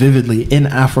remembers vividly in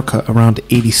Africa around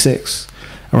 86,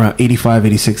 around 85,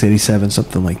 86, 87,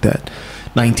 something like that.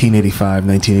 1985,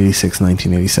 1986,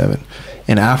 1987.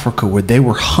 In Africa, where they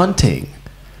were hunting,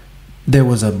 there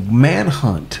was a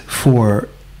manhunt for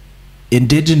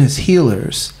indigenous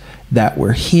healers that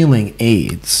were healing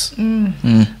AIDS,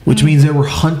 which means they were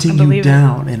hunting you believe it.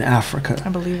 down in Africa. I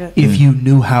believe it. If you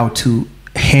knew how to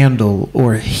handle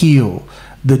or heal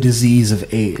the disease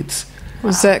of AIDS.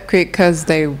 Was that because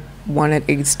they wanted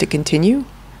AIDS to continue?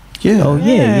 Yeah. Oh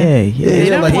yeah. They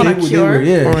don't like want a they cure. were,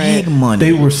 yeah. Big money.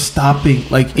 They were stopping.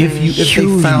 Like if they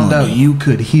Huge found out money. you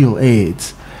could heal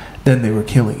AIDS, then they were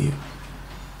killing you,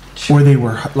 or they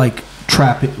were like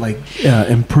trapping, like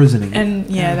imprisoning you. And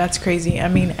yeah, that's crazy. I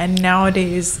mean, and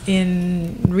nowadays,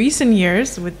 in recent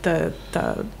years, with the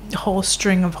whole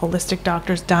string of holistic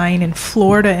doctors dying in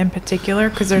Florida in particular,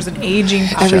 because there's an aging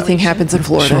population. Everything happens in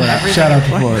Florida. Shout out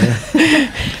to Florida.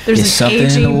 There's There's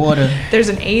something in the water. There's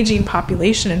an aging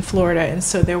population in Florida, and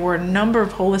so there were a number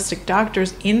of holistic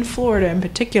doctors in Florida in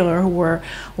particular who were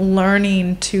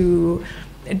learning to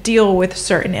deal with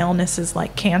certain illnesses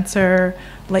like cancer,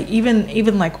 like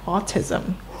even like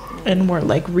autism, and were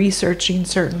like researching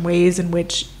certain ways in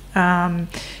which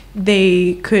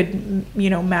they could,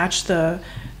 match the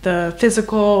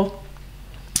physical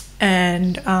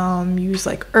and use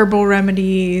like herbal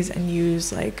remedies and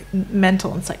use like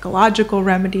mental and psychological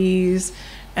remedies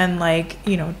and like,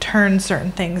 turn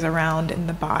certain things around in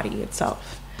the body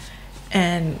itself.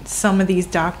 And some of these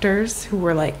doctors who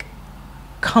were like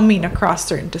coming across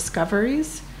certain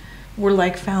discoveries were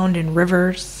like found in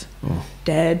rivers,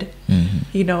 dead,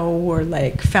 were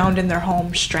like found in their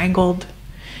home strangled.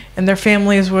 And their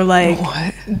families were like,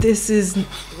 What? This is...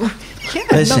 Yeah,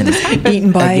 Listen, no, this happened.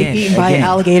 Eaten by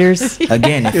alligators.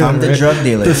 Again, if I'm the drug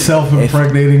dealer, The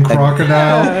self-impregnating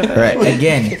crocodile. right?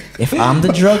 Again, if I'm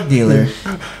the drug dealer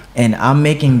and I'm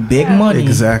making big money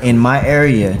Exactly. in my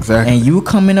area, Exactly. and you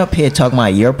coming up here talking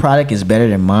about your product is better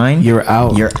than mine, You're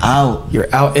out. You're out.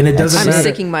 You're out, and it doesn't I'm matter.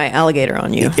 sticking my alligator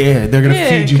on you. Yeah, they're gonna Yeah,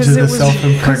 feed you to 'cause the it was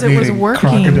self-impregnating working.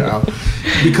 crocodile.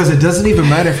 Because it doesn't even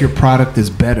matter if your product is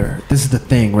better. This is the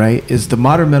thing, right? Is the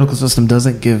modern medical system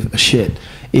doesn't give a shit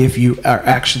if you are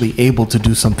actually able to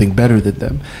do something better than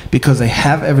them, because they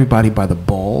have everybody by the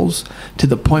balls to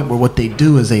the point where what they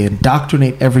do is they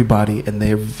indoctrinate everybody, and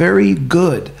they're very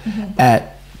good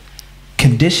at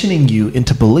conditioning you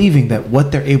into believing that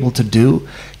what they're able to do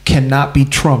cannot be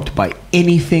trumped by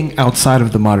anything outside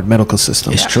of the modern medical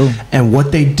system. It's true. And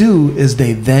what they do is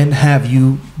they then have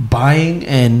you buying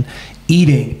and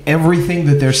eating everything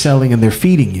that they're selling and they're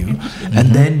feeding you, and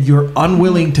then you're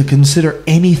unwilling to consider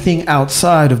anything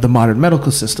outside of the modern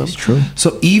medical system. It's true.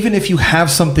 So even if you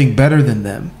have something better than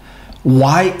them,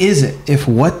 why is it, if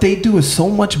what they do is so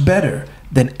much better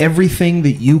than everything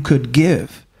that you could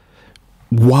give,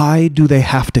 why do they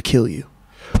have to kill you?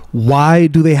 Why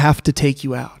do they have to take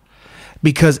you out?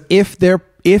 Because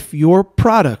if your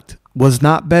product was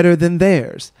not better than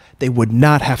theirs, they would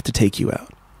not have to take you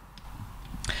out.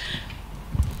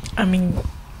 I mean,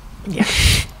 yeah.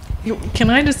 Can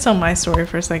I just tell my story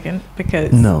for a second?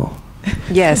 Because no.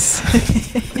 Yes.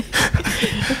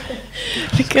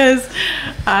 Because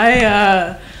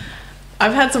I've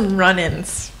had some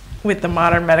run-ins with the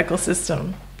modern medical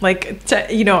system. Like,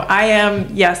 I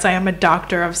am a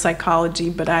doctor of psychology,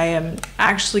 but I am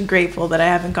actually grateful that I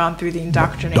haven't gone through the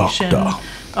indoctrination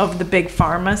of the big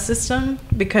pharma system,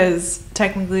 because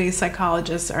technically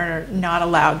psychologists are not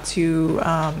allowed to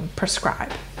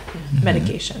prescribe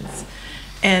medications.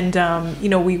 And,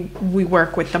 we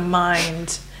work with the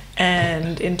mind,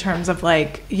 and in terms of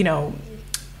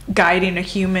guiding a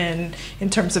human in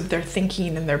terms of their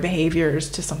thinking and their behaviors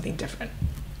to something different.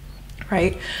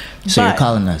 Right? So you're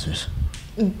colonizers.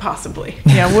 Possibly.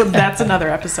 Yeah, well, that's another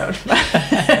episode.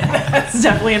 That's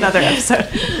definitely another episode.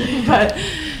 But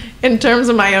in terms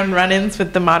of my own run-ins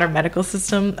with the modern medical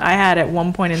system, I had at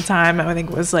one point in time, I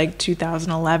think it was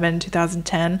 2011,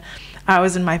 2010, I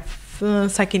was in my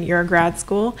second year of grad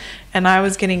school, and I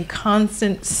was getting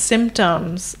constant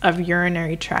symptoms of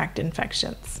urinary tract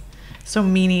infections. So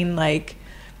meaning I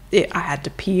had to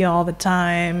pee all the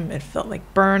time. It felt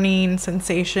like burning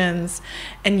sensations.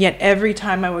 And yet every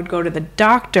time I would go to the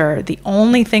doctor, the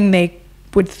only thing they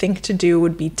would think to do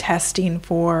would be testing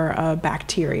for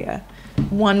bacteria.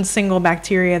 One single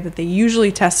bacteria that they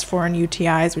usually test for in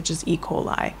UTIs, which is E.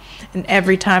 coli. And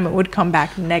every time it would come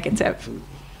back negative.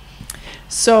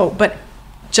 So, but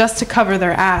just to cover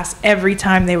their ass, every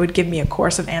time they would give me a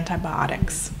course of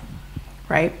antibiotics,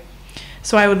 right?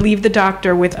 So I would leave the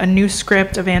doctor with a new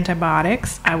script of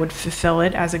antibiotics. I would fulfill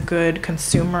it as a good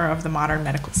consumer of the modern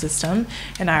medical system.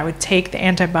 And I would take the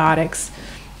antibiotics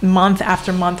month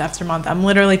after month after month. I'm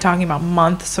literally talking about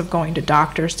months of going to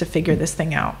doctors to figure this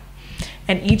thing out.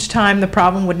 And each time the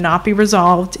problem would not be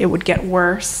resolved, it would get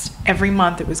worse. Every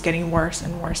month it was getting worse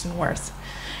and worse and worse.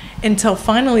 Until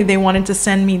finally they wanted to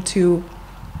send me to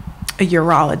a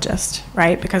urologist,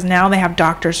 right? Because now they have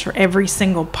doctors for every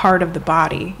single part of the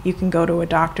body. You can go to a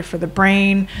doctor for the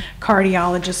brain,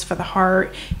 cardiologist for the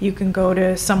heart. You can go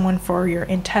to someone for your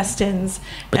intestines.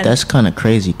 But that's kind of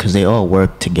crazy because they all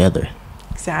work together.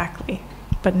 Exactly.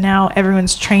 But now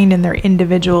everyone's trained in their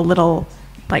individual little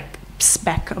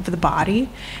speck of the body,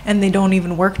 and they don't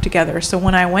even work together. So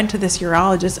when I went to this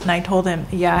urologist and I told him,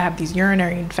 yeah, I have these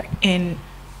urinary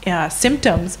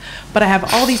symptoms, but I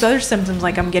have all these other symptoms,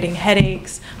 like I'm getting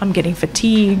headaches, I'm getting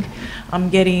fatigue, I'm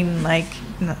getting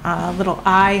little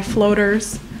eye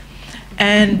floaters.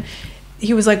 And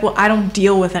he was like, well, I don't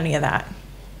deal with any of that.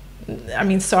 I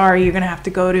mean, sorry, you're gonna have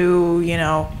to go to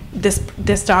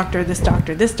this doctor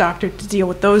to deal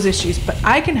with those issues, but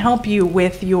I can help you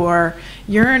with your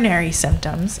urinary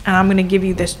symptoms, and I'm gonna give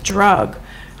you this drug,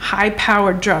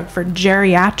 high-powered drug for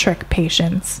geriatric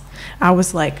patients. I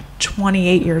was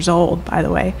 28 years old, by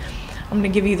the way. I'm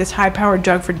going to give you this high-powered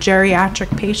drug for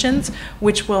geriatric patients,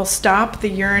 which will stop the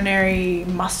urinary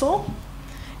muscle,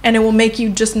 and it will make you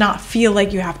just not feel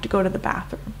like you have to go to the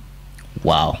bathroom.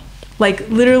 Wow.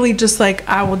 Literally just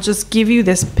I will just give you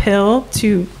this pill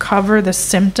to cover the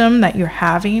symptom that you're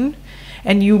having,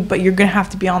 but you're going to have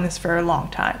to be on this for a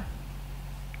long time.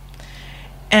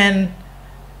 And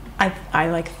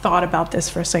I thought about this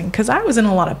for a second, because I was in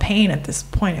a lot of pain at this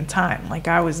point in time.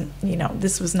 I was,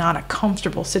 this was not a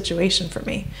comfortable situation for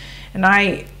me. And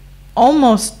I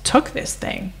almost took this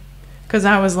thing, because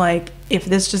I was like, if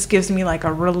this just gives me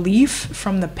a relief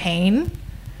from the pain,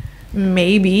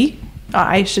 maybe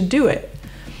I should do it.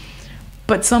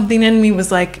 But something in me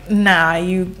was like, nah,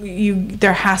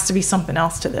 there has to be something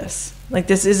else to this.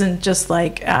 This isn't just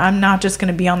I'm not just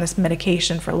going to be on this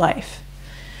medication for life.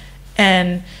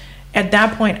 And at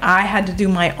that point, I had to do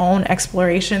my own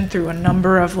exploration through a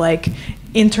number of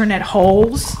internet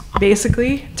holes,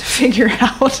 basically, to figure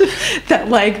out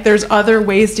that there's other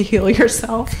ways to heal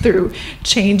yourself, through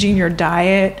changing your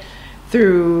diet,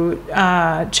 through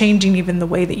changing even the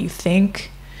way that you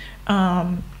think,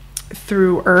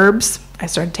 through herbs. I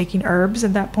started taking herbs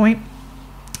at that point.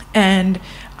 And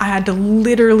I had to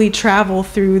literally travel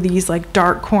through these like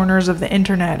dark corners of the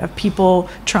internet of people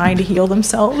trying to heal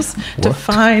themselves to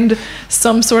find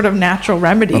some sort of natural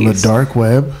remedies. On the dark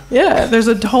web? Yeah, there's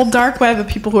a whole dark web of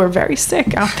people who are very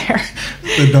sick out there.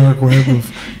 The dark web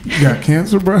of, you got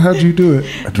cancer, bro? How'd you do it?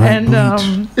 I drank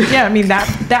bleach. Yeah, I mean,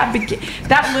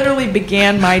 that literally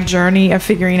began my journey of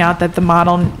figuring out that the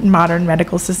modern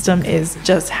medical system has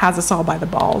us all by the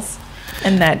balls,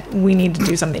 and that we need to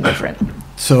do something different.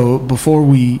 So before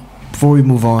we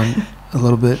move on a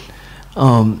little bit,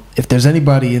 if there's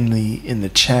anybody in the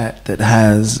chat that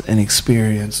has an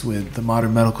experience with the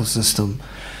modern medical system,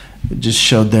 just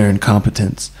showed their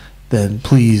incompetence, then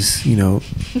please,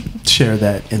 share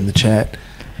that in the chat.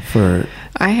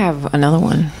 I have another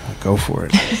one. Go for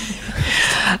it.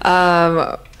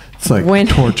 It's like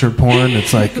torture porn.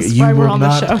 It's like you will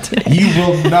not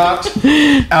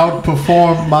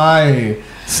outperform my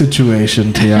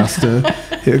situation, Tiasta.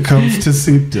 Here comes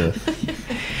Tesiptah.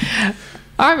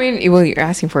 I mean, well, you're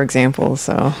asking for examples,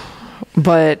 so.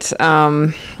 But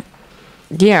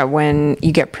yeah, when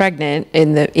you get pregnant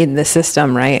in the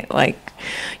system, right? Like,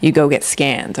 you go get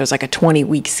scanned. There's like a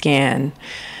 20-week scan,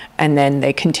 and then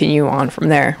they continue on from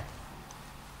there.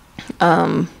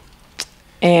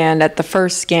 And at the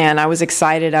first scan, I was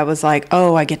excited. I was like,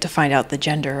 oh, I get to find out the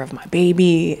gender of my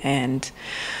baby, and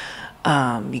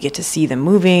you get to see them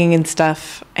moving and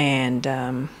stuff.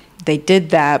 And they did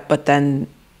that, but then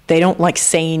they don't like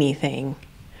say anything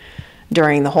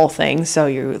during the whole thing. So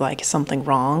you're like, something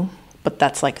wrong, but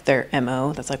that's like their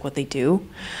MO. That's like what they do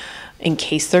in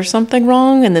case there's something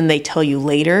wrong. And then they tell you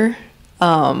later.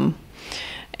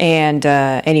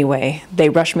 Anyway, they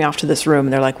rushed me off to this room,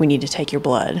 and they're like, we need to take your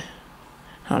blood.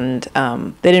 And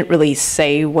they didn't really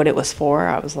say what it was for.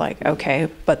 I was like, okay,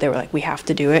 but they were like, we have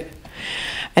to do it.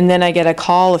 And then I get a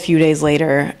call a few days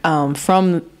later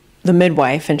from the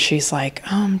midwife, and she's like,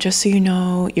 just so you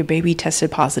know, your baby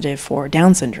tested positive for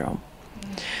Down syndrome.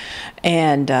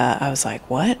 And I was like,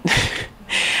 what?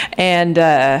 And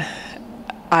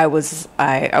I was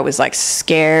like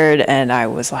scared, and I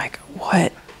was like,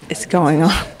 what is going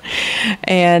on?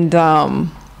 And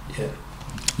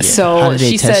so how did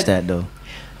they she test said that though?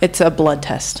 It's a blood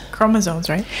test. Chromosomes,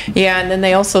 right? Yeah, and then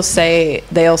they also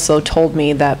told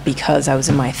me that because I was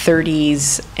in my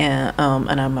 30s and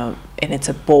it's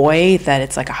a boy, that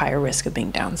it's like a higher risk of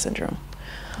being Down syndrome.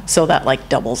 So that like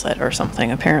doubles it or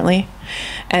something apparently.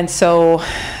 And so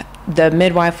the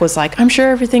midwife was like, I'm sure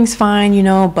everything's fine,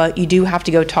 but you do have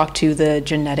to go talk to the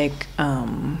genetic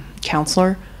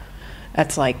counselor.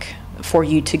 That's like for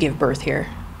you to give birth here.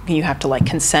 You have to like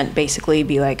consent, basically,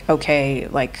 be like, okay,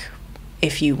 like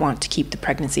if you want to keep the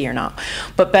pregnancy or not.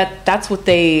 But that's what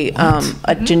a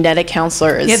genetic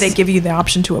counselor is. Yeah, they give you the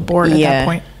option to abort at that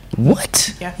point.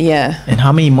 What? Yeah. Yeah. And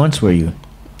how many months were you?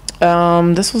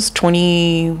 This was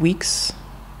 20 weeks.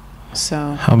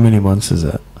 So. How many months is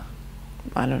that?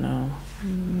 I don't know.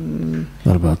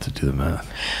 Not about to do the math.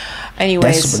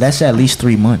 Anyways. That's at least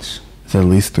 3 months. It's at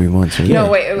least 3 months. Right?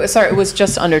 No, wait. It was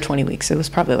just under 20 weeks. It was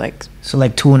probably like. So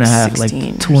like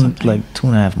 2.5,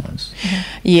 2.5 months.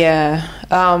 Mm-hmm.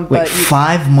 Yeah. Wait,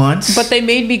 5 months? But they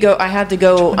made me go. I had to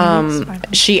go.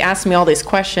 Weeks, she asked me all these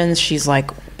questions. She's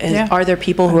like, are there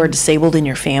people who are disabled in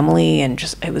your family? And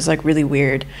just, it was like really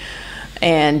weird.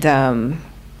 And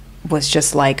was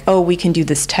just like, oh, we can do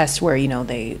this test where,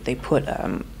 they put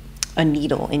a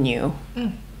needle in you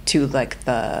to like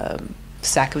the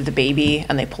sac of the baby,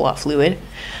 and they pull out fluid.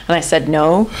 And I said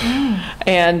no.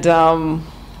 And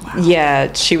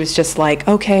yeah, she was just like,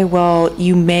 okay, well,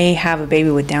 you may have a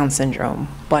baby with Down syndrome,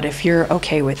 but if you're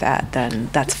okay with that, then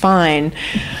that's fine.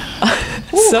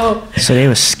 So they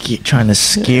were trying to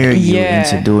scare you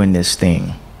into doing this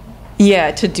thing.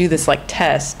 Yeah, to do this like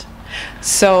test.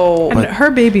 So and her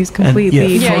baby's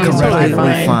completely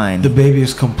fine. The baby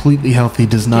is completely healthy,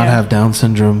 does not have Down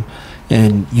syndrome,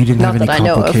 and you didn't have any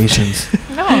complications.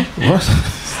 No. What?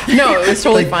 No, it was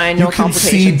totally fine. No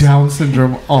complications. You can see Down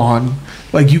syndrome on.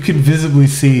 Like, you can visibly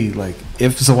see, like,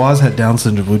 if Zawaz had Down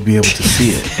syndrome, we'd be able to see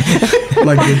it.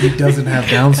 Like, if he doesn't have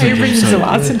Down syndrome.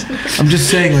 I'm just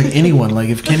saying, like, anyone, like,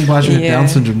 if Kenny Bosher had Down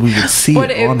syndrome, we would see it on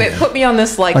him. It put me on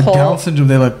this, like whole... Down syndrome,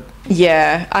 they, like...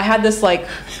 Yeah, I had this, like,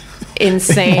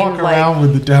 insane, they walk around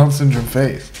with the Down syndrome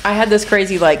face. I had this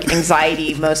crazy, like,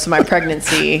 anxiety most of my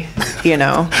pregnancy,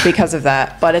 because of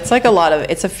that. But it's, like,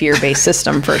 it's a fear-based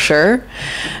system for sure.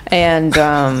 And,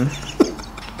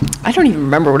 I don't even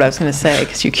remember what I was going to say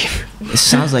because you keep. It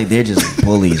sounds like they're just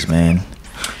bullies, man.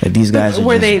 Like these guys are.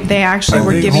 Where they actually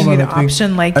were giving you the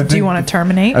option, like, do you want to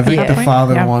terminate? I think the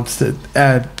father wants to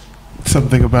add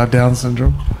something about Down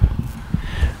syndrome.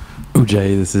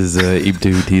 Ujay, this is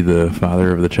E08, the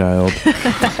father of the child.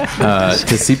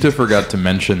 Tesiptah forgot to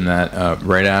mention that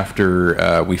right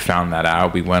after we found that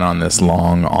out, we went on this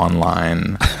long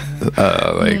online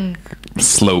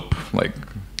slope, like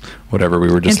whatever.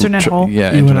 We were just internet hole.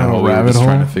 Yeah, you internet hole. We were rabbit just hole?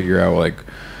 trying to figure out like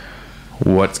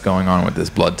what's going on with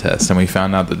this blood test, and we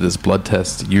found out that this blood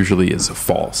test usually is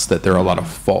false, that there are a lot of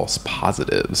false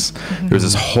positives. There's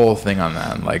this whole thing on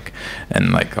that,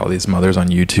 and all these mothers on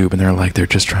YouTube, and they're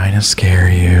just trying to scare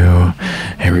you,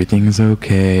 everything's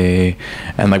okay,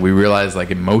 and we realized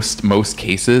in most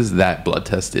cases that blood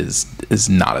test is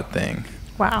not a thing.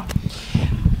 Wow.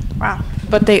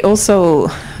 But they also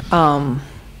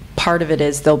part of it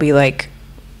is they'll be like,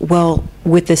 well,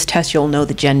 with this test you'll know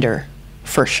the gender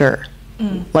for sure.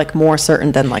 More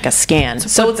certain than a scan.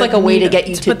 So it's like a way to get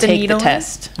you to take the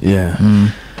test.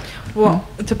 Yeah. Well,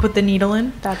 to put the needle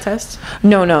in that test?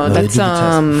 No, they that's do the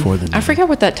test before the I needle. forget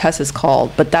what that test is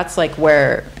called, but that's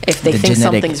where if they The think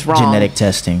something's wrong, genetic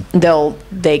testing.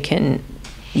 they can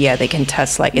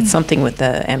test it's something with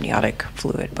the amniotic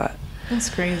fluid, but That's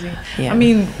crazy. Yeah. I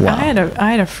mean, Wow. I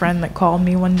had a friend that called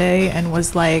me one day and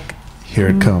was like, Here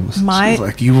it comes. She's my-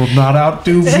 like, you will not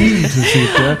outdo me,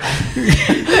 Tesiptah.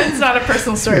 it's not a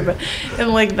personal story, but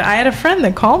I had a friend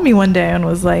that called me one day and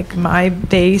was like,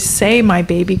 they say my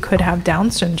baby could have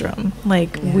Down syndrome.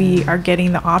 We are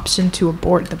getting the option to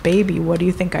abort the baby. What do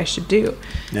you think I should do?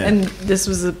 Yeah. And this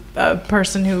was a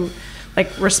person who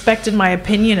respected my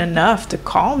opinion enough to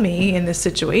call me in this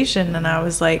situation. And I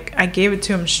was like, I gave it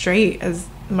to him straight, as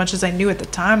much as I knew at the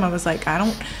time. I was like, I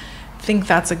don't think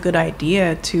that's a good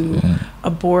idea to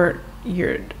abort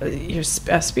your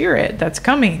spirit that's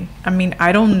coming. I mean,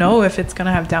 I don't know if it's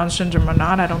gonna have Down syndrome or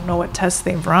not. I don't know what tests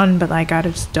they've run, but I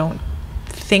just don't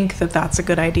think that that's a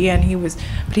good idea. And he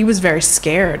was very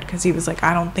scared, because he was like,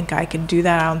 I don't think I can do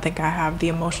that. I don't think I have the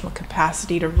emotional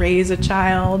capacity to raise a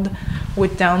child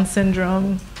with Down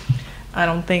syndrome. I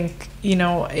don't think,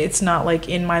 it's not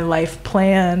in my life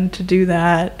plan to do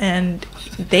that. And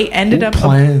they ended up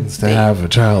plans to have a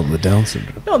child with Down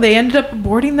syndrome. No, they ended up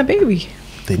aborting the baby.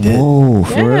 They did. Whoa,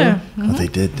 for real? Yeah. Oh, they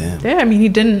did, damn. Yeah, I mean, he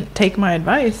didn't take my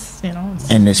advice,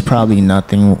 And there's probably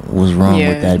nothing was wrong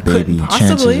with that baby.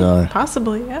 Chances are.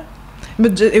 Possibly, yeah.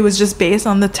 But it was just based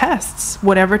on the tests,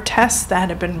 whatever tests that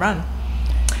had been run.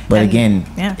 But And, again,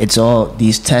 yeah. it's all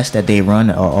these tests that they run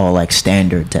are all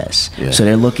standard tests. Yeah. So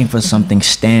they're looking for something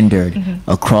standard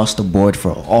across the board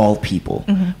for all people,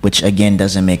 which again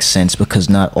doesn't make sense, because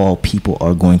not all people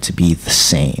are going to be the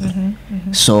same.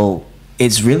 So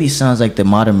it really sounds like the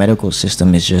modern medical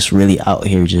system is just really out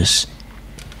here just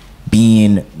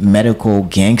being medical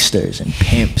gangsters and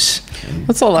pimps.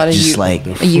 that's a lot of Just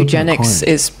eugenics the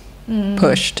coin. is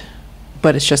pushed,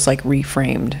 but it's just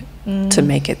reframed to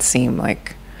make it seem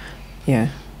Damn,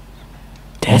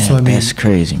 Also, I mean- that's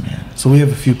crazy, man. So we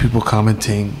have a few people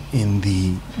commenting in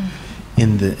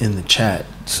the chat.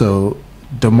 So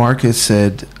DeMarcus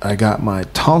said, I got my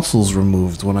tonsils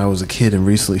removed when I was a kid and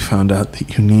recently found out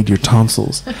that you need your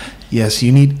tonsils. Yes,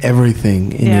 you need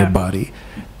everything in your body.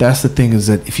 That's the thing, is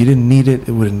that if you didn't need it,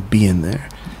 it wouldn't be in there.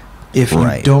 If you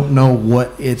Right. don't know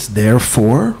what it's there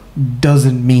for,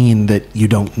 doesn't mean that you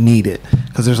don't need it.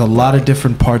 Because there's a lot of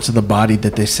different parts of the body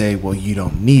that they say, well, you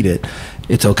don't need it.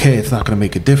 It's okay. It's not going to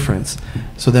make a difference.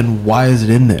 So then why is it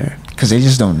in there? Because they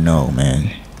just don't know,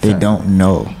 man. They don't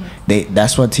know.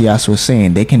 That's what Tiasta was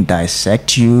saying. They can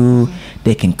dissect you.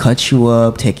 They can cut you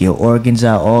up, take your organs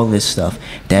out, all this stuff.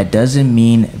 That doesn't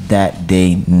mean that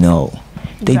they know.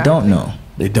 They don't know.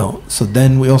 They don't. So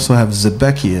then we also have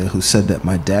Zebekia, who said that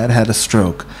my dad had a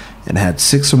stroke and had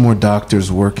 6 or more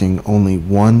doctors working only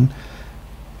one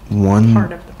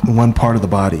part of the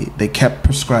body. They kept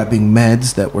prescribing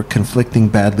meds that were conflicting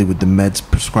badly with the meds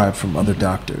prescribed from other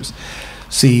doctors.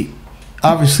 See,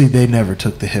 obviously they never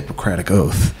took the Hippocratic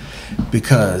Oath,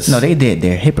 because... No, they did.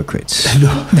 They're hypocrites.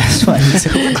 That's why it's a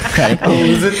Hippocratic Oh,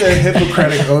 is it the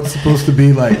Hippocratic Oath supposed to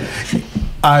be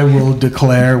I will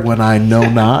declare when I know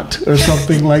not, or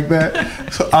something like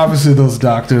that? So obviously those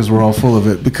doctors were all full of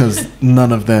it, because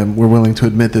none of them were willing to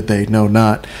admit that they know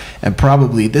not. And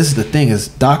probably, this is the thing, is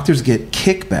doctors get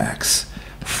kickbacks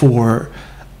for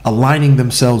aligning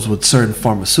themselves with certain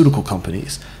pharmaceutical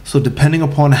companies. So depending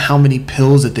upon how many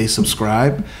pills that they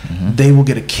subscribe, they will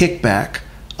get a kickback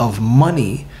of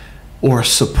money or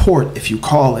support, if you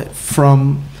call it,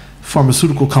 from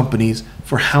pharmaceutical companies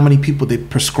for how many people they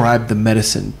prescribe the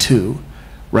medicine to,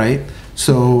 right?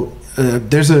 So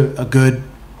there's a good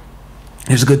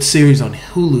series on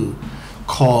Hulu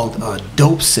called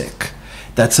Dope Sick,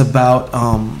 that's about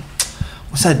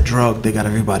what's that drug they got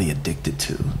everybody addicted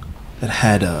to that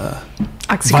had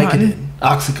Oxycontin.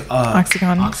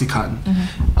 Oxycontin.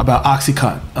 About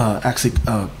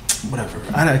whatever.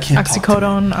 I can't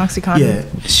Oxycodone, Oxycontin. Yeah.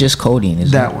 It's just codeine,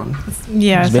 isn't That it? one.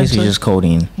 Yeah, It's basically just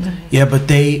codeine. Yeah, but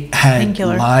they had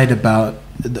Painkiller. lied about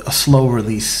a slow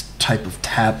release type of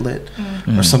tablet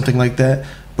or something like that,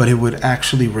 but it would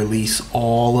actually release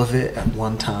all of it at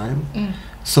one time.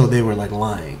 So they were like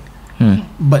lying.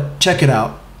 But check it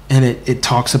out. And it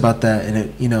talks about that, and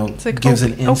it It's like gives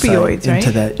an insight opioids, right?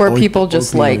 into that. Were people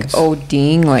just like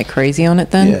ODing like crazy on it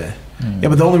then? Yeah. Yeah,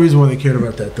 but the only reason why they cared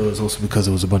about that though is also because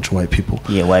it was a bunch of white people.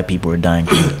 Yeah, white people were dying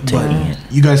taking it.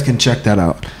 You guys can check that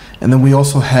out. And then we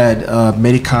also had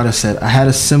Medicata said, I had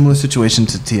a similar situation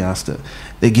to Tiasta.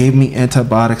 They gave me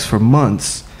antibiotics for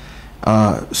months,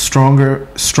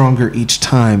 stronger each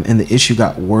time, and the issue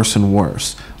got worse and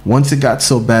worse. Once it got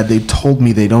so bad, they told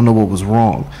me they don't know what was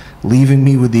wrong, leaving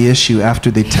me with the issue after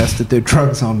they tested their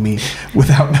drugs on me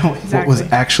without knowing what was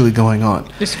actually going on.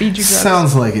 Just feed you drugs.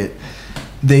 Sounds like it.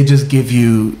 They just give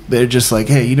you, they're just like,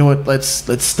 hey, you know what, let's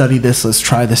study this, let's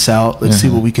try this out, let's see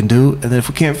what we can do, and then if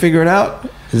we can't figure it out,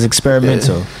 it's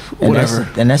experimental. Whatever.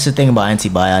 And that's the thing about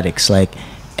antibiotics. Like,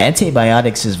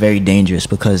 antibiotics is very dangerous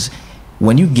because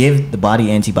when you give the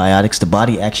body antibiotics, the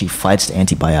body actually fights the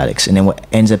antibiotics, and then what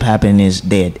ends up happening is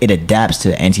it adapts to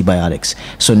the antibiotics.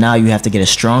 So now you have to get a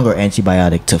stronger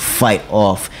antibiotic to fight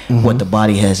off what the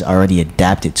body has already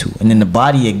adapted to, and then the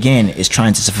body again is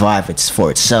trying to survive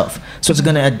for itself. So it's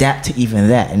gonna adapt to even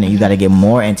that, and then you got to get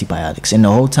more antibiotics, and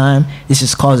the whole time this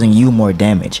is causing you more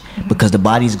damage because the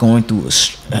body's going through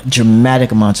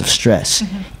dramatic amounts of stress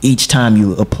each time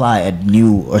you apply a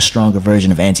new or stronger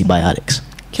version of antibiotics.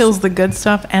 Kills the good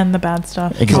stuff and the bad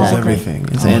stuff. Kills Exactly. everything.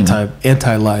 It's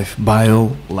anti-life,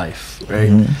 bio-life,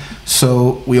 right?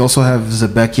 So we also have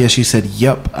Zebekia. She said,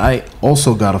 yep, I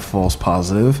also got a false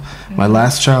positive. My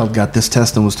last child got this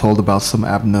test and was told about some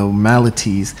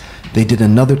abnormalities. They did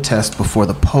another test before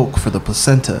the poke for the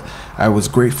placenta. I was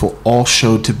grateful. All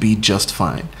showed to be just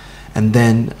fine. And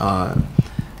then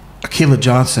Akila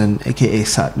Johnson, a.k.a.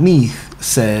 Satneeth,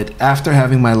 said, after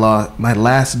having my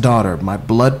last daughter, my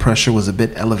blood pressure was a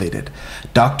bit elevated.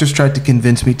 Doctors tried to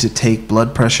convince me to take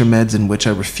blood pressure meds, in which I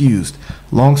refused.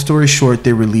 Long story short,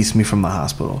 they released me from the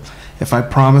hospital. If I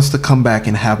promised to come back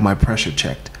and have my pressure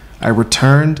checked, I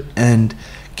returned and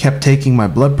kept taking my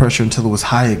blood pressure until it was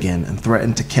high again, and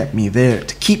threatened to keep me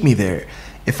there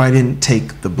if I didn't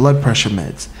take the blood pressure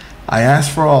meds. I asked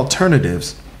for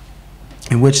alternatives,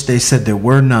 in which they said there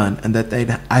were none, and that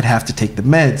I'd have to take the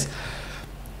meds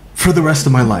for the rest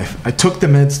of my life. I took the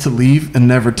meds to leave and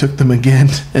never took them again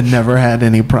and never had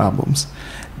any problems.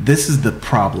 This is the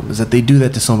problem, is that they do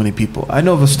that to so many people. I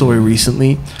know of a story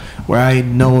recently where I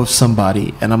know of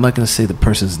somebody, and I'm not going to say the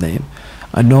person's name.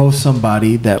 I know of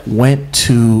somebody that went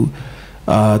to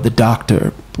the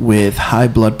doctor with high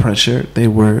blood pressure. They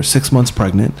were 6 months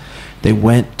pregnant. They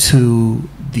went to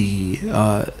the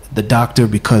doctor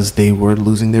because they were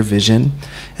losing their vision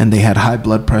and they had high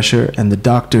blood pressure, and the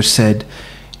doctor said,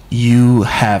 you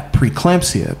have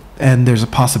preeclampsia and there's a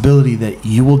possibility that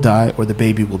you will die or the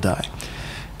baby will die.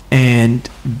 And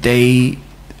they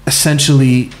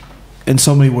essentially, in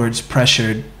so many words,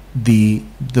 pressured the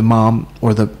mom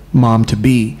or the mom to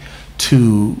be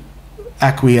to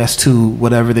acquiesce to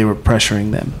whatever they were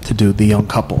pressuring them to do, the young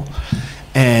couple.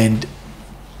 And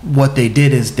what they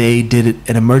did is they did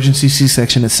an emergency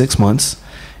C-section at 6 months,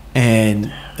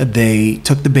 and they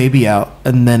took the baby out,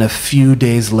 and then a few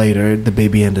days later the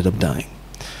baby ended up dying.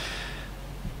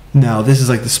 Now this is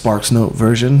like the Sparks Note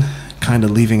version, kind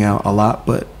of leaving out a lot,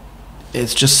 but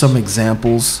it's just some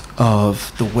examples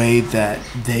of the way that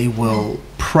they will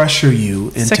pressure you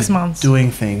into 6 months.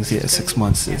 doing things. Yeah, 6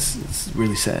 months is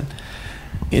really sad.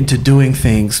 Into doing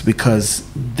things because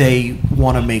they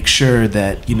want to make sure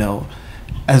that, you know,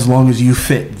 as long as you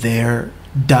fit their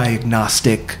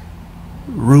diagnostic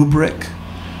rubric,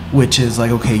 which is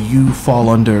like, okay, you fall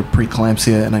under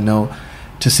preeclampsia. And I know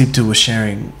Tesiptah was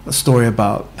sharing a story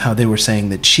about how they were saying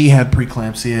that she had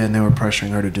preeclampsia and they were pressuring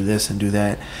her to do this and do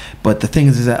that. But the thing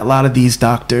is that a lot of these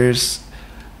doctors,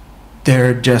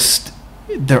 they're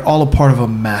all a part of a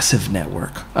massive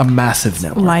network.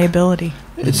 Liability.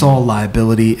 It's all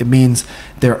liability. It means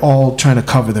they're all trying to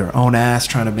cover their own ass,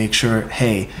 trying to make sure,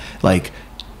 hey, like,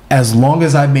 as long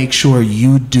as I make sure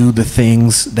you do the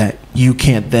things that you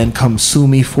can't then come sue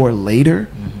me for later,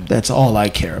 that's all I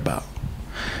care about.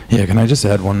 Yeah, can I just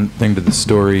add one thing to the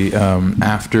story?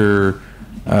 After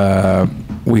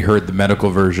we heard the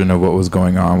medical version of what was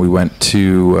going on, we went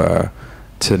to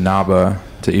Naba,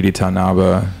 to Edita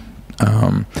Naba,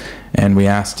 and we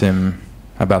asked him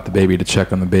about the baby to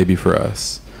check on the baby for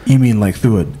us. You mean like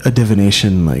through a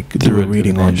divination, like through a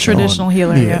reading on traditional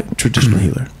healer? Yeah, traditional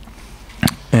healer.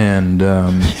 And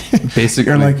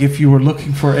basically, you're like, if you were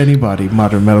looking for anybody,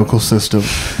 modern medical system,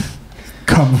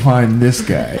 come find this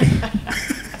guy.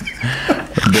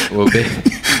 Well,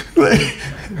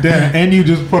 and you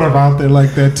just put him out there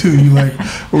like that too. You like,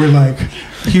 we're like,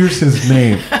 here's his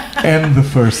name and the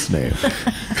first name.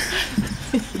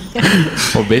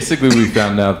 Well, basically, we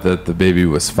found out that the baby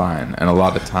was fine, and a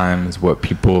lot of times, what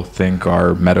people think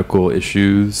are medical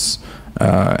issues,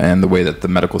 and the way that the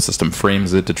medical system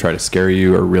frames it to try to scare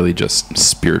you, are really just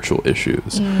spiritual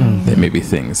issues. They may be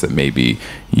things that maybe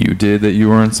you did that you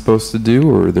weren't supposed to do,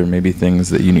 or there may be things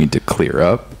that you need to clear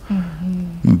up.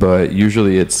 But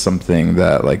usually, it's something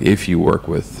that, like, if you work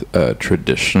with a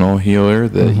traditional healer,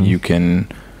 that you can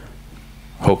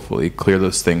hopefully clear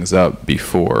those things up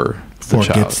before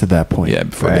it gets to that point. Yeah,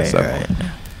 before it gets to that point.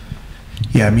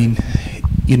 Yeah, I mean,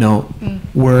 you know,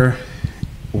 we're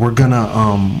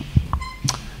gonna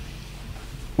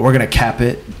cap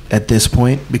it at this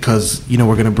point because, you know,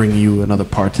 we're gonna bring you another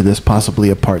part to this, possibly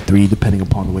a part 3, depending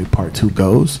upon the way part 2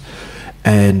 goes,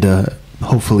 and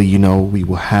hopefully, you know, we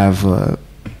will have a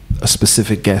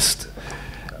specific guest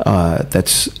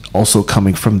that's also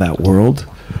coming from that world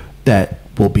that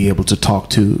we'll be able to talk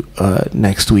to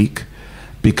next week.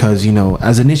 Because, you know,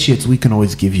 as initiates, we can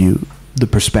always give you the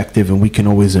perspective and we can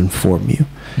always inform you.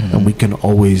 And we can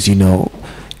always, you know,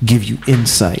 give you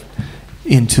insight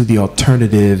into the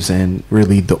alternatives and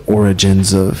really the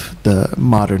origins of the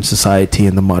modern society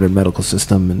and the modern medical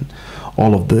system and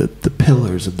all of the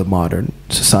pillars of the modern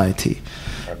society.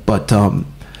 But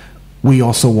we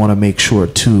also want to make sure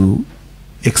to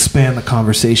expand the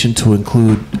conversation to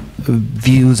include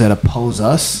views that oppose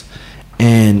us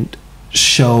and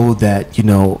show that, you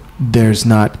know, there's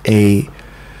not a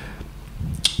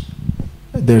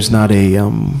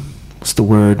what's the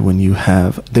word when you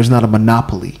have, there's not a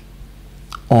monopoly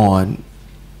on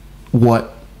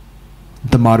what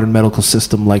the modern medical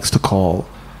system likes to call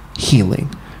healing.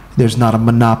 There's not a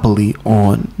monopoly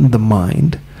on the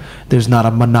mind. There's not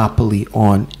a monopoly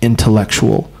on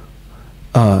intellectual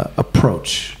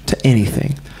approach to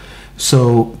anything.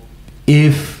 So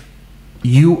if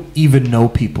you even know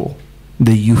people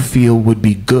that you feel would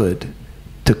be good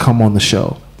to come on the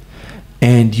show,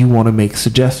 and you want to make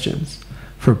suggestions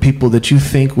for people that you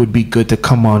think would be good to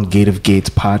come on Gate of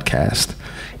Gates podcast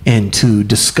and to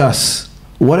discuss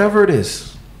whatever it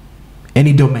is,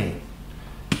 any domain,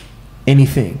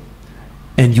 anything,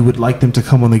 and you would like them to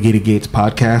come on the Gate of Gates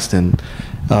podcast and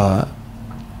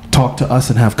talk to us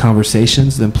and have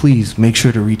conversations, then please make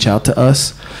sure to reach out to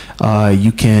us.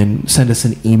 You can send us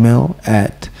an email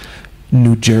at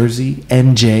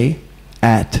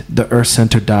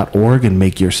NJ@theEarthCenter.org and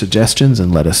make your suggestions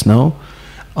and let us know.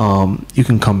 You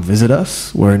can come visit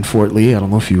us. We're in Fort Lee. I don't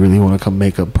know if you really want to come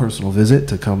make a personal visit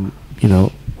to come, you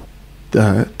know,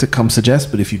 to come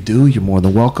suggest, but if you do, you're more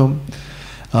than welcome.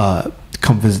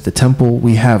 Come visit the temple.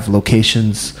 We have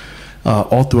locations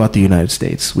all throughout the United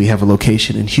States. We have a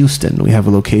location in Houston. We have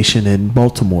a location in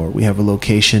Baltimore. We have a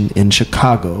location in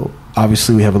Chicago.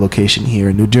 Obviously, we have a location here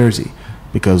in New Jersey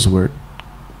because we're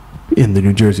in the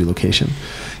New Jersey location.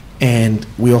 And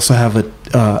we also have a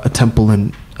temple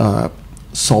in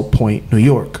Salt Point, New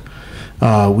York.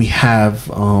 We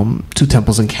have 2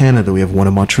 temples in Canada. We have one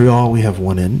in Montreal. We have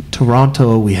one in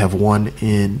Toronto. We have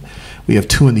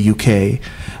 2 in the UK.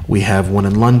 We have one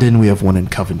in London. We have one in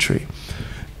Coventry.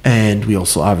 And we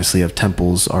also obviously have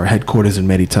temples. Our headquarters in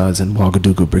Merita is in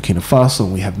Ouagadougou, Burkina Faso.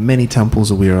 And we have many temples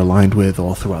that we are aligned with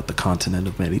all throughout the continent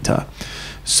of Merita.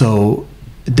 So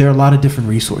there are a lot of different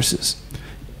resources.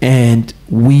 And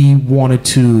we wanted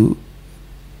to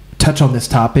touch on this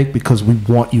topic because we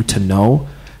want you to know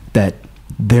that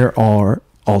there are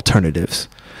alternatives.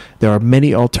 There are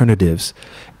many alternatives.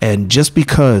 And just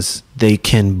because they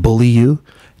can bully you,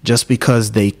 just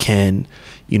because they can,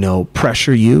 you know,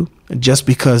 pressure you, just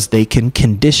because they can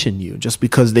condition you, just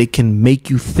because they can make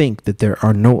you think that there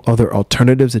are no other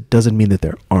alternatives, it doesn't mean that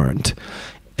there aren't.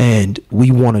 And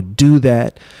we want to do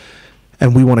that.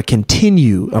 And we want to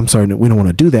continue, we don't want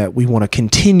to do that. We want to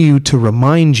continue to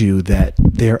remind you that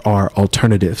there are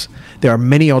alternatives. There are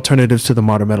many alternatives to the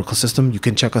modern medical system. You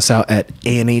can check us out at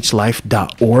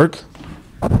anhlife.org.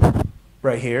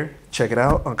 Right here. Check it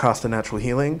out on Costa Natural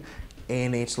Healing,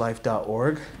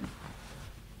 anhlife.org.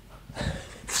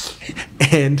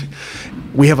 And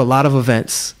we have a lot of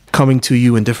events coming to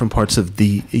you in different parts of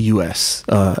the U.S.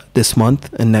 This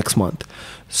month and next month.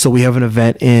 So we have an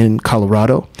event in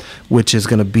Colorado, which is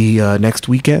going to be next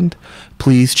weekend.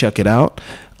 Please check it out.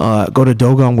 go to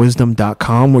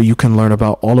dogonwisdom.com, where you can learn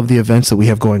about all of the events that we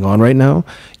have going on right now.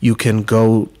 You can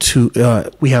go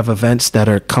to, we have events that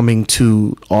are coming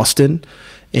to Austin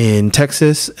in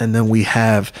Texas, and then we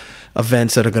have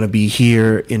events that are going to be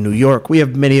here in New York. We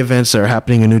have many events that are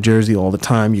happening in New Jersey all the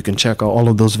time. You can check out all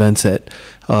of those events at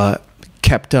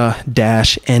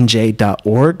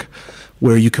Heqwabti-nj.org,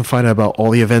 where you can find out about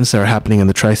all the events that are happening in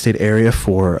the tri-state area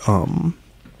for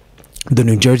the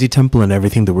New Jersey Temple and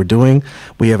everything that we're doing.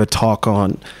 We have a talk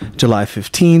on July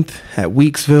 15th at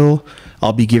Weeksville.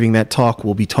 I'll be giving that talk.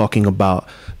 We'll be talking about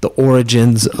the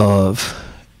origins of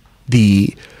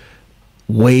the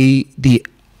ways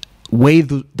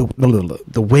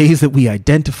that we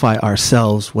identify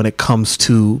ourselves when it comes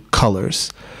to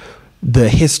colors, the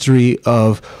history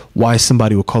of why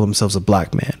somebody would call themselves a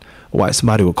black man, why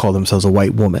somebody would call themselves a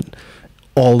white woman.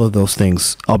 All of those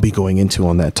things I'll be going into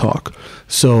on that talk.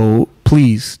 So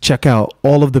please check out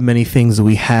all of the many things that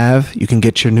we have. You can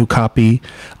get your new copy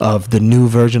of the new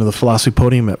version of the Philosophy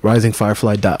Podium at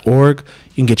risingfirefly.org.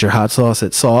 You can get your hot sauce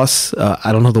at Sauce.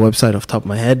 I don't know the website off the top of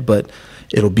my head, but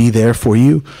it'll be there for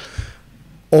you.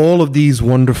 All of these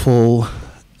wonderful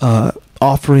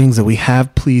offerings that we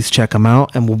have, please check them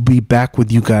out. And we'll be back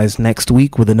with you guys next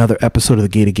week with another episode of the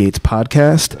Gated Gates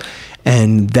podcast.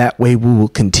 And that way we will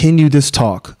continue this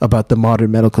talk about the modern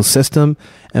medical system,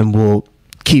 and we'll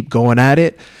keep going at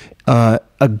it.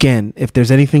 Again, if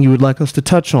there's anything you would like us to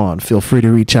touch on, feel free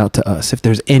to reach out to us. If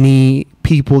there's any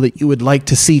people that you would like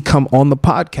to see come on the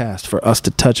podcast for us to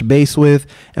touch base with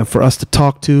and for us to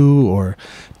talk to, or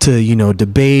to, you know,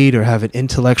 debate or have an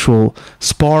intellectual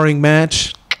sparring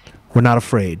match, we're not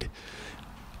afraid.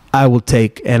 I will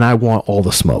take, and I want all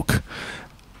the smoke.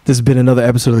 This has been another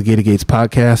episode of the Gated Gates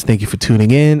podcast. Thank you for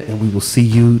tuning in, and we will see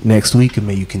you next week, and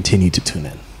may you continue to tune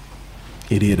in.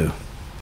 E08.